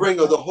just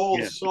Ringo. The whole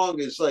song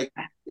is like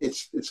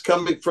it's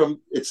coming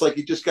from. It's like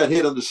he just got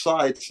hit on the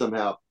side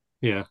somehow.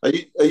 Yeah. Are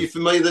you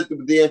familiar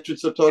with the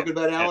entrance I'm talking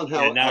about, Alan?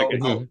 How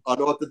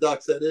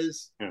unorthodox that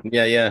is?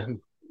 Yeah.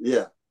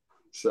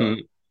 So,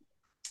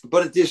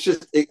 but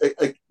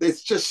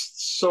it's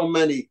just so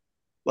many.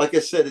 Like I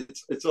said,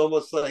 it's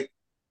almost like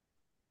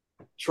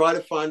try to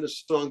find a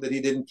song that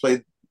he didn't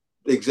play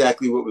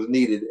exactly what was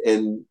needed,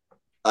 and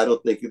I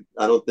don't think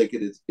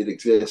it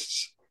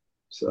exists.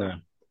 So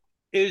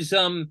is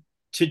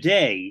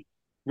today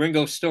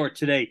Ringo Starr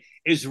today,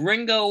 is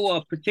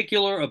Ringo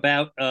particular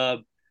about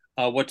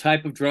what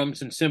type of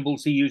drums and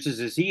cymbals he uses?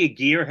 Is he a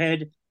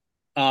gearhead,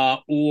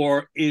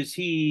 or is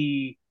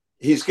he?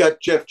 He's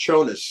got Jeff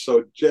Jonas,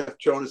 so Jeff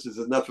Jonas is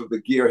enough of a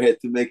gearhead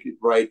to make it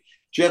right.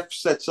 Jeff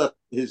sets up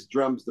his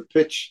drums, the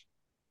pitch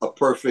are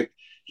perfect.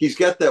 He's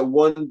got that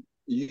one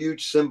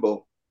huge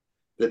cymbal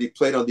that he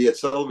played on the Ed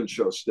Sullivan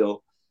Show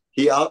still.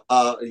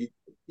 you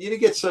did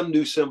get some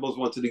new cymbals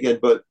once and again,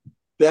 but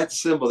that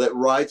cymbal, that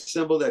ride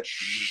cymbal, that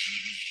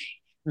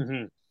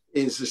Mm-hmm.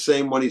 is the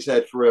same one he's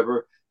had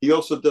forever. He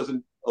also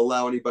doesn't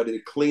allow anybody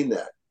to clean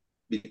that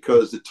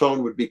because the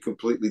tone would be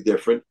completely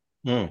different.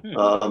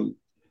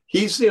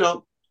 He's, I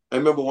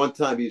remember one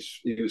time he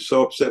was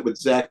so upset with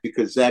Zach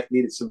because Zach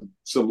needed some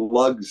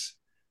lugs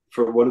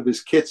for one of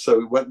his kits, so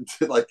he went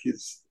into like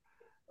his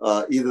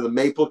either the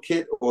maple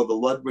kit or the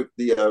Ludwig,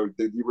 the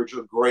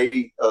original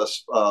gray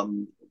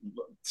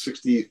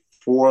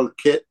 64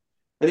 kit,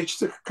 and he just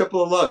took a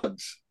couple of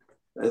lugs.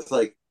 And it's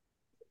like,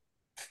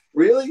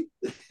 really?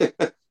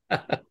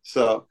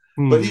 So,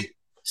 but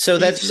so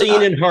that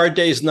scene in Hard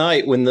Day's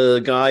Night when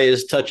the guy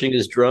is touching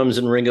his drums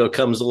and Ringo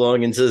comes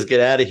along and says, "Get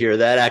out of here,"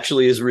 that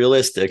actually is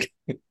realistic.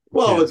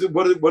 Well, was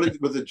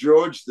it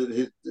George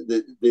that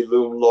they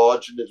loom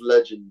large in his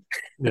legend?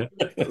 Yeah.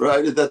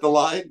 Right? Is that the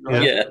line?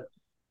 Right? Yeah.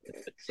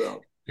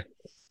 So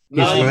he's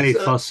very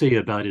fussy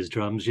about his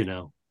drums,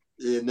 Yeah,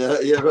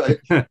 right.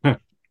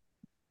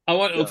 I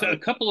want a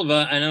couple of.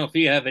 I don't know if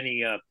you have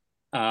any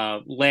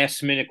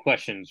last minute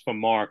questions for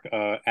Mark,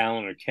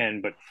 Alan, or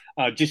Ken, but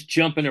just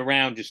jumping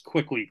around, just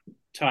quickly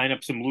tying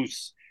up some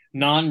loose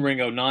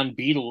non-Ringo,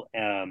 non-Beatle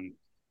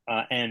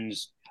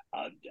ends.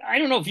 I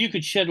don't know if you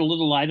could shed a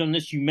little light on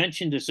this. You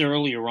mentioned this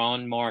earlier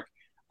on, Mark.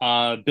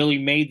 Billy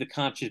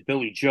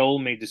Joel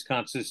made this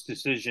conscious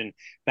decision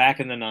back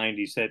in the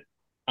 90s that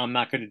I'm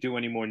not going to do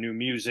any more new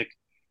music.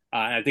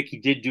 I think he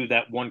did do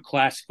that one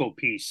classical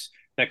piece.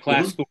 That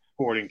classical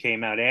recording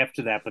came out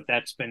after that, but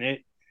that's been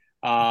it.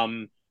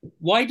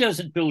 Why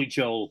doesn't Billy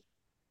Joel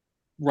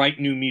write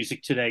new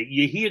music today?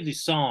 You hear the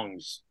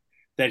songs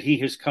that he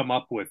has come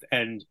up with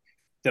and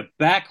the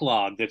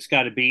backlog that's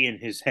got to be in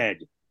his head.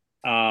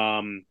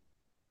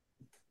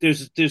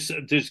 There's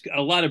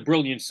a lot of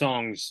brilliant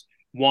songs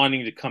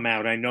wanting to come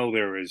out. I know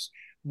there is.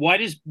 Why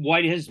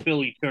has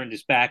Billy turned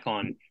his back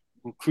on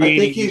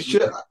creating?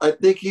 I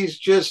think he's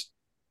just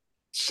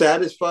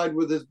satisfied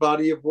with his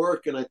body of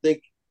work, and I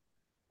think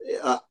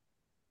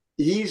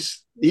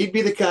he'd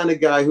be the kind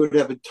of guy who would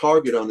have a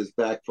target on his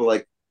back for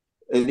like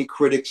any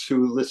critics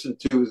who listen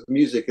to his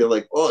music and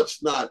like, oh,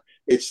 it's not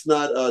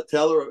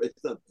tell her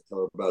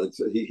about it.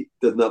 So he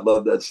does not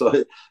love that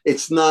song.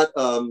 It's not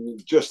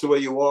Just the Way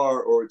You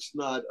Are, or it's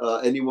not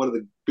any one of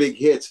the big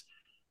hits.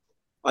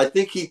 I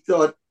think he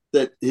thought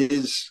that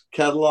his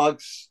catalog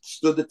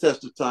stood the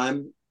test of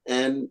time,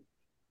 and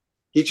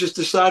he just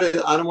decided,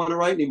 I don't want to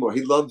write anymore.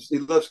 He loves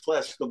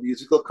classical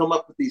music. He'll come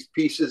up with these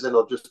pieces and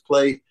he'll just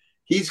play.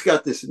 He's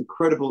got this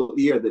incredible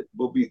ear that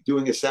will be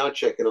doing a sound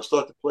check and he'll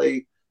start to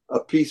play a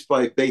piece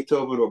by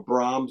Beethoven or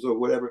Brahms or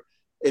whatever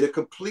in a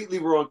completely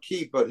wrong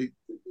key, but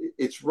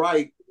it's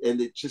right.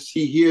 And it just,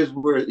 he hears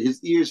where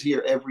his ears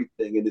hear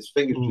everything and his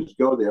fingers just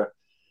go there.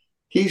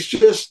 He's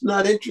just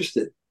not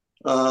interested.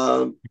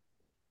 I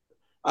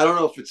don't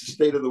know if it's the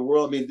state of the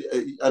world. I mean,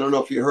 I don't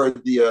know if you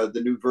heard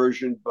the new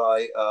version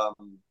by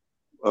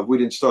of We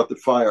Didn't Start the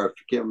Fire. I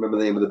can't remember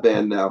the name of the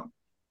band now.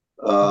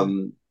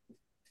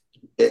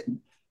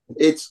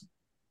 It's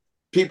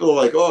people are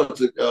like, oh,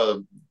 it's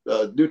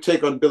a new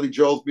take on Billy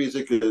Joel's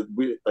music.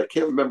 I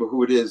can't remember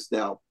who it is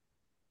now.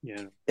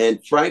 Yeah. And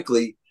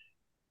frankly,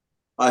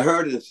 I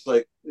heard it. It's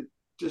like, it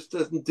just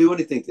doesn't do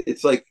anything.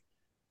 It's like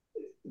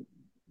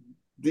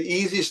the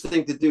easiest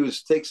thing to do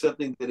is take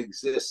something that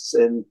exists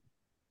and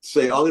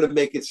say, I'm going to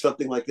make it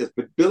something like this.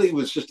 But Billy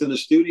was just in the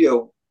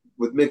studio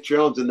with Mick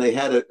Jones, and they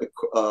had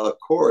a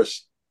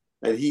chorus,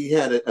 and he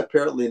had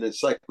apparently an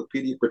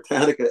Encyclopedia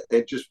Britannica,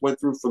 and just went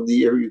through from the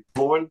year he was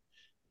born.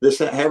 This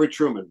Harry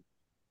Truman,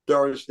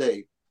 Doris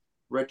Day,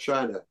 Red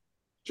China,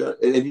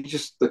 and he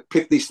just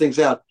picked these things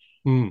out.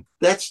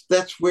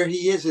 That's where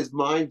he is. His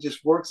mind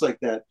just works like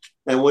that.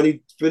 And when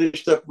he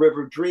finished up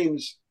River of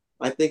Dreams,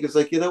 I think it's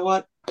like, you know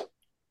what?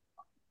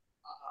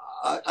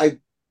 I've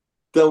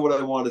done what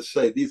I want to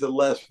say. These are the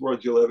last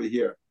words you'll ever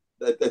hear.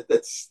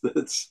 That's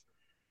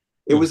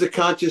it was a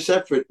conscious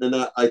effort. And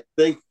I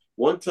think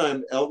one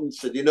time Elton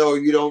said, you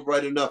don't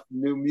write enough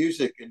new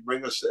music. And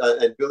Ringo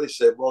and Billy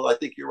said, well, I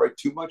think you write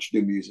too much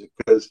new music.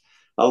 Because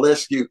I'll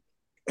ask you,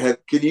 can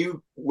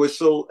you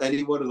whistle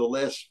any one of the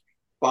last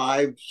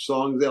 5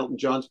 songs Elton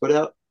John's put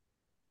out?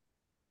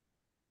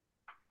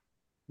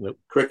 Nope.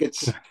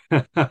 Crickets.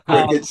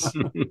 Crickets.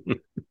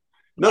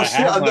 No,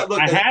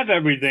 I have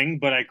everything,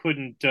 but I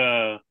couldn't.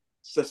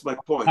 That's my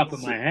point. Top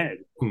of my head.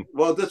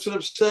 Well, that's what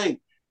I'm saying.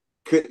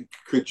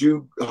 Could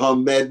you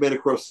hum Madman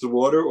Across the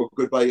Water or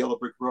Goodbye Yellow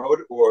Brick Road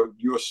or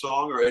your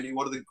song or any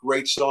one of the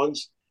great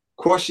songs?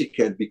 Of course you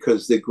can,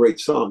 because they're great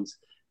songs.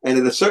 And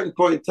at a certain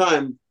point in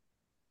time,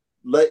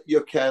 let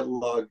your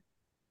catalog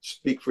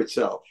speak for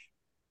itself.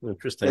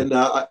 Interesting. And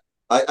I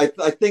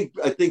think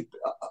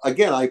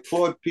again, I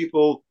applaud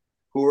people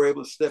who are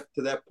able to step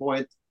to that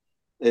point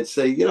and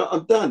say,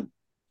 I'm done.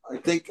 I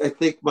think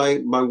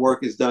my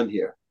work is done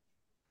here.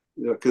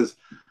 Because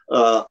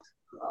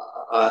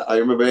I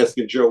remember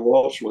asking Joe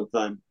Walsh one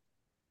time,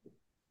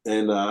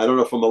 and I don't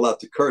know if I'm allowed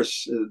to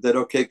curse. Is that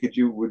okay?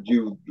 Would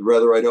you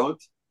rather I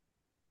don't?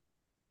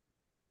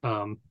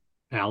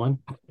 Alan.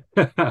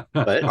 But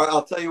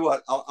I'll tell you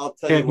what. I'll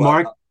tell Hey, you what.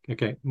 Mark.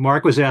 Okay,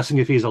 Mark was asking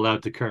if he's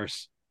allowed to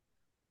curse.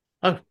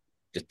 oh,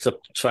 it's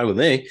fine with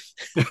me.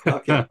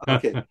 Okay,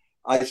 okay.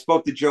 I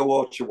spoke to Joe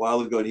Walsh a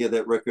while ago, and he had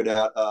that record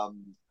out,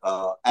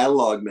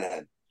 Analog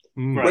Man.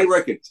 Mm. Great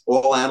record,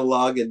 all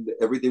analog, and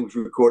everything was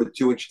recorded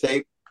 2-inch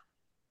tape.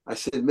 I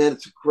said, man,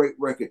 it's a great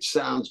record.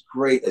 Sounds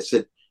great. I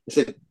said,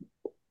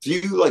 do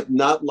you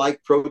not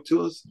like Pro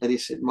Tools? And he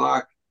said,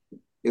 Mark,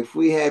 if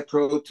we had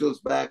Pro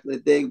Tools back in the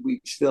day,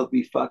 we'd still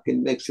be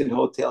fucking mixing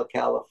Hotel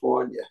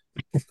California.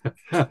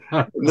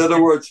 In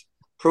other words,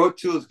 Pro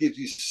Tools gives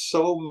you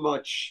so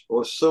much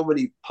or so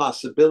many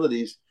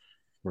possibilities.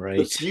 Right.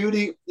 The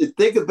beauty,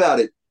 think about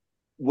it.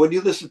 When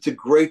you listen to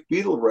great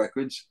Beatle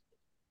records,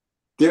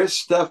 there's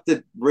stuff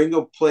that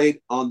Ringo played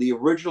on the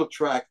original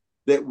track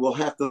that will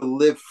have to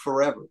live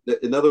forever.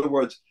 In other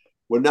words,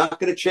 we're not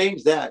going to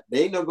change that.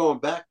 There ain't no going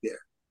back there.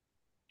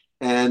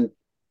 And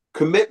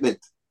commitment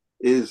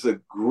is a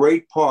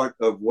great part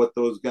of what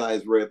those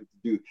guys were able to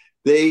do.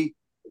 They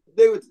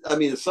would, I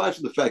mean, aside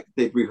from the fact that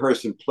they've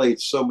rehearsed and played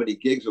so many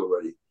gigs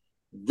already,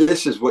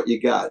 this is what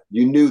you got.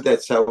 You knew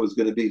that's how it was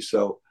going to be.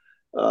 So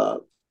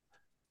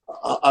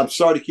I'm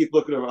sorry to keep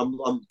looking.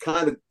 I'm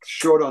kind of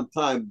short on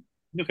time.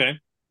 Okay.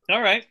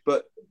 All right.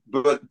 But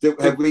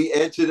have we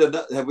answered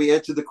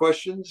the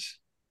questions?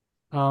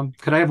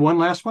 Could I have one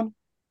last one?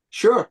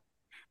 Sure.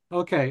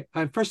 Okay.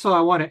 First of all,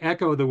 I want to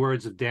echo the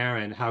words of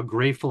Darren, how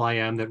grateful I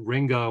am that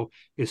Ringo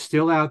is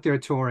still out there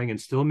touring and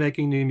still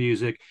making new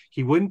music.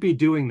 He wouldn't be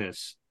doing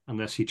this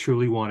unless he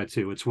truly wanted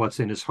to. It's what's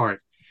in his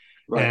heart.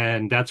 Right.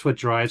 And that's what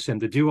drives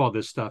him to do all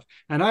this stuff.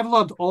 And I've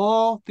loved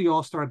all the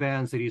all-star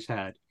bands that he's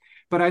had.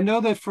 But I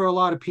know that for a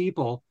lot of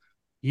people,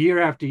 year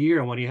after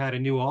year, when he had a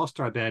new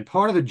all-star band,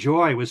 part of the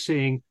joy was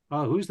seeing,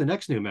 oh, who's the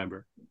next new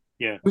member?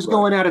 Yeah. Who's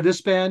going out of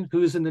this band?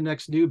 Who's in the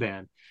next new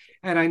band?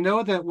 And I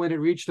know that when it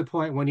reached the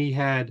point when he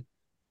had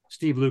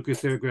Steve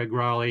Lukather, Greg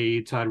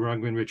Raleigh, Todd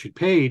Rundgren, Richard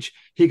Page,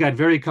 he got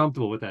very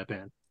comfortable with that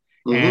band.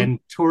 Mm-hmm. And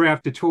tour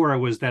after tour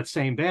was that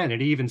same band.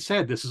 And he even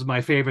said, this is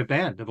my favorite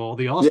band of all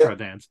the all-star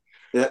bands.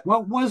 Yeah.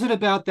 What was it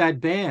about that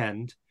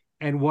band?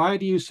 And why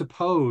do you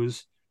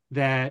suppose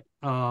that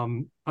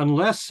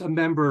unless a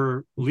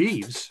member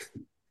leaves,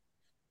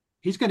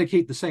 he's going to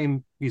keep the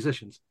same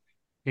musicians?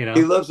 You know,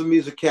 he loves the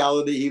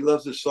musicality. He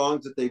loves the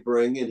songs that they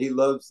bring, and he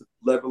loves the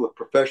level of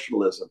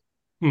professionalism.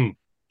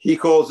 He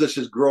calls this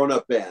his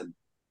grown-up band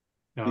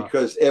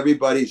because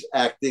everybody's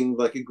acting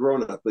like a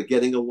grown-up. They're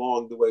getting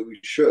along the way we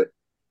should.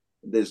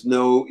 There's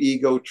no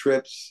ego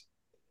trips.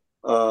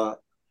 I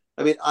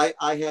mean, I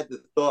had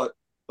the thought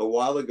a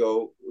while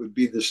ago would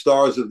be the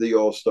stars of the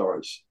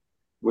All-Stars,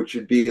 which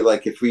would be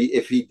like if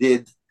he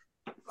did,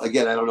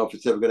 again, I don't know if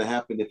it's ever going to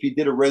happen. If he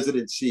did a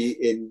residency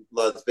in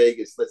Las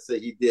Vegas, let's say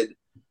he did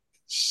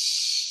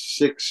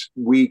 6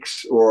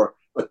 weeks or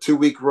a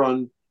 2-week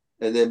run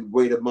and then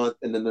wait a month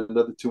and then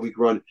another 2-week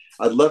run.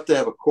 I'd love to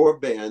have a core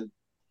band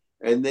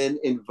and then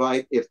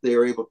invite, if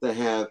they're able to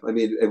have, I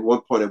mean, at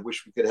one point I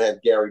wish we could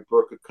have Gary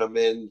Brooker come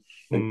in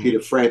and Peter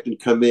Frampton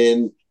come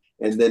in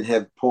and then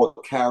have Paul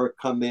Carrack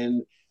come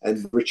in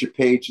and Richard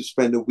Page to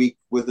spend a week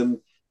with him.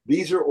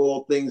 These are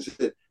all things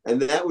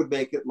and that would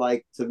make it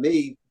like, to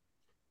me,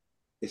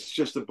 it's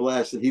just a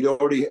blast. And he'd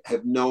already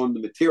have known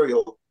the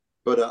material,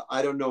 but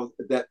I don't know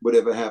if that would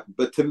ever happen.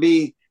 But to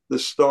me, the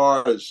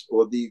stars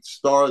or the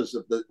stars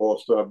of the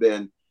All-Star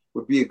band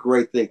would be a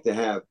great thing to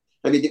have.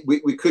 I mean,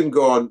 we couldn't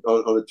go on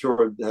a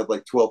tour and have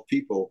like 12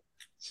 people,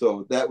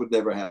 so that would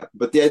never happen.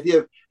 But the idea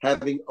of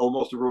having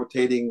almost a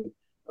rotating,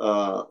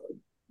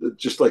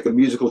 just like a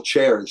musical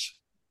chairs,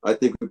 I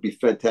think would be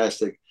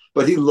fantastic.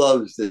 But he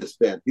loves this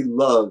band. He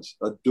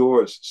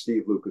adores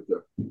Steve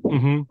Lukather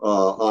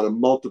on a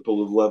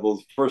multiple of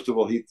levels. First of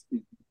all,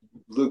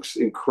 Luke's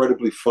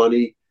incredibly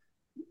funny,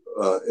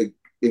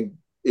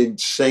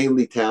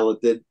 insanely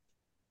talented,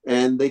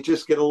 and they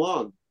just get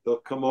along. They'll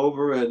come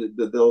over and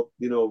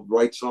they'll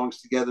write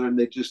songs together, and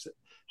they just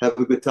have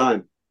a good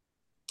time.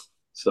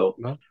 So,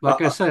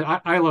 like I said,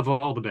 I love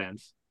all the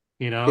bands.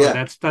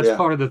 That's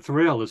part of the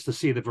thrill, is to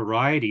see the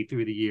variety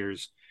through the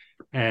years,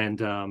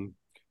 and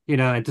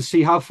and to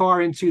see how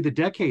far into the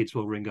decades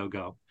will Ringo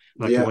go.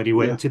 Like when he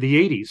went into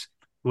the 80s,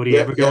 would he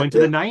ever go into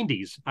the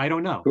 90s? I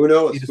don't know. Who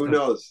knows? Who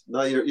knows?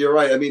 No, you're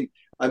right. I mean,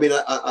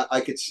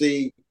 I could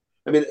see.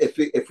 I mean,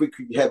 if we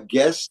could have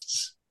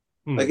guests.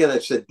 Again,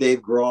 I've said Dave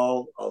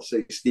Grohl. I'll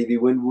say Stevie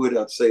Winwood.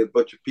 I'll say a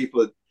bunch of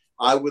people that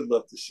I would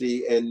love to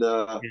see, and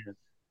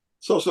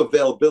it's also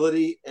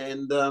availability.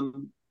 And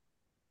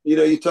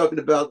you're talking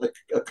about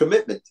a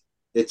commitment.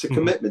 It's a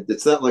commitment.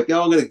 It's not like,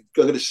 oh, I'm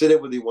going to sit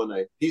in with you one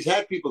night. He's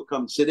had people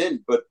come sit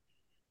in, but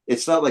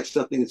it's not like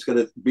something that's going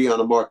to be on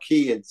a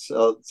marquee. And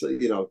so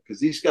because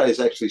these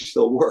guys actually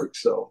still work,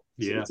 so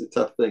it's a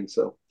tough thing.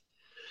 So,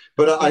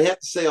 but I have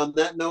to say, on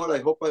that note, I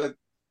hope I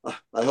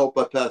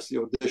pass the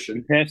audition.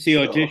 You pass the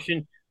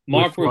audition.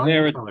 Mark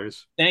Rivera,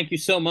 thank you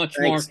so much,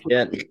 Mark.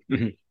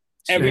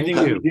 Everything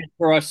you did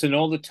for us and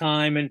all the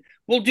time. And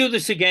we'll do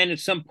this again at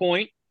some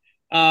point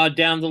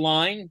down the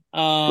line.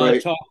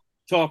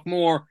 Talk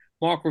more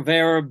Mark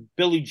Rivera,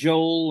 Billy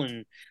Joel,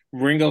 and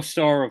Ringo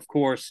Starr, of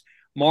course.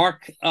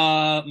 Mark's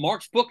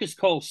book is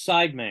called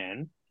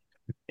Sideman,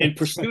 In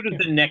Pursuit of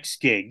the Next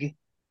Gig,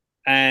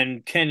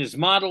 and Ken is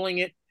modeling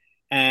it,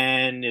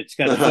 and it's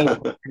got a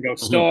photo of Ringo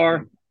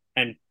Starr.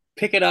 And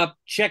pick it up,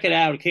 check it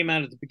out. It came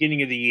out at the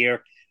beginning of the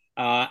year.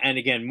 And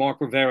again, Mark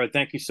Rivera,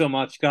 thank you so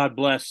much. God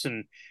bless,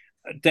 and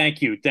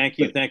thank you. Can't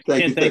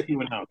thank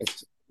you enough.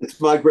 It's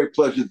my great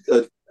pleasure,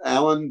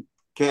 Alan,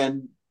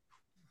 Ken,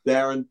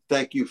 Darren.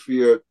 Thank you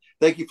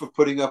for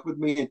putting up with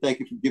me, and thank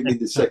you for giving me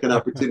the second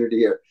opportunity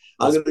here.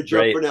 I'm going to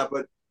jump for now,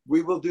 but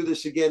we will do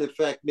this again. In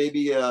fact,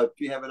 maybe if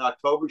you have an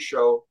October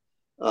show,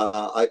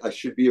 I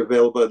should be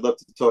available. I'd love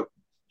to talk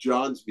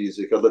John's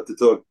music. I'd love to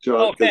talk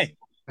John. Okay,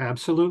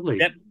 absolutely.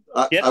 Yep.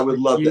 I would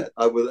love that.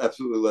 I would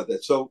absolutely love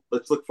that. So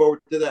let's look forward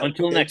to that.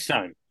 Until next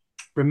time.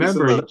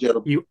 Remember,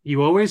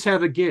 you always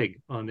have a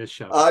gig on this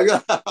show.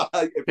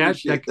 I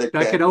appreciate that.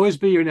 That could always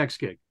be your next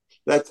gig.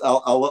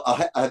 I'll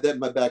have that in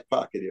my back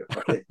pocket here.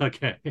 Okay.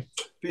 Okay.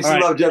 Peace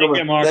and love,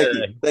 gentlemen.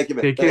 Thank you,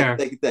 man. Take care.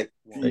 Thank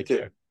you. You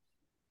too.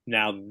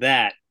 Now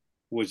that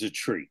was a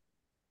treat.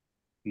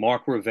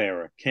 Mark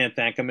Rivera. Can't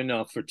thank him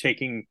enough for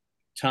taking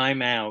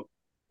time out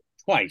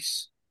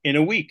twice in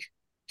a week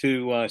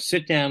to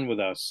sit down with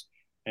us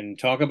and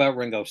talk about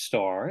Ringo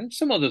Starr and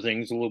some other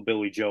things, a little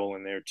Billy Joel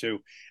in there too,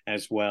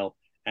 as well.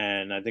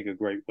 And I think a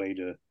great way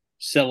to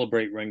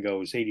celebrate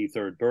Ringo's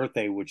 83rd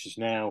birthday, which is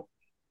now,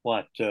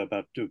 about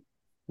a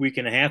week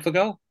and a half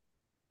ago,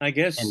 I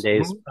guess. 10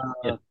 days.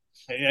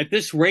 At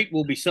this rate,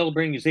 we'll be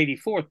celebrating his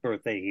 84th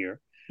birthday here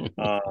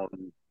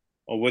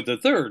with a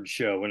third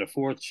show and a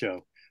fourth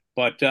show.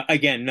 But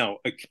again, no,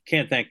 I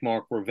can't thank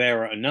Mark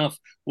Rivera enough.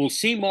 We'll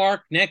see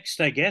Mark next,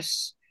 I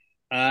guess,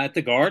 at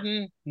the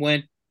Garden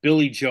when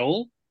Billy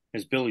Joel,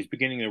 as Billy's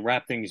beginning to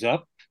wrap things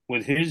up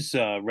with his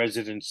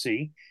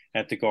residency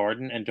at the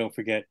Garden. And don't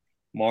forget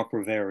Mark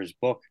Rivera's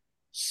book,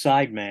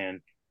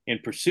 Sideman, In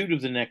Pursuit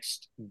of the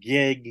Next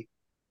Gig.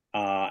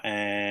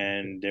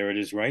 And there it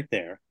is right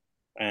there.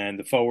 And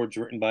the forward's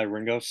written by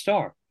Ringo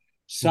Starr.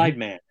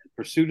 Sideman, In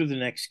Pursuit of the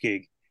Next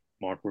Gig,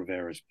 Mark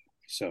Rivera's book.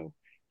 So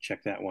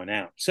check that one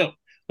out. So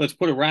let's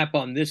put a wrap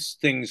on this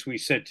things we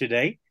said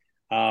today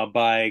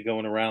by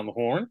going around the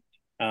horn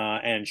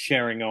and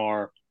sharing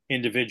our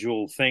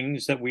individual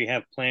things that we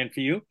have planned for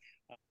you.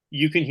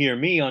 You can hear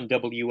me on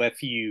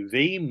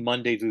WFUV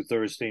Monday through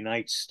Thursday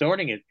nights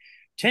starting at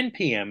 10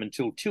 p.m.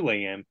 until 2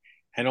 a.m.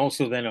 and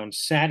also then on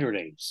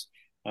Saturdays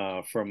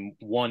from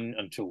 1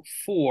 until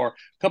 4. A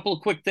couple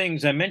of quick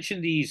things. I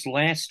mentioned these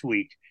last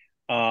week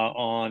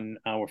on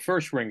our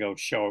first Ringo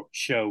show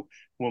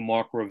with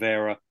Mark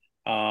Rivera.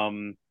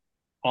 On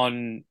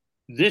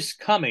this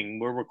coming,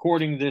 we're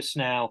recording this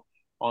now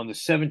on the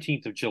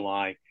 17th of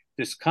July,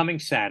 this coming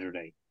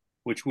Saturday,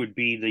 which would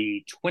be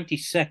the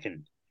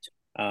 22nd,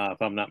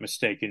 if I'm not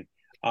mistaken.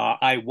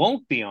 I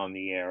won't be on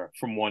the air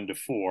from 1 to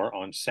 4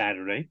 on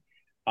Saturday.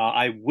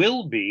 I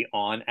will be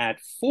on at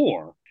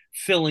 4,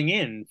 filling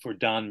in for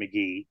Don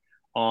McGee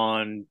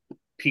on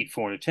Pete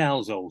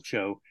Fornatel's old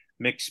show,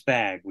 Mixed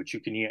Bag, which you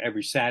can hear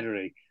every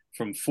Saturday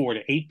from 4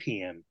 to 8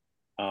 p.m.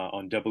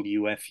 On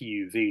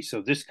WFUV.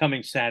 So this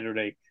coming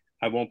Saturday,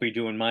 I won't be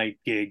doing my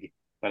gig,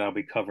 but I'll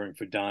be covering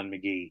for Don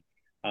McGee.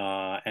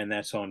 And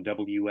that's on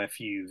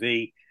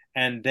WFUV.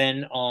 And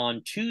then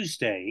on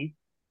Tuesday,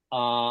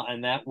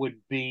 and that would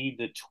be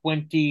the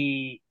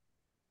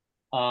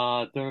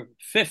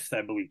 5th,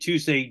 I believe,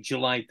 Tuesday,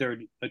 July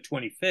 3rd,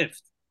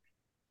 25th.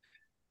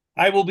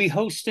 I will be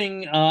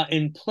hosting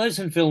in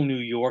Pleasantville, New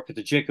York at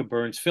the Jacob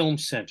Burns Film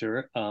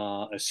Center,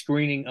 a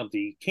screening of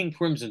the King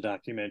Crimson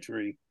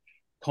documentary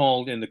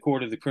called In the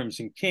Court of the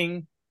Crimson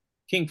King,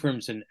 King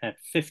Crimson at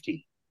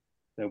 50.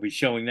 They'll be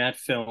showing that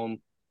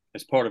film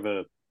as part of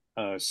a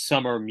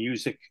summer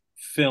music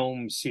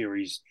film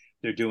series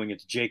they're doing at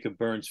the Jacob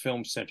Burns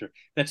Film Center.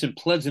 That's in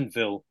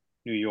Pleasantville,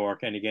 New York.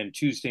 And again,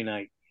 Tuesday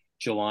night,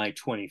 July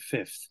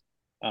 25th.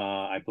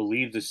 I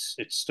believe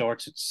it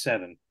starts at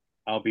 7.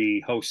 I'll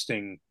be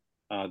hosting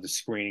the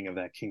screening of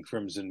that King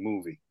Crimson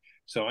movie.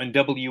 So, and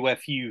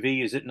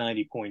WFUV is at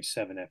 90.7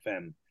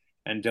 FM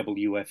and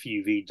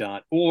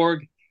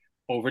WFUV.org.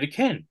 Over to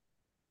Ken.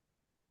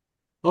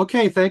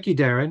 Okay, thank you,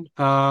 Darren.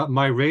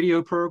 My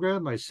radio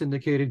program, my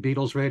syndicated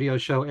Beatles radio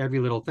show, Every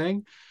Little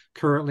Thing,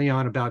 currently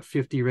on about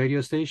 50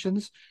 radio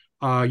stations.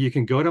 You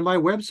can go to my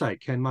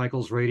website,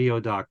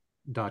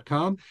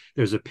 kenmichaelsradio.com.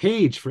 There's a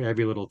page for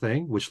Every Little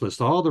Thing, which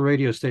lists all the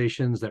radio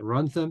stations that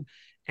run them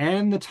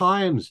and the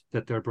times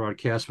that they're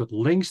broadcast with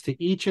links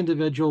to each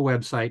individual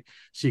website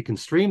so you can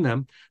stream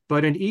them.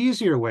 But an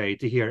easier way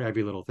to hear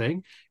Every Little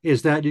Thing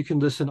is that you can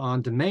listen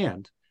on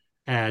demand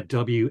at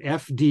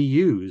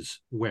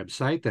WFDU's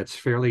website. That's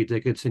Fairleigh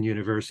Dickinson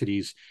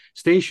University's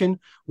station,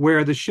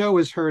 where the show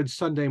is heard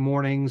Sunday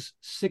mornings,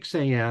 6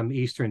 a.m.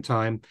 Eastern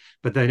Time.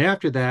 But then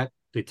after that,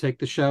 they take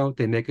the show,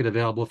 they make it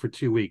available for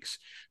 2 weeks.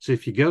 So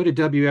if you go to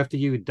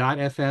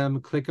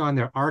WFDU.FM, click on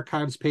their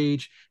archives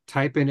page,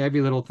 type in Every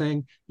Little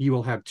Thing, you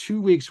will have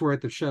 2 weeks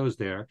worth of shows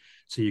there.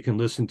 So you can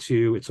listen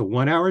to, it's a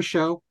 1-hour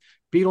show,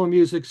 Beatle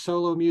music,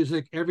 solo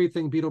music,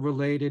 everything Beatle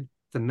related,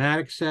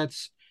 thematic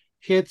sets,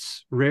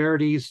 hits,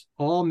 rarities,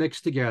 all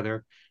mixed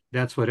together.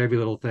 That's what Every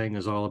Little Thing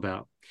is all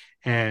about.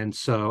 And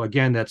so,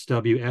 again, that's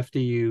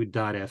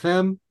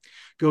WFDU.FM.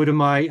 Go to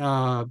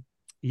my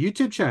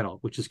YouTube channel,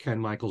 which is Ken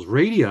Michaels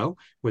Radio,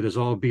 where there's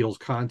all Beatles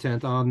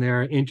content on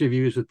there,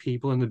 interviews with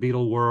people in the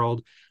Beatle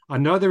world.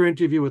 Another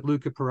interview with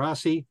Luca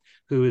Perassi,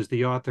 who is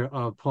the author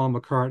of Paul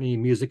McCartney,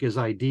 Music is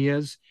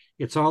Ideas.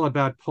 It's all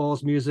about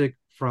Paul's music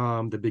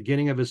from the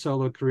beginning of his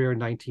solo career in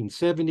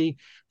 1970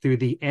 through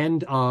the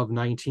end of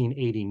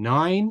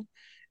 1989.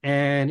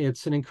 And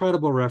it's an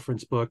incredible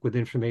reference book with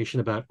information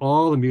about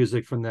all the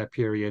music from that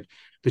period.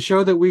 The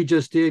show that we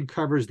just did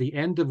covers the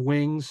end of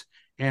Wings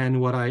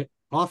and what I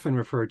often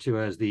refer to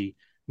as the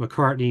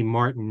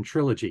McCartney-Martin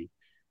trilogy,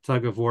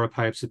 Tug of War,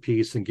 Pipes of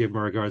Peace, and Give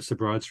My Regards to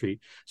Broad Street.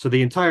 So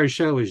the entire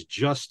show is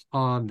just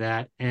on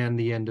that and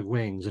the end of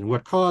Wings and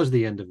what caused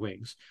the end of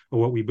Wings,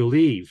 or what we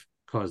believe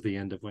caused the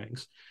end of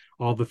Wings,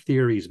 all the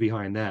theories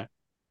behind that.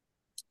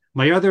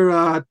 My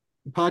other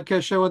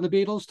podcast show on the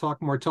Beatles, Talk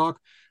More Talk,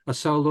 a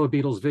solo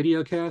Beatles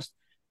video cast.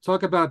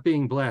 Talk about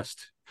being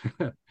blessed.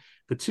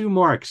 The two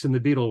Marks in the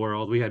Beatle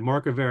world. We had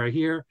Mark Rivera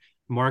here.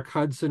 Mark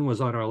Hudson was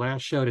on our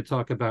last show to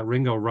talk about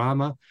Ringo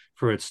Rama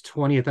for its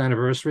 20th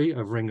anniversary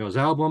of Ringo's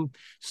album.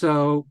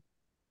 So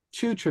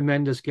two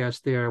tremendous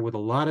guests there with a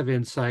lot of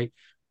insight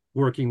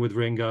working with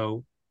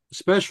Ringo,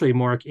 especially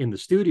Mark in the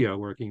studio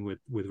working with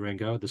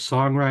Ringo, the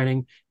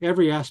songwriting,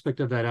 every aspect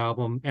of that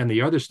album and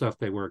the other stuff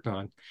they worked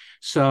on.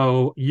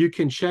 So you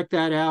can check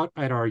that out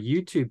at our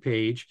YouTube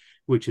page,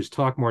 which is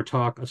Talk More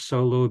Talk, a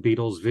solo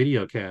Beatles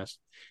video cast.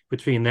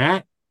 Between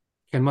that,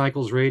 Ken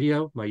Michaels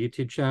Radio, my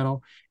YouTube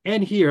channel,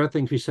 and here,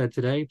 Things We Said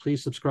Today,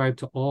 please subscribe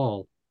to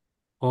all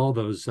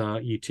those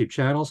YouTube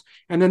channels.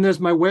 And then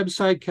there's my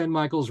website,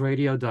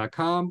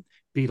 kenmichaelsradio.com,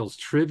 Beatles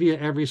trivia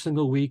every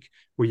single week,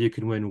 where you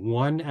can win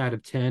 1 out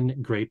of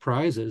 10 great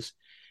prizes.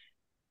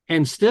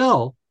 And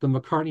still, the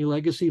McCartney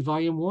Legacy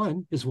Volume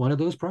 1 is one of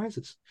those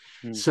prizes.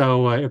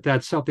 So if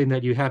that's something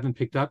that you haven't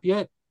picked up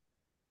yet,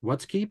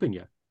 what's keeping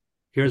you?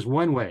 Here's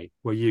one way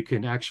where you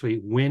can actually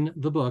win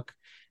the book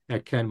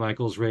at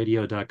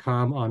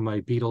kenmichaelsradio.com on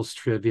my Beatles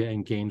trivia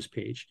and games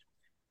page.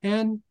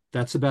 And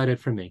that's about it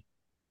for me.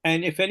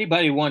 And if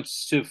anybody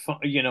wants to,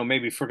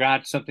 maybe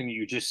forgot something that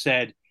you just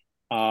said,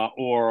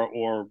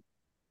 or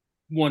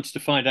wants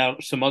to find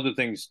out some other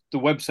things, the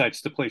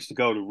website's the place to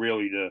go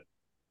to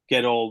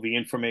get all the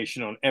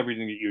information on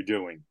everything that you're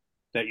doing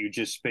that you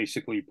just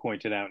basically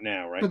pointed out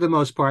now, right? For the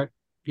most part,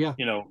 yeah.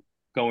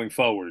 Going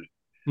forward.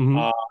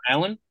 Mm-hmm.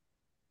 Alan?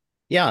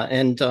 Yeah,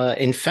 and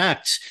in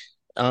fact,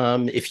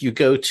 if you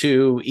go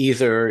to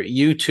either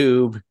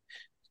YouTube,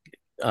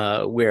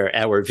 where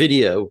our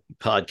video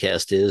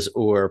podcast is,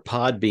 or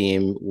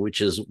Podbeam,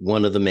 which is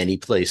one of the many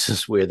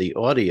places where the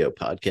audio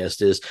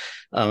podcast is,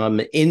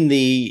 in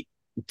the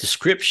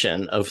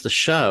description of the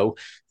show,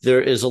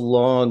 there is a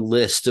long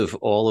list of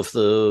all of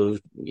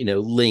the,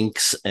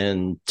 links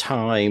and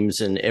times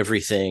and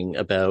everything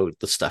about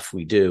the stuff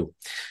we do.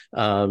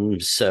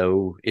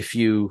 So if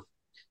you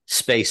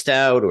spaced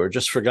out or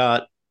just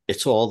forgot,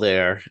 it's all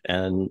there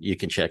and you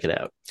can check it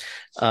out.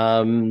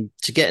 To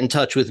get in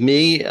touch with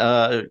me,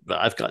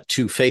 I've got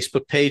 2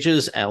 Facebook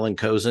pages, Alan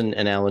Kozin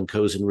and Alan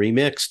Kozin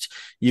Remixed.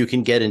 You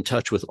can get in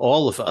touch with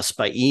all of us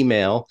by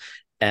email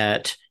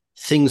at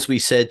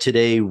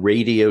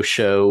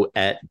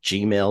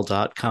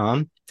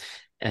thingswesaidtodayradioshow@gmail.com.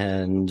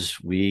 And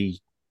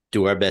we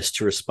do our best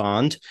to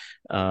respond.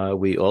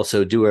 We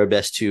also do our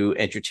best to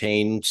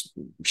entertain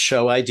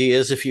show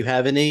ideas if you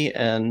have any.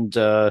 And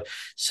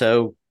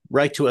so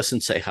write to us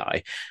and say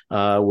hi.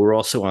 We're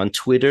also on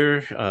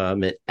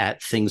Twitter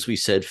at Things We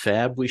Said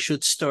Fab. We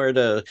should start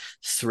a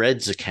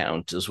Threads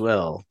account as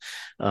well.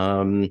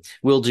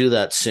 We'll do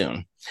that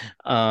soon.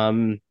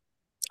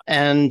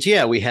 And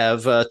yeah, we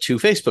have 2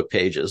 Facebook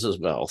pages as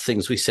well,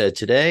 Things We Said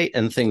Today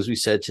and Things We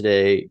Said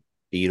Today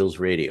Beatles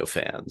Radio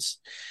Fans.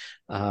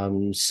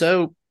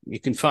 So you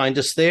can find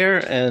us there,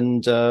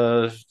 and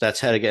that's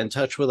how to get in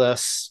touch with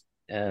us.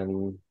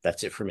 And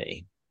that's it for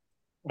me.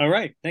 All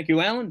right. Thank you,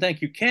 Alan.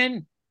 Thank you,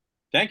 Ken.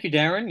 Thank you,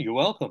 Darren. You're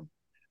welcome.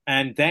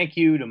 And thank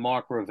you to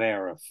Mark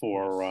Rivera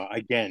for,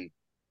 again,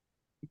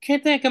 you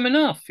can't thank him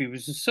enough. He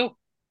was just so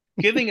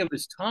giving of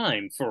his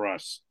time for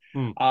us.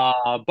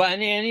 But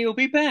he'll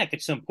be back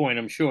at some point,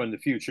 I'm sure, in the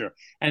future.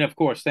 And of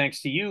course,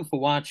 thanks to you for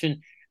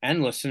watching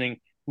and listening.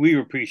 We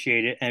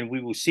appreciate it. And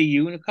we will see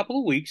you in a couple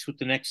of weeks with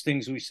the next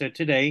Things We Said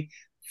Today.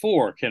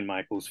 For Ken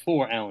Michaels,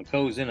 for Alan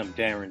Kozin, I'm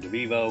Darren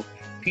DeVivo.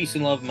 Peace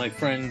and love, my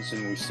friends,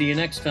 and we'll see you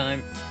next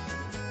time.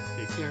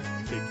 Take care.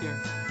 Take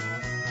care.